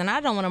marginalizing.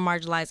 I don't want to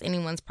marginalize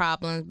anyone's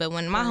problems, but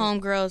when my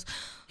homegirls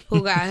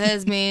who got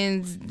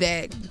husbands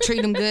that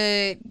treat them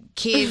good,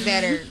 kids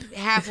that are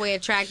halfway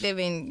attractive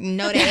and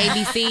know the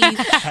ABCs,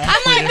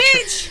 I'm like,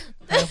 bitch,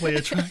 halfway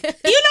attractive.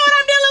 You know what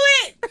I'm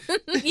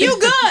dealing with? You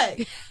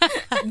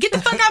good. Get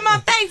the fuck out of my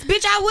face,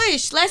 bitch. I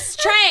wish. Let's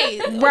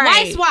trade.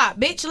 Wife swap,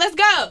 bitch. Let's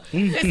go.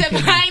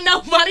 Except I ain't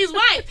nobody's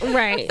wife.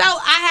 Right. So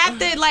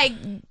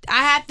I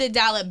have to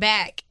dial it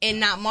back and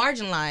not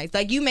marginalize.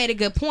 Like, you made a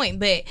good point,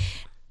 but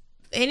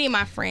any of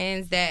my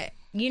friends that,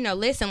 you know,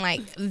 listen,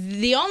 like,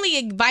 the only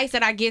advice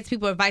that I give to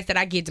people is advice that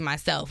I give to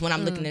myself when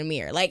I'm looking in the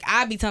mirror. Like,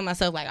 I be telling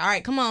myself, like, all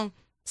right, come on,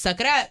 suck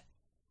it up.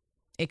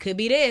 It could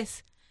be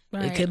this.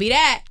 Right. It could be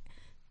that.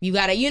 You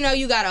gotta, you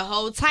gotta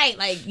hold tight,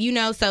 like,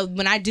 so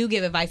when I do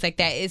give advice like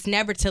that, it's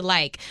never to,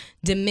 like,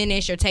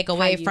 diminish or take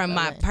away from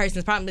my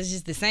person's problem. It's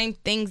just the same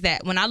things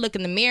that when I look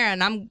in the mirror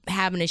and I'm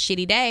having a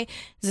shitty day,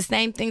 it's the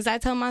same things I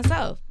tell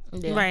myself.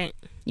 Yeah. Right.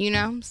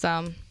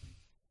 So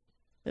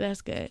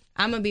that's good.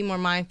 I'm gonna be more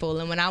mindful,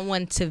 and when I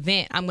want to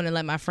vent, I'm gonna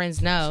let my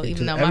friends know,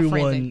 even though my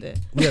friends ain't good.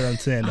 We gotta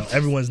understand, though,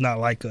 everyone's not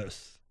like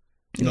us.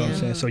 You know what I'm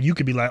saying? So you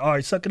could be like, all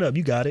right, suck it up.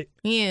 You got it.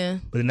 Yeah.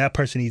 But then that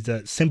person needs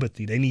that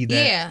sympathy. They need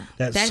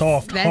that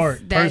soft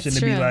heart person to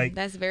be like,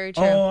 that's very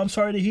true. Oh, I'm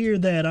sorry to hear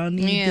that. I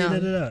need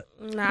da.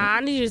 Nah, I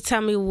need you to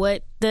tell me be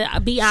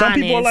honest. Some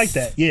people are like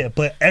that. Yeah,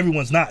 but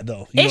everyone's not,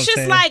 though. You it's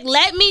just like,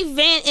 let me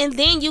vent, and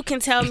then you can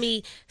tell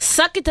me,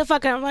 suck it the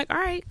fuck up. I'm like, all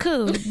right,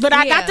 cool. But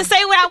I got to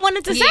say what I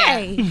wanted to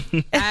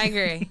say. I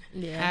agree.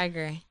 I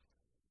agree.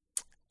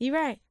 You're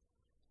right.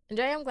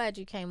 Dre, I'm glad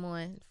you came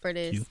on for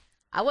this.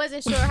 I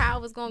wasn't sure how I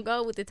was going to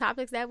go with the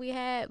topics that we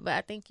had, but I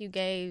think you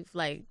gave,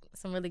 like,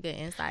 some really good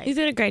insights. You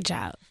did a great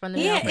job. From the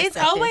male it's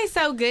always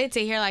so good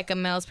to hear, like, a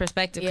male's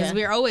perspective, because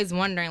we're always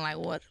wondering, like,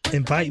 what?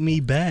 Invite me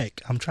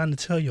back. I'm trying to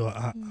tell you,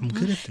 I'm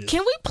good at this.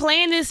 Can we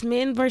plan this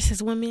men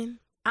versus women?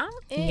 I'm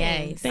in.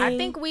 Yes. I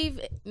think we've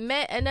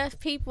met enough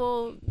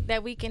people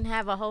that we can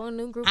have a whole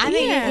new group. I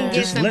think you can get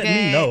Just some let good.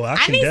 me know. I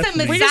can need some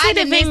definitely- We just need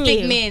the misogynistic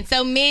venue. men.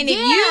 So men, if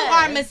Yeah. you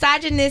are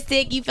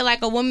misogynistic, you feel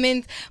like a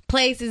woman's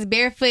place is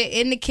barefoot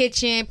in the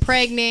kitchen,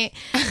 pregnant.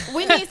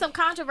 We need some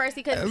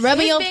controversy because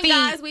Rubbing your been feet.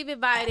 guys we've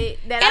invited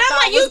that And I I'm thought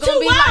like, you was gonna too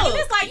be like, woke. and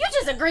it's like you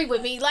just agree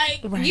with me, like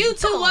You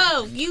too Come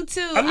on. woke. You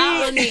too.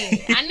 I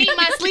mean- I need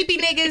my sleepy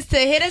niggas to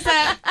hit us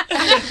up.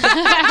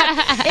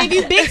 If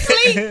you big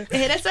sleep,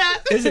 hit us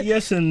up. Is it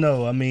yes or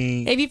no? I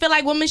mean, If you feel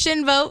like women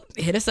shouldn't vote,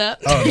 hit us up.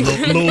 oh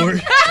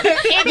Lord.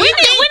 We need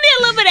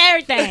a little bit of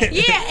everything.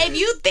 Yeah, if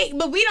you think,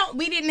 but we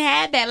didn't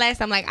have that last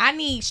time. Like, I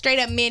need straight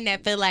up men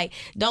that feel like,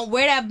 don't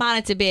wear that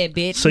bonnet to bed,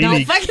 bitch. So you don't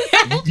need,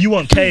 fucking. you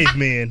want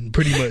cavemen,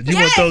 pretty much. You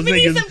Yes, want those we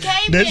need niggas some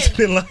cavemen. that's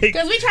been like,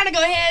 Because we trying to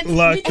go ahead,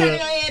 Locked up.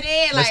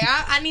 Like,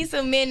 I need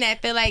some men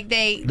that feel like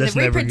the That's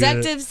never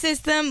reproductive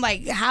system,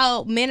 like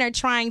how men are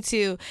trying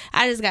to.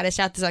 I just gotta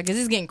shout this out because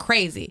it's getting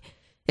crazy.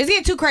 It's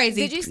getting too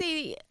crazy. Did you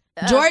see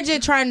Georgia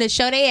trying to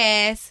show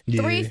their ass?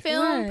 yeah. 3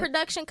 film What?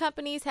 production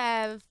companies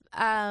have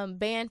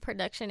banned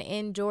production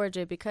in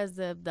Georgia because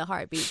of the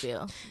heartbeat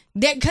bill.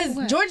 Because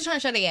Georgia trying to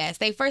show their ass.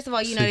 They first of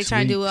all, you know, they 6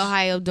 trying to do what weeks.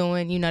 Ohio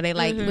doing. You know, they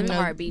like Mhm. you The know,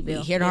 heartbeat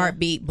bill. Hear the Yeah.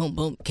 heartbeat, boom,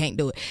 boom, can't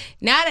do it.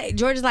 Now that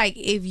Georgia's like,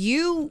 if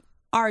you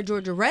are a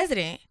Georgia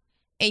resident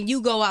and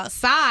you go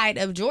outside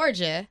of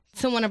Georgia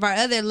to one of our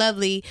other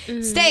lovely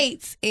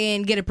states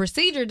and get a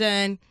procedure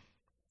done,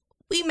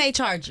 we may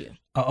charge you.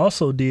 I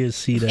also did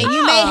see that. And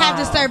you may have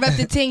to serve up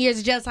to 10 years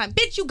of jail time.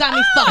 Bitch, you got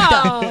me fucked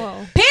up.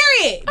 Oh.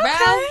 Period, bro.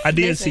 I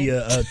did see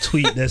a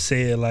tweet that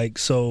said like,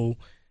 so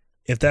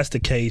if that's the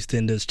case,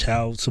 then does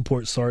child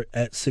support start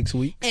at 6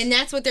 weeks? And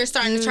that's what they're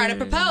starting to try to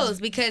propose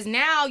because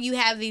now you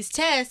have these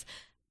tests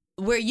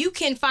where you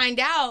can find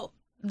out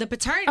the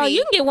paternity. Oh,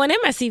 you can get one of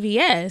them at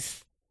CVS.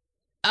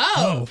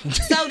 Oh. Oh.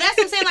 So that's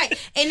what I'm saying. Like,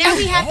 and now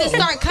we have to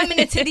start coming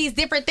into these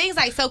different things.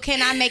 Like, so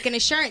can I make an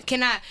insurance?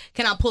 Can I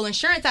pull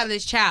insurance out of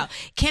this child?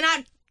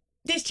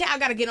 This child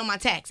got to get on my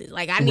taxes.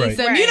 Like, I need Right.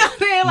 some, you know what I'm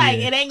saying? Like,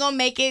 Yeah. it ain't going to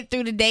make it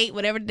through the date,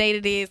 whatever date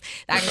it is.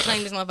 I can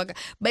claim this motherfucker.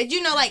 But,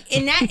 you know, like,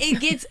 in that,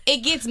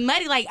 it gets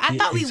muddy. Like, I Yeah,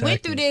 thought we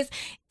went through exactly. this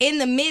in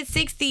the mid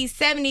 60s,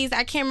 70s.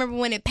 I can't remember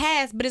when it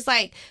passed, but it's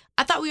like,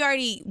 I thought we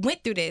already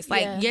went through this.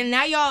 Like, Yeah.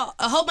 now y'all,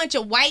 a whole bunch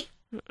of white,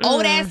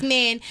 old ass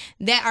men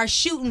that are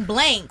shooting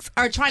blanks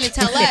are trying to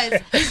tell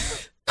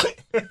us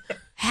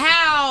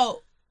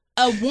how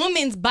a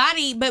woman's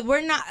body, but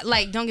we're not,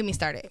 like, don't get me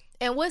started.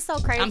 And what's so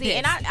I'm crazy, pissed.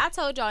 and I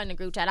told y'all in the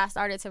group chat, I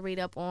started to read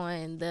up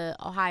on the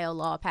Ohio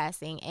law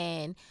passing,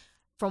 and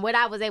from what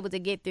I was able to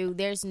get through,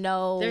 there's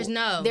no There's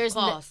no there's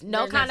clause. no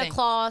There's kind nothing. of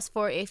clause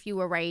for if you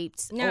were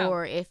raped No.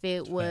 or if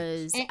it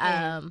was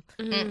Mm-mm.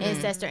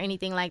 incest or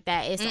anything like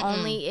that. It's Mm-mm.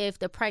 only if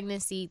the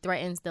pregnancy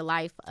threatens the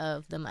life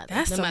of the mother.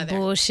 That's The some mother.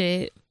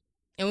 bullshit.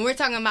 And we're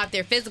talking about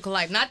their physical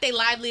life, not their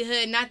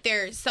livelihood, not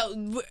their,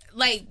 so,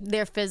 like,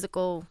 Their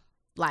physical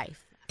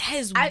life. that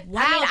is I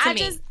wild to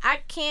me.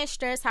 I can't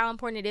stress how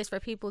important it is for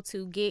people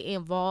to get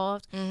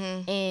involved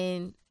Mm-hmm.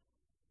 in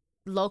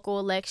local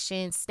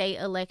elections, state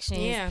elections,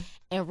 Yeah.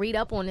 and read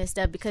up on this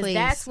stuff because Please.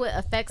 that's what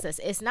affects us.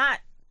 It's not,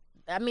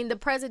 I mean, the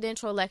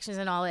presidential elections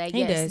and all that. He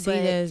yes,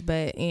 does,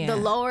 but yeah. the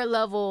lower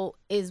level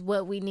is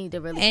what we need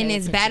to really. And pay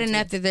it's bad attention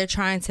enough to. that they're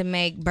trying to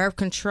make birth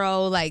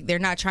control, like they're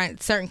not trying,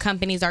 certain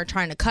companies are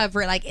trying to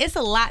cover it. Like, it's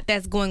a lot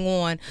that's going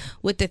on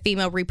with the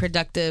female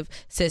reproductive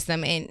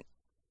system. And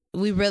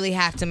we really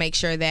have to make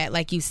sure that,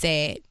 like you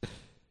said,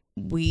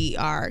 we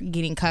are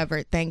getting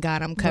covered. Thank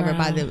God I'm covered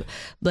by the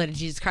blood of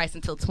Jesus Christ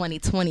until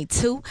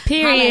 2022.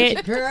 Period. Holla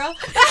at your girl.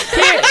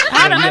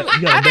 I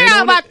you got a think date I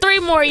on about 3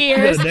 more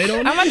years. You got a date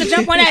on I'm it? about to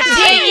jump on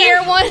that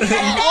 10-year one.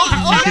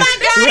 Oh my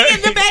God,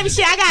 get the baby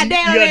shit. I got a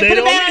date on You got it. a Put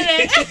a date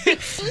date on on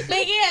it.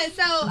 But yeah,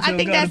 so I still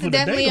think gotta that's put a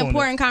definitely date an on it.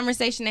 important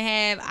conversation to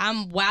have.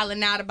 I'm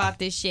wilding out about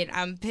this shit.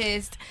 I'm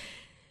pissed.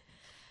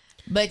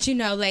 But you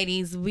know,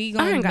 ladies, we I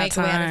gonna ain't got make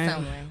a way out of time.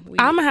 somewhere.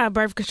 I'm gonna have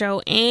birth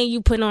control and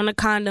you putting on a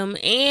condom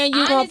and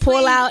you gonna Honestly,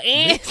 pull out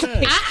and Big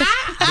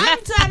facts. I'm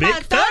talking Big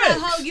about throwing facts. the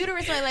whole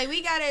uterus away.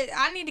 Like,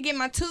 I need to get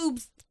my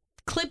tubes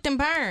clipped and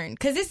burned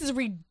because this is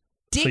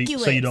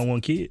ridiculous. So you don't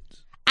want kids?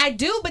 I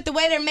do, but the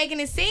way they're making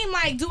it seem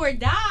like do or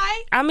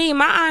die. I mean,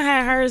 my aunt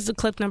had hers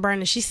clipped and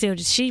burned, and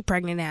she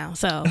pregnant now.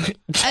 So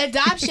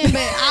Adoption,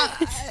 but Well,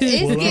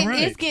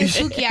 it's getting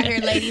spooky out here,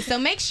 ladies. So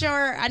make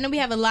sure, I know we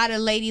have a lot of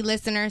lady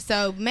listeners,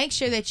 so make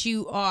sure that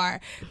you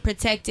are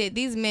protected.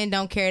 These men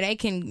don't care. They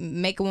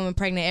can make a woman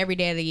pregnant every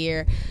day of the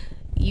year.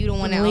 You the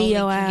one that only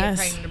Leo can ass.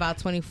 get pregnant about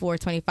 24,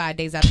 25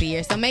 days out the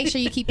year. So make sure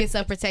you keep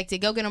yourself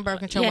protected. Go get on birth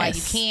control while you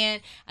Yes. can.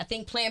 I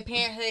think Planned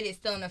Parenthood is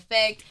still in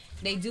effect.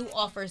 They do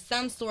offer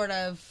some sort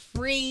of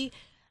free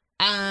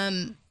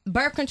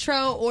birth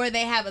control, or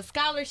they have a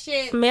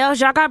scholarship. males,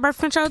 y'all got birth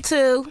control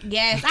too.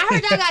 Yes, I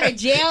heard y'all got a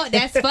jail.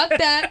 That's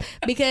fucked up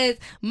because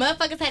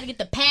motherfuckers had to get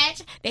the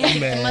patch. They had to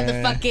get the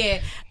Man.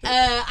 motherfucking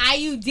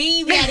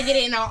IUD. We had to get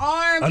it in our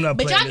arm. I'm not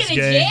But y'all playing get this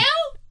a game. jail?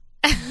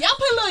 Y'all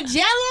put a little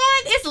gel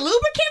on? It's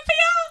lubricant for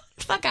y'all?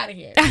 Fuck out of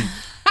here.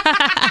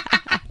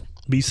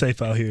 Be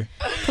safe out here.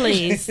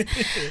 Please. All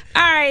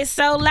right.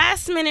 So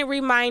last minute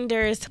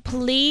reminders.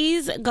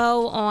 Please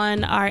go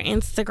on our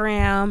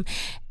Instagram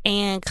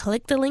and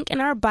click the link in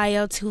our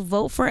bio to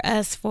vote for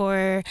us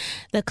for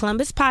the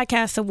Columbus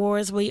Podcast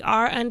Awards. We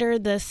are under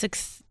the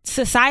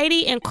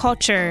Society and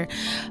Culture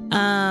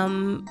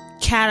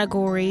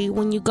category.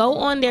 When you go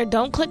on there,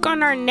 don't click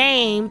on our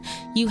name.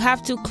 You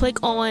have to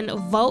click on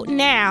Vote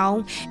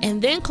Now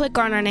and then click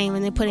on our name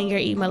and then put in your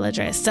email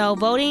address. So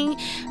voting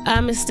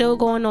is still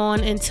going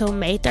on until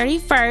May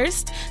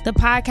 31st. The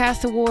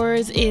Podcast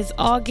Awards is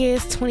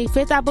August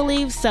 25th, I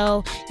believe.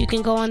 So you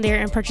can go on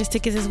there and purchase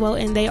tickets as well,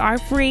 and they are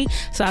free.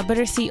 So I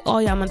better see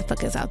all y'all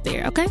motherfuckers out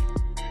there, okay?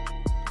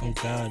 Oh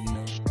God,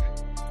 no.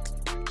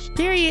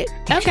 Period.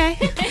 Okay.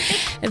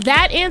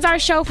 That ends our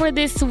show for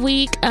this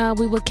week.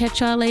 We will catch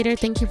y'all later.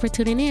 Thank you for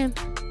tuning in.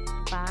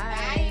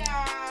 Bye.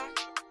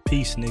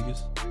 Peace,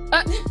 niggas.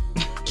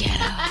 Get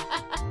up.